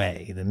the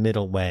way, the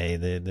middle way,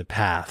 the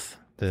path,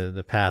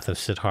 the path of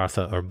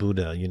Siddhartha or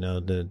Buddha,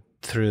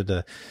 through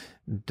the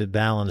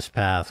balanced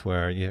path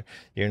where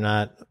you're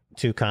not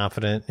too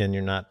confident and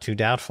you're not too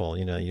doubtful.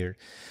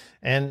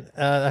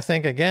 I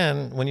think,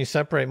 again, when you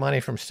separate money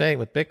from state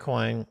with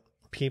Bitcoin,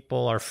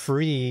 people are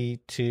free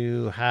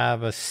to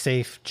have a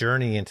safe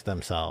journey into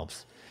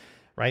themselves.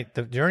 Right?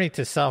 The journey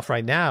to self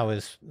right now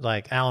is,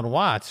 like Alan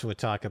Watts would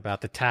talk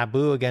about, the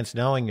taboo against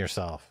knowing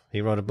yourself.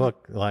 He wrote a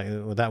book,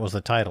 that was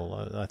the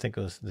title. I think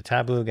it was The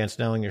Taboo Against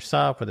Knowing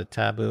Yourself, or The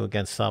Taboo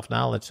Against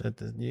Self-Knowledge.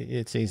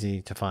 It's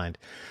easy to find.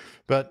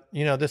 But,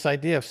 this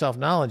idea of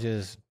self-knowledge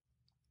is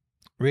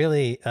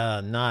really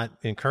not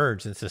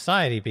encouraged in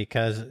society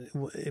because of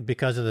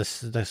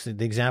the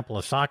example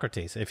of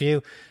Socrates. If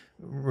you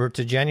were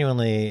to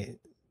genuinely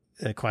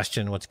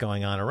question what's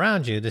going on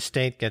around you, the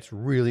state gets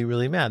really,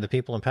 really mad. The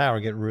people in power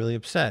get really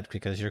upset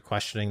because you're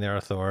questioning their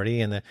authority,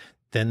 and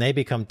then they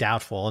become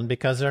doubtful. And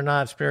because they're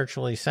not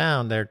spiritually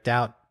sound, their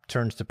doubt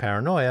turns to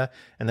paranoia,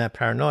 and that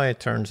paranoia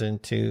turns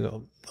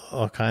into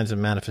all kinds of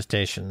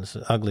manifestations,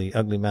 ugly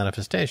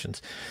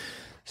manifestations.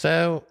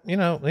 So,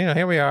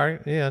 here we are,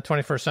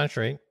 21st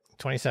century,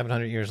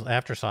 2,700 years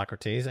after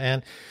Socrates.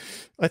 And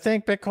I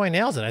think Bitcoin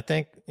nails it. I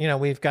think,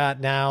 we've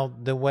got now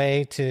the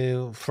way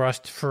for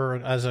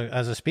us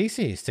as a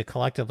species to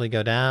collectively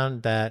go down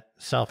that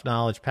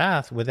self-knowledge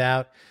path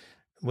without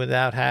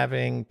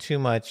having too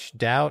much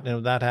doubt and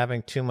without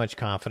having too much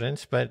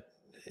confidence, but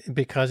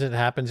because it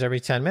happens every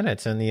 10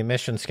 minutes and the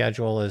emission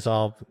schedule is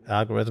all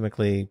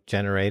algorithmically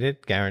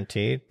generated,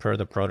 guaranteed per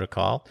the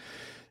protocol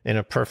in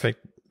a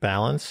perfect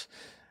balance.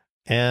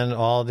 And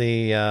all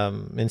the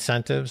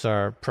incentives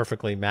are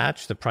perfectly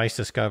matched. The price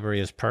discovery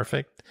is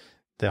perfect.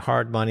 The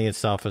hard money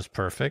itself is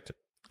perfect.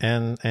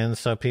 And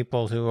so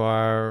people who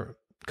are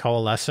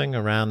coalescing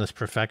around this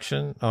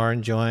perfection are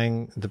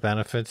enjoying the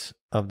benefits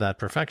of that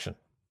perfection.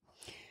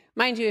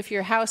 Mind you, if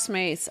your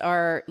housemates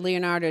are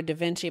Leonardo da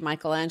Vinci,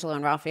 Michelangelo,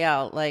 and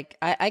Raphael,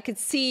 I could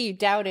see you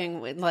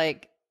doubting,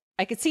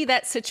 I could see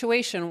that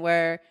situation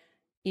where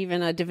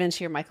even a Da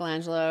Vinci or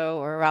Michelangelo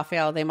or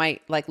Raphael, they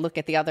might look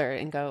at the other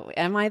and go,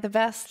 "Am I the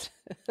best?"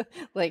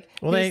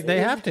 Well, they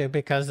have to,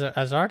 because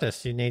as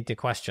artists, you need to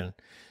question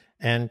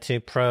and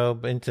to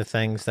probe into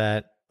things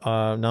that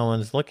no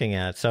one's looking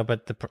at. So,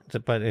 but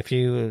if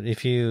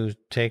you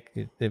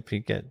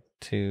get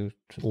to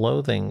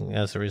loathing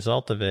as a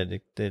result of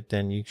it,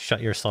 then you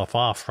shut yourself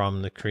off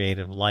from the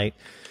creative light.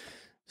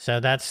 So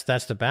that's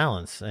the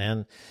balance.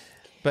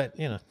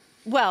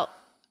 Well,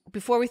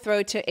 before we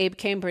throw to Abe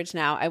Cambridge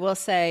now, I will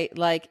say,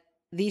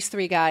 these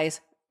three guys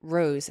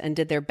rose and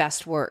did their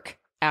best work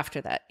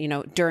after that,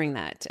 during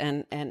that.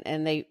 And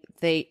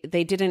they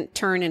didn't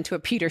turn into a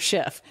Peter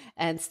Schiff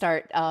and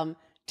start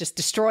just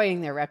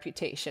destroying their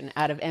reputation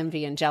out of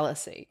envy and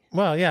jealousy.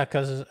 Well, yeah,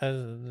 because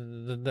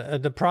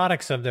the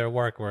products of their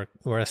work were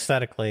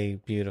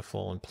aesthetically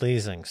beautiful and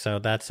pleasing. So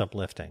that's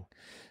uplifting.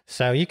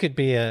 So you could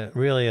be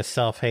really a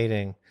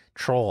self-hating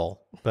troll,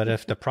 but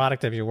if the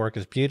product of your work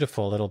is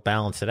beautiful, it'll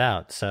balance it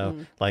out.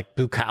 So like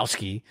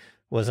Bukowski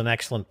was an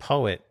excellent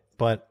poet,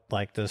 but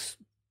this,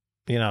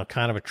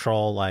 kind of a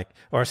troll,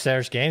 or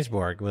Serge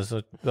Gainsbourg was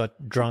a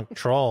drunk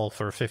troll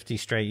for 50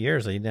 straight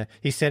years.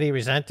 He said he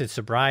resented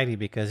sobriety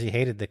because he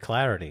hated the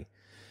clarity.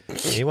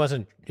 He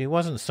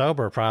wasn't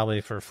sober probably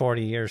for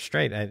 40 years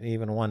straight,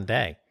 even one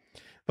day.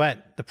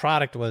 But the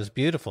product was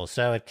beautiful,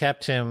 so it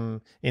kept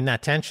him in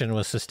that tension,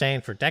 was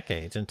sustained for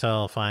decades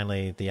until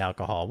finally the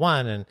alcohol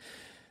won, and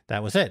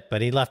that was it.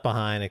 But he left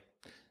behind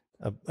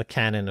a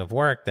canon of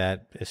work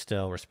that is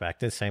still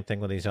respected. Same thing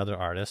with these other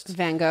artists.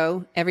 Van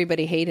Gogh,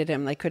 everybody hated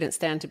him. They couldn't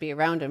stand to be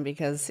around him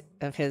because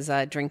of his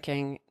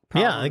drinking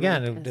problem. Yeah,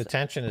 again, the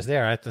tension is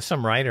there.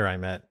 Some writer I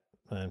met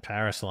in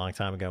Paris a long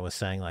time ago was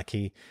saying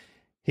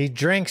he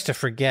drinks to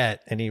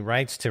forget and he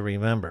writes to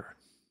remember.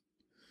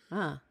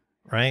 Ah.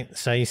 Right?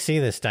 So you see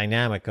this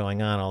dynamic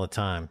going on all the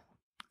time.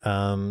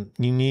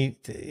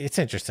 it's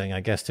interesting,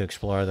 I guess, to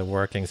explore the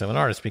workings of an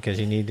artist, because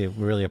you need to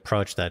really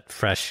approach that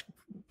fresh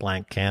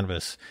blank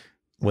canvas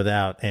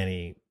without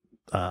any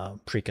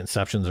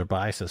preconceptions or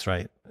biases,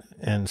 right?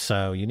 And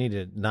so you need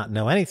to not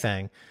know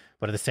anything,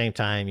 but at the same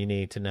time, you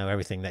need to know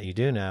everything that you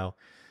do know,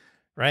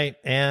 right?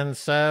 And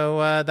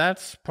so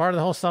that's part of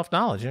the whole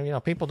self-knowledge. You know,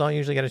 people don't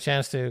usually get a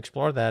chance to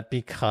explore that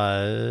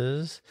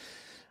because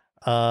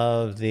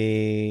of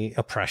the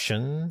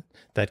oppression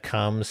that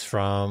comes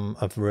from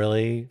a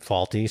really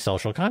faulty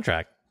social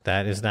contract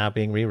that is now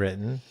being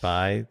rewritten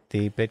by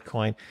the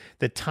Bitcoin,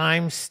 the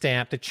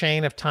timestamp, the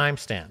chain of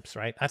timestamps,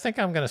 right? I think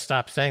I'm going to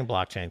stop saying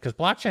blockchain, because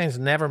blockchain is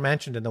never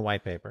mentioned in the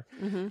white paper.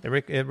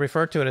 It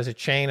referred to it as a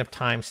chain of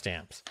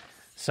timestamps.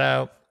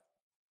 So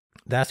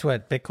that's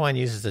what Bitcoin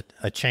uses,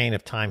 a chain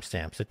of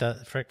timestamps. It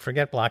does.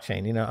 Forget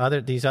blockchain. You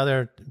know, these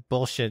other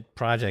bullshit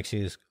projects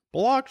use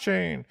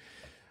blockchain.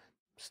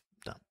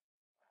 Stop.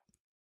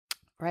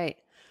 Right.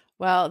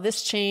 Well,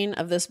 this chain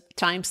of this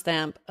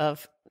timestamp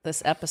of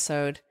this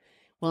episode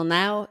will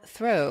now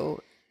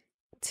throw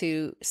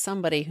to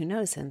somebody who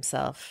knows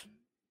himself.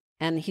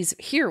 And he's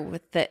here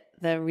with the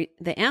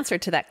answer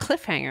to that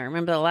cliffhanger.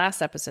 Remember the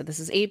last episode? This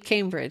is Abe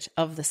Cambridge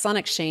of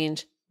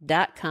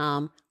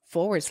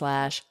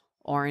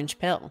thesunexchange.com/orange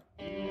pill.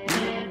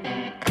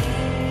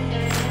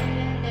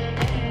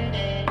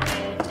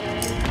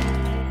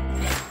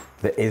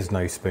 There is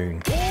no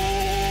spoon.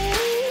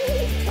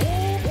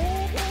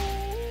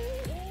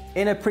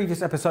 In a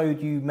previous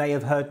episode, you may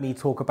have heard me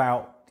talk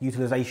about the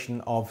utilization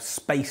of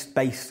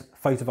space-based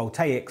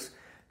photovoltaics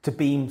to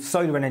beam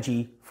solar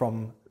energy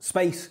from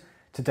space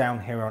to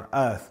down here on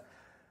Earth.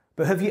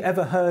 But have you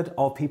ever heard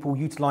of people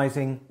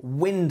utilizing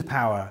wind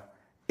power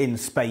in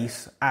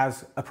space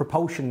as a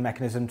propulsion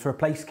mechanism to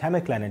replace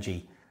chemical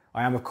energy?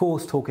 I am, of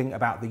course, talking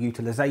about the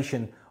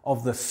utilization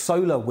of the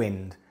solar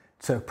wind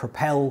to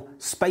propel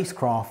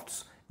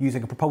spacecrafts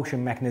using a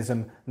propulsion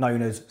mechanism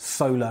known as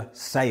solar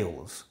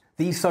sails.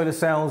 These solar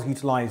sails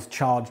utilize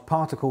charged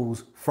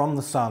particles from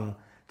the sun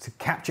to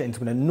capture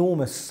into an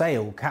enormous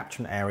sail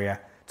catchment area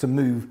to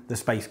move the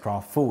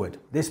spacecraft forward.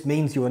 This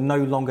means you are no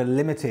longer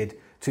limited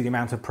to the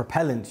amount of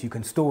propellant you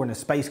can store in a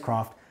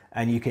spacecraft,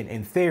 and you can,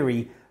 in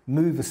theory,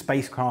 move a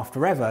spacecraft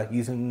forever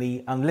using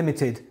the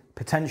unlimited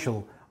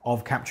potential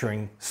of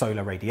capturing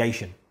solar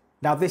radiation.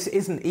 Now, this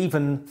isn't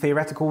even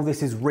theoretical,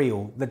 this is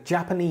real. The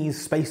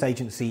Japanese Space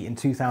Agency in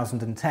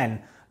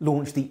 2010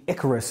 launched the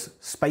Icarus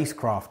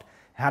spacecraft.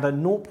 It had a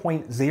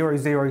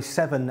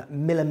 0.007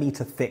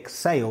 millimeter thick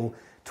sail,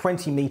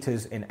 20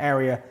 meters in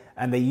area,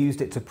 and they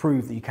used it to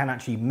prove that you can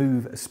actually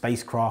move a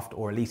spacecraft,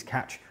 or at least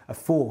catch a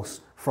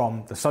force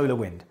from the solar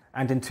wind.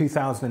 And in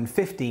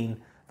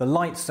 2015, the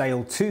Light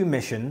Sail 2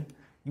 mission,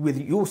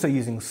 with also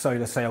using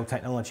solar sail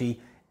technology,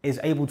 is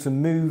able to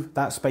move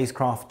that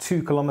spacecraft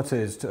 2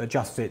 kilometers to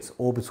adjust its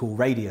orbital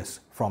radius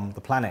from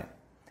the planet.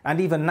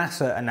 And even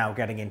NASA are now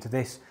getting into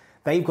this.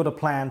 They've got a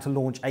plan to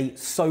launch a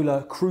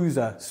solar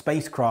cruiser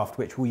spacecraft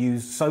which will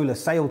use solar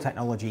sail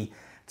technology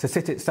to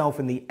sit itself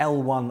in the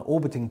L1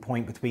 orbiting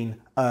point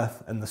between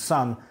Earth and the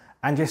Sun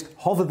and just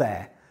hover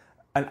there,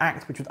 an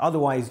act which would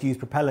otherwise use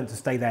propellant to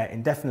stay there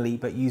indefinitely,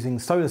 but using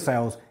solar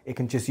sails, it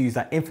can just use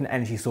that infinite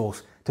energy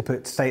source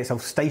to stay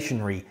itself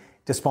stationary,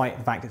 despite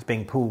the fact it's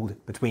being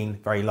pulled between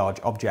very large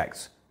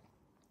objects.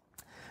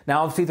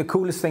 Now, obviously, the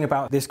coolest thing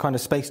about this kind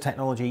of space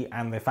technology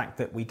and the fact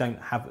that we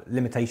don't have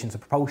limitations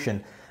of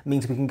propulsion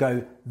means we can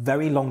go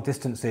very long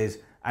distances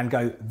and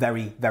go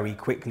very, very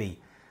quickly.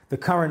 The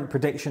current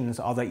predictions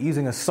are that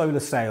using a solar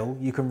sail,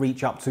 you can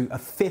reach up to a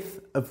fifth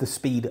of the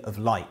speed of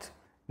light.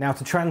 Now,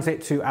 to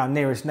transit to our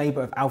nearest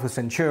neighbour of Alpha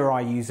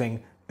Centauri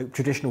using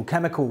traditional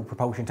chemical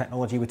propulsion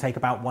technology would take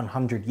about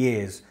 100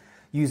 years.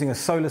 Using a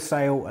solar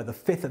sail at the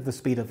fifth of the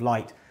speed of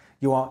light,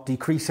 you are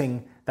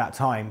decreasing that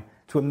time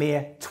to a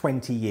mere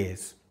 20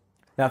 years.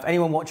 Now, if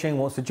anyone watching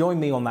wants to join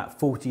me on that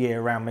 40-year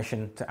round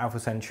mission to Alpha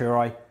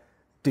Centauri,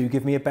 do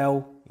give me a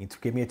bell, you need to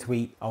give me a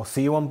tweet. I'll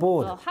see you on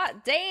board. Well,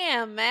 hot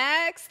damn,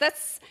 Max.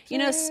 That's,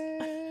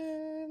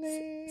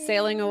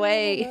 sailing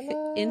away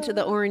into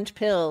the orange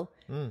pill.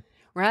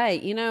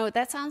 Right.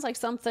 That sounds like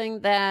something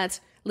that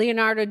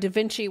Leonardo da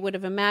Vinci would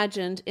have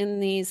imagined in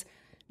these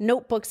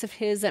notebooks of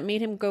his that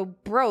made him go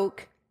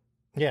broke.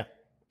 Yeah.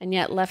 And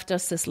yet left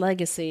us this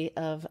legacy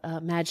of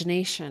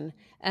imagination.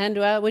 And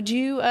would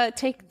you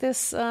take this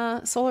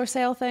solar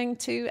sail thing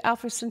to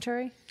Alpha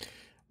Centauri?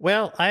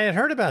 Well, I had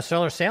heard about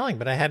solar sailing,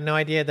 but I had no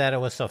idea that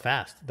it was so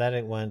fast, that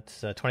it went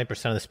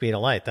 20% of the speed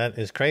of light. That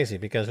is crazy,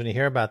 because when you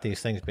hear about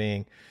these things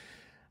being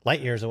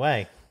light years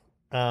away,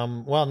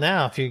 well,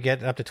 now if you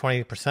get up to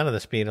 20% of the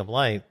speed of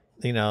light,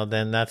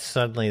 then that's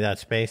suddenly that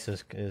space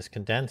is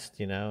condensed,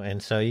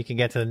 and so you can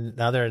get to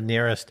the other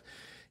nearest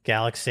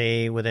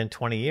galaxy within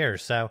 20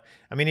 years. So,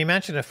 I mean, he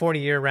mentioned a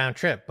 40-year round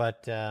trip,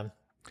 but,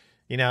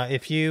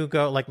 if you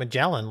go like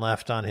Magellan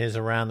left on his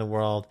around the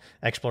world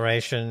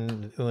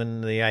exploration when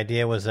the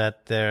idea was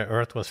that the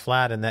Earth was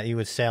flat and that you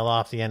would sail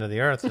off the end of the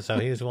Earth. So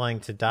he was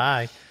willing to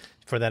die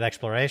for that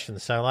exploration.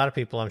 So a lot of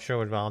people, I'm sure,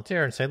 would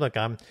volunteer and say, look,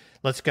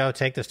 let's go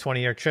take this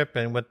 20-year trip,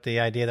 and with the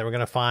idea that we're going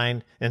to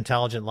find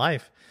intelligent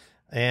life,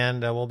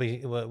 and we'll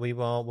be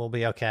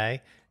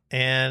okay.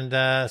 And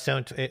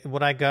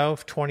would I go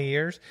for 20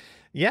 years?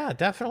 Yeah,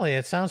 definitely.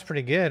 It sounds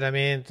pretty good. I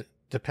mean,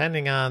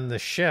 depending on the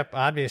ship,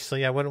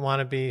 obviously, I wouldn't want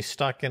to be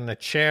stuck in a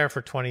chair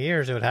for 20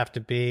 years. It would have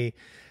to be,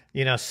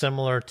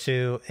 similar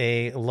to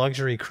a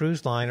luxury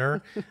cruise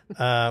liner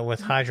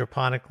with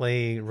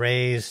hydroponically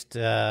raised,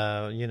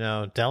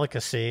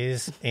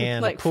 delicacies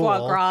and like a pool.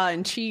 Foie gras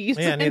and cheese.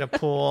 Yeah, need a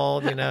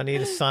pool,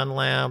 need sun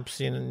lamps,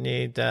 you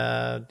need,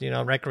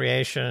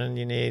 recreation,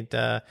 you need,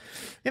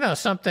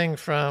 something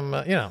from,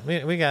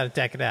 we got to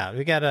deck it out.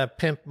 We got to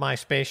pimp my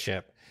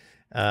spaceship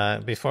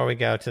before we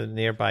go to the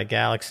nearby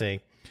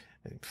galaxy.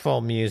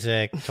 Full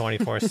music,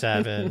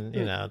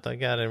 24/7, they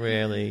got to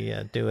really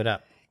do it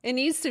up. It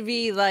needs to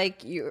be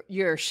like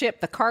your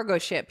ship, the cargo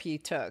ship you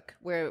took,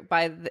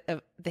 whereby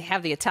they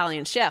have the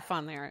Italian chef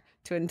on there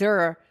to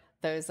endure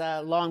those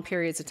long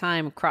periods of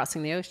time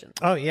crossing the ocean.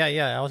 Oh,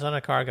 yeah. I was on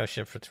a cargo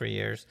ship for 3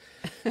 years.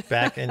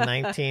 Back in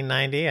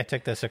 1990, I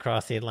took this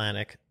across the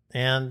Atlantic.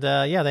 And,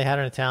 they had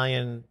an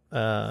Italian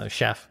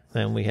chef,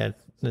 and we had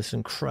this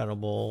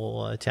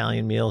incredible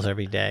Italian meals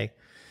every day.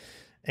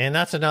 And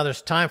that's another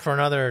time for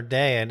another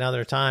day,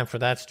 another time for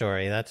that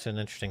story. That's an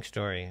interesting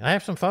story. I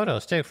have some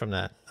photos, too, from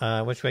that,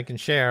 which we can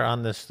share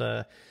on this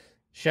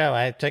show.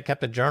 I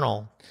kept a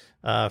journal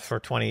for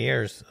 20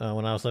 years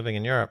when I was living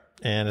in Europe.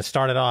 And it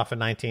started off in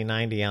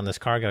 1990 on this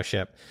cargo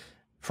ship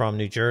from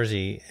New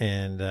Jersey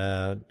and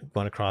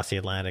went across the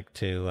Atlantic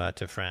to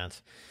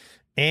France.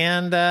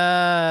 And,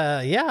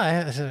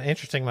 it's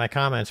interesting, my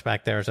comments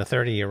back there as a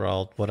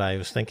 30-year-old, what I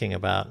was thinking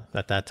about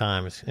at that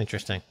time. It's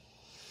interesting.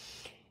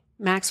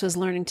 Max was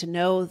learning to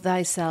know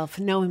thyself,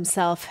 know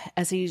himself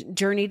as he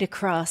journeyed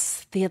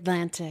across the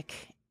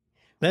Atlantic.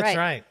 That's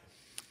right.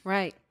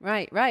 Right.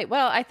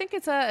 Well, I think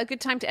it's a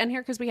good time to end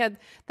here because we had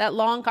that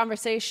long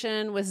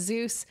conversation with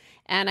Zeus,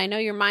 and I know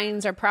your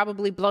minds are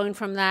probably blown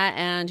from that,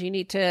 and you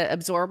need to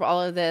absorb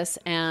all of this.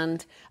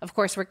 And, of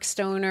course, Rick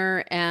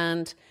Stoner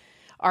and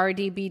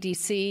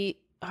RDBDC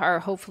are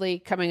hopefully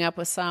coming up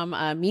with some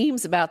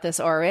memes about this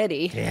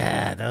already.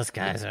 Yeah, those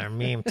guys are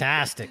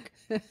meme-tastic.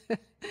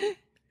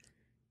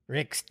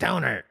 Rick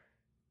Stoner.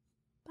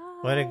 Bye.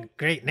 What a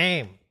great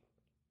name.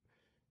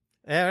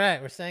 All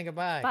right, we're saying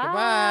goodbye. Bye.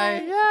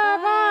 Goodbye. Yeah,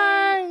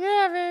 bye.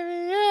 Yeah, baby.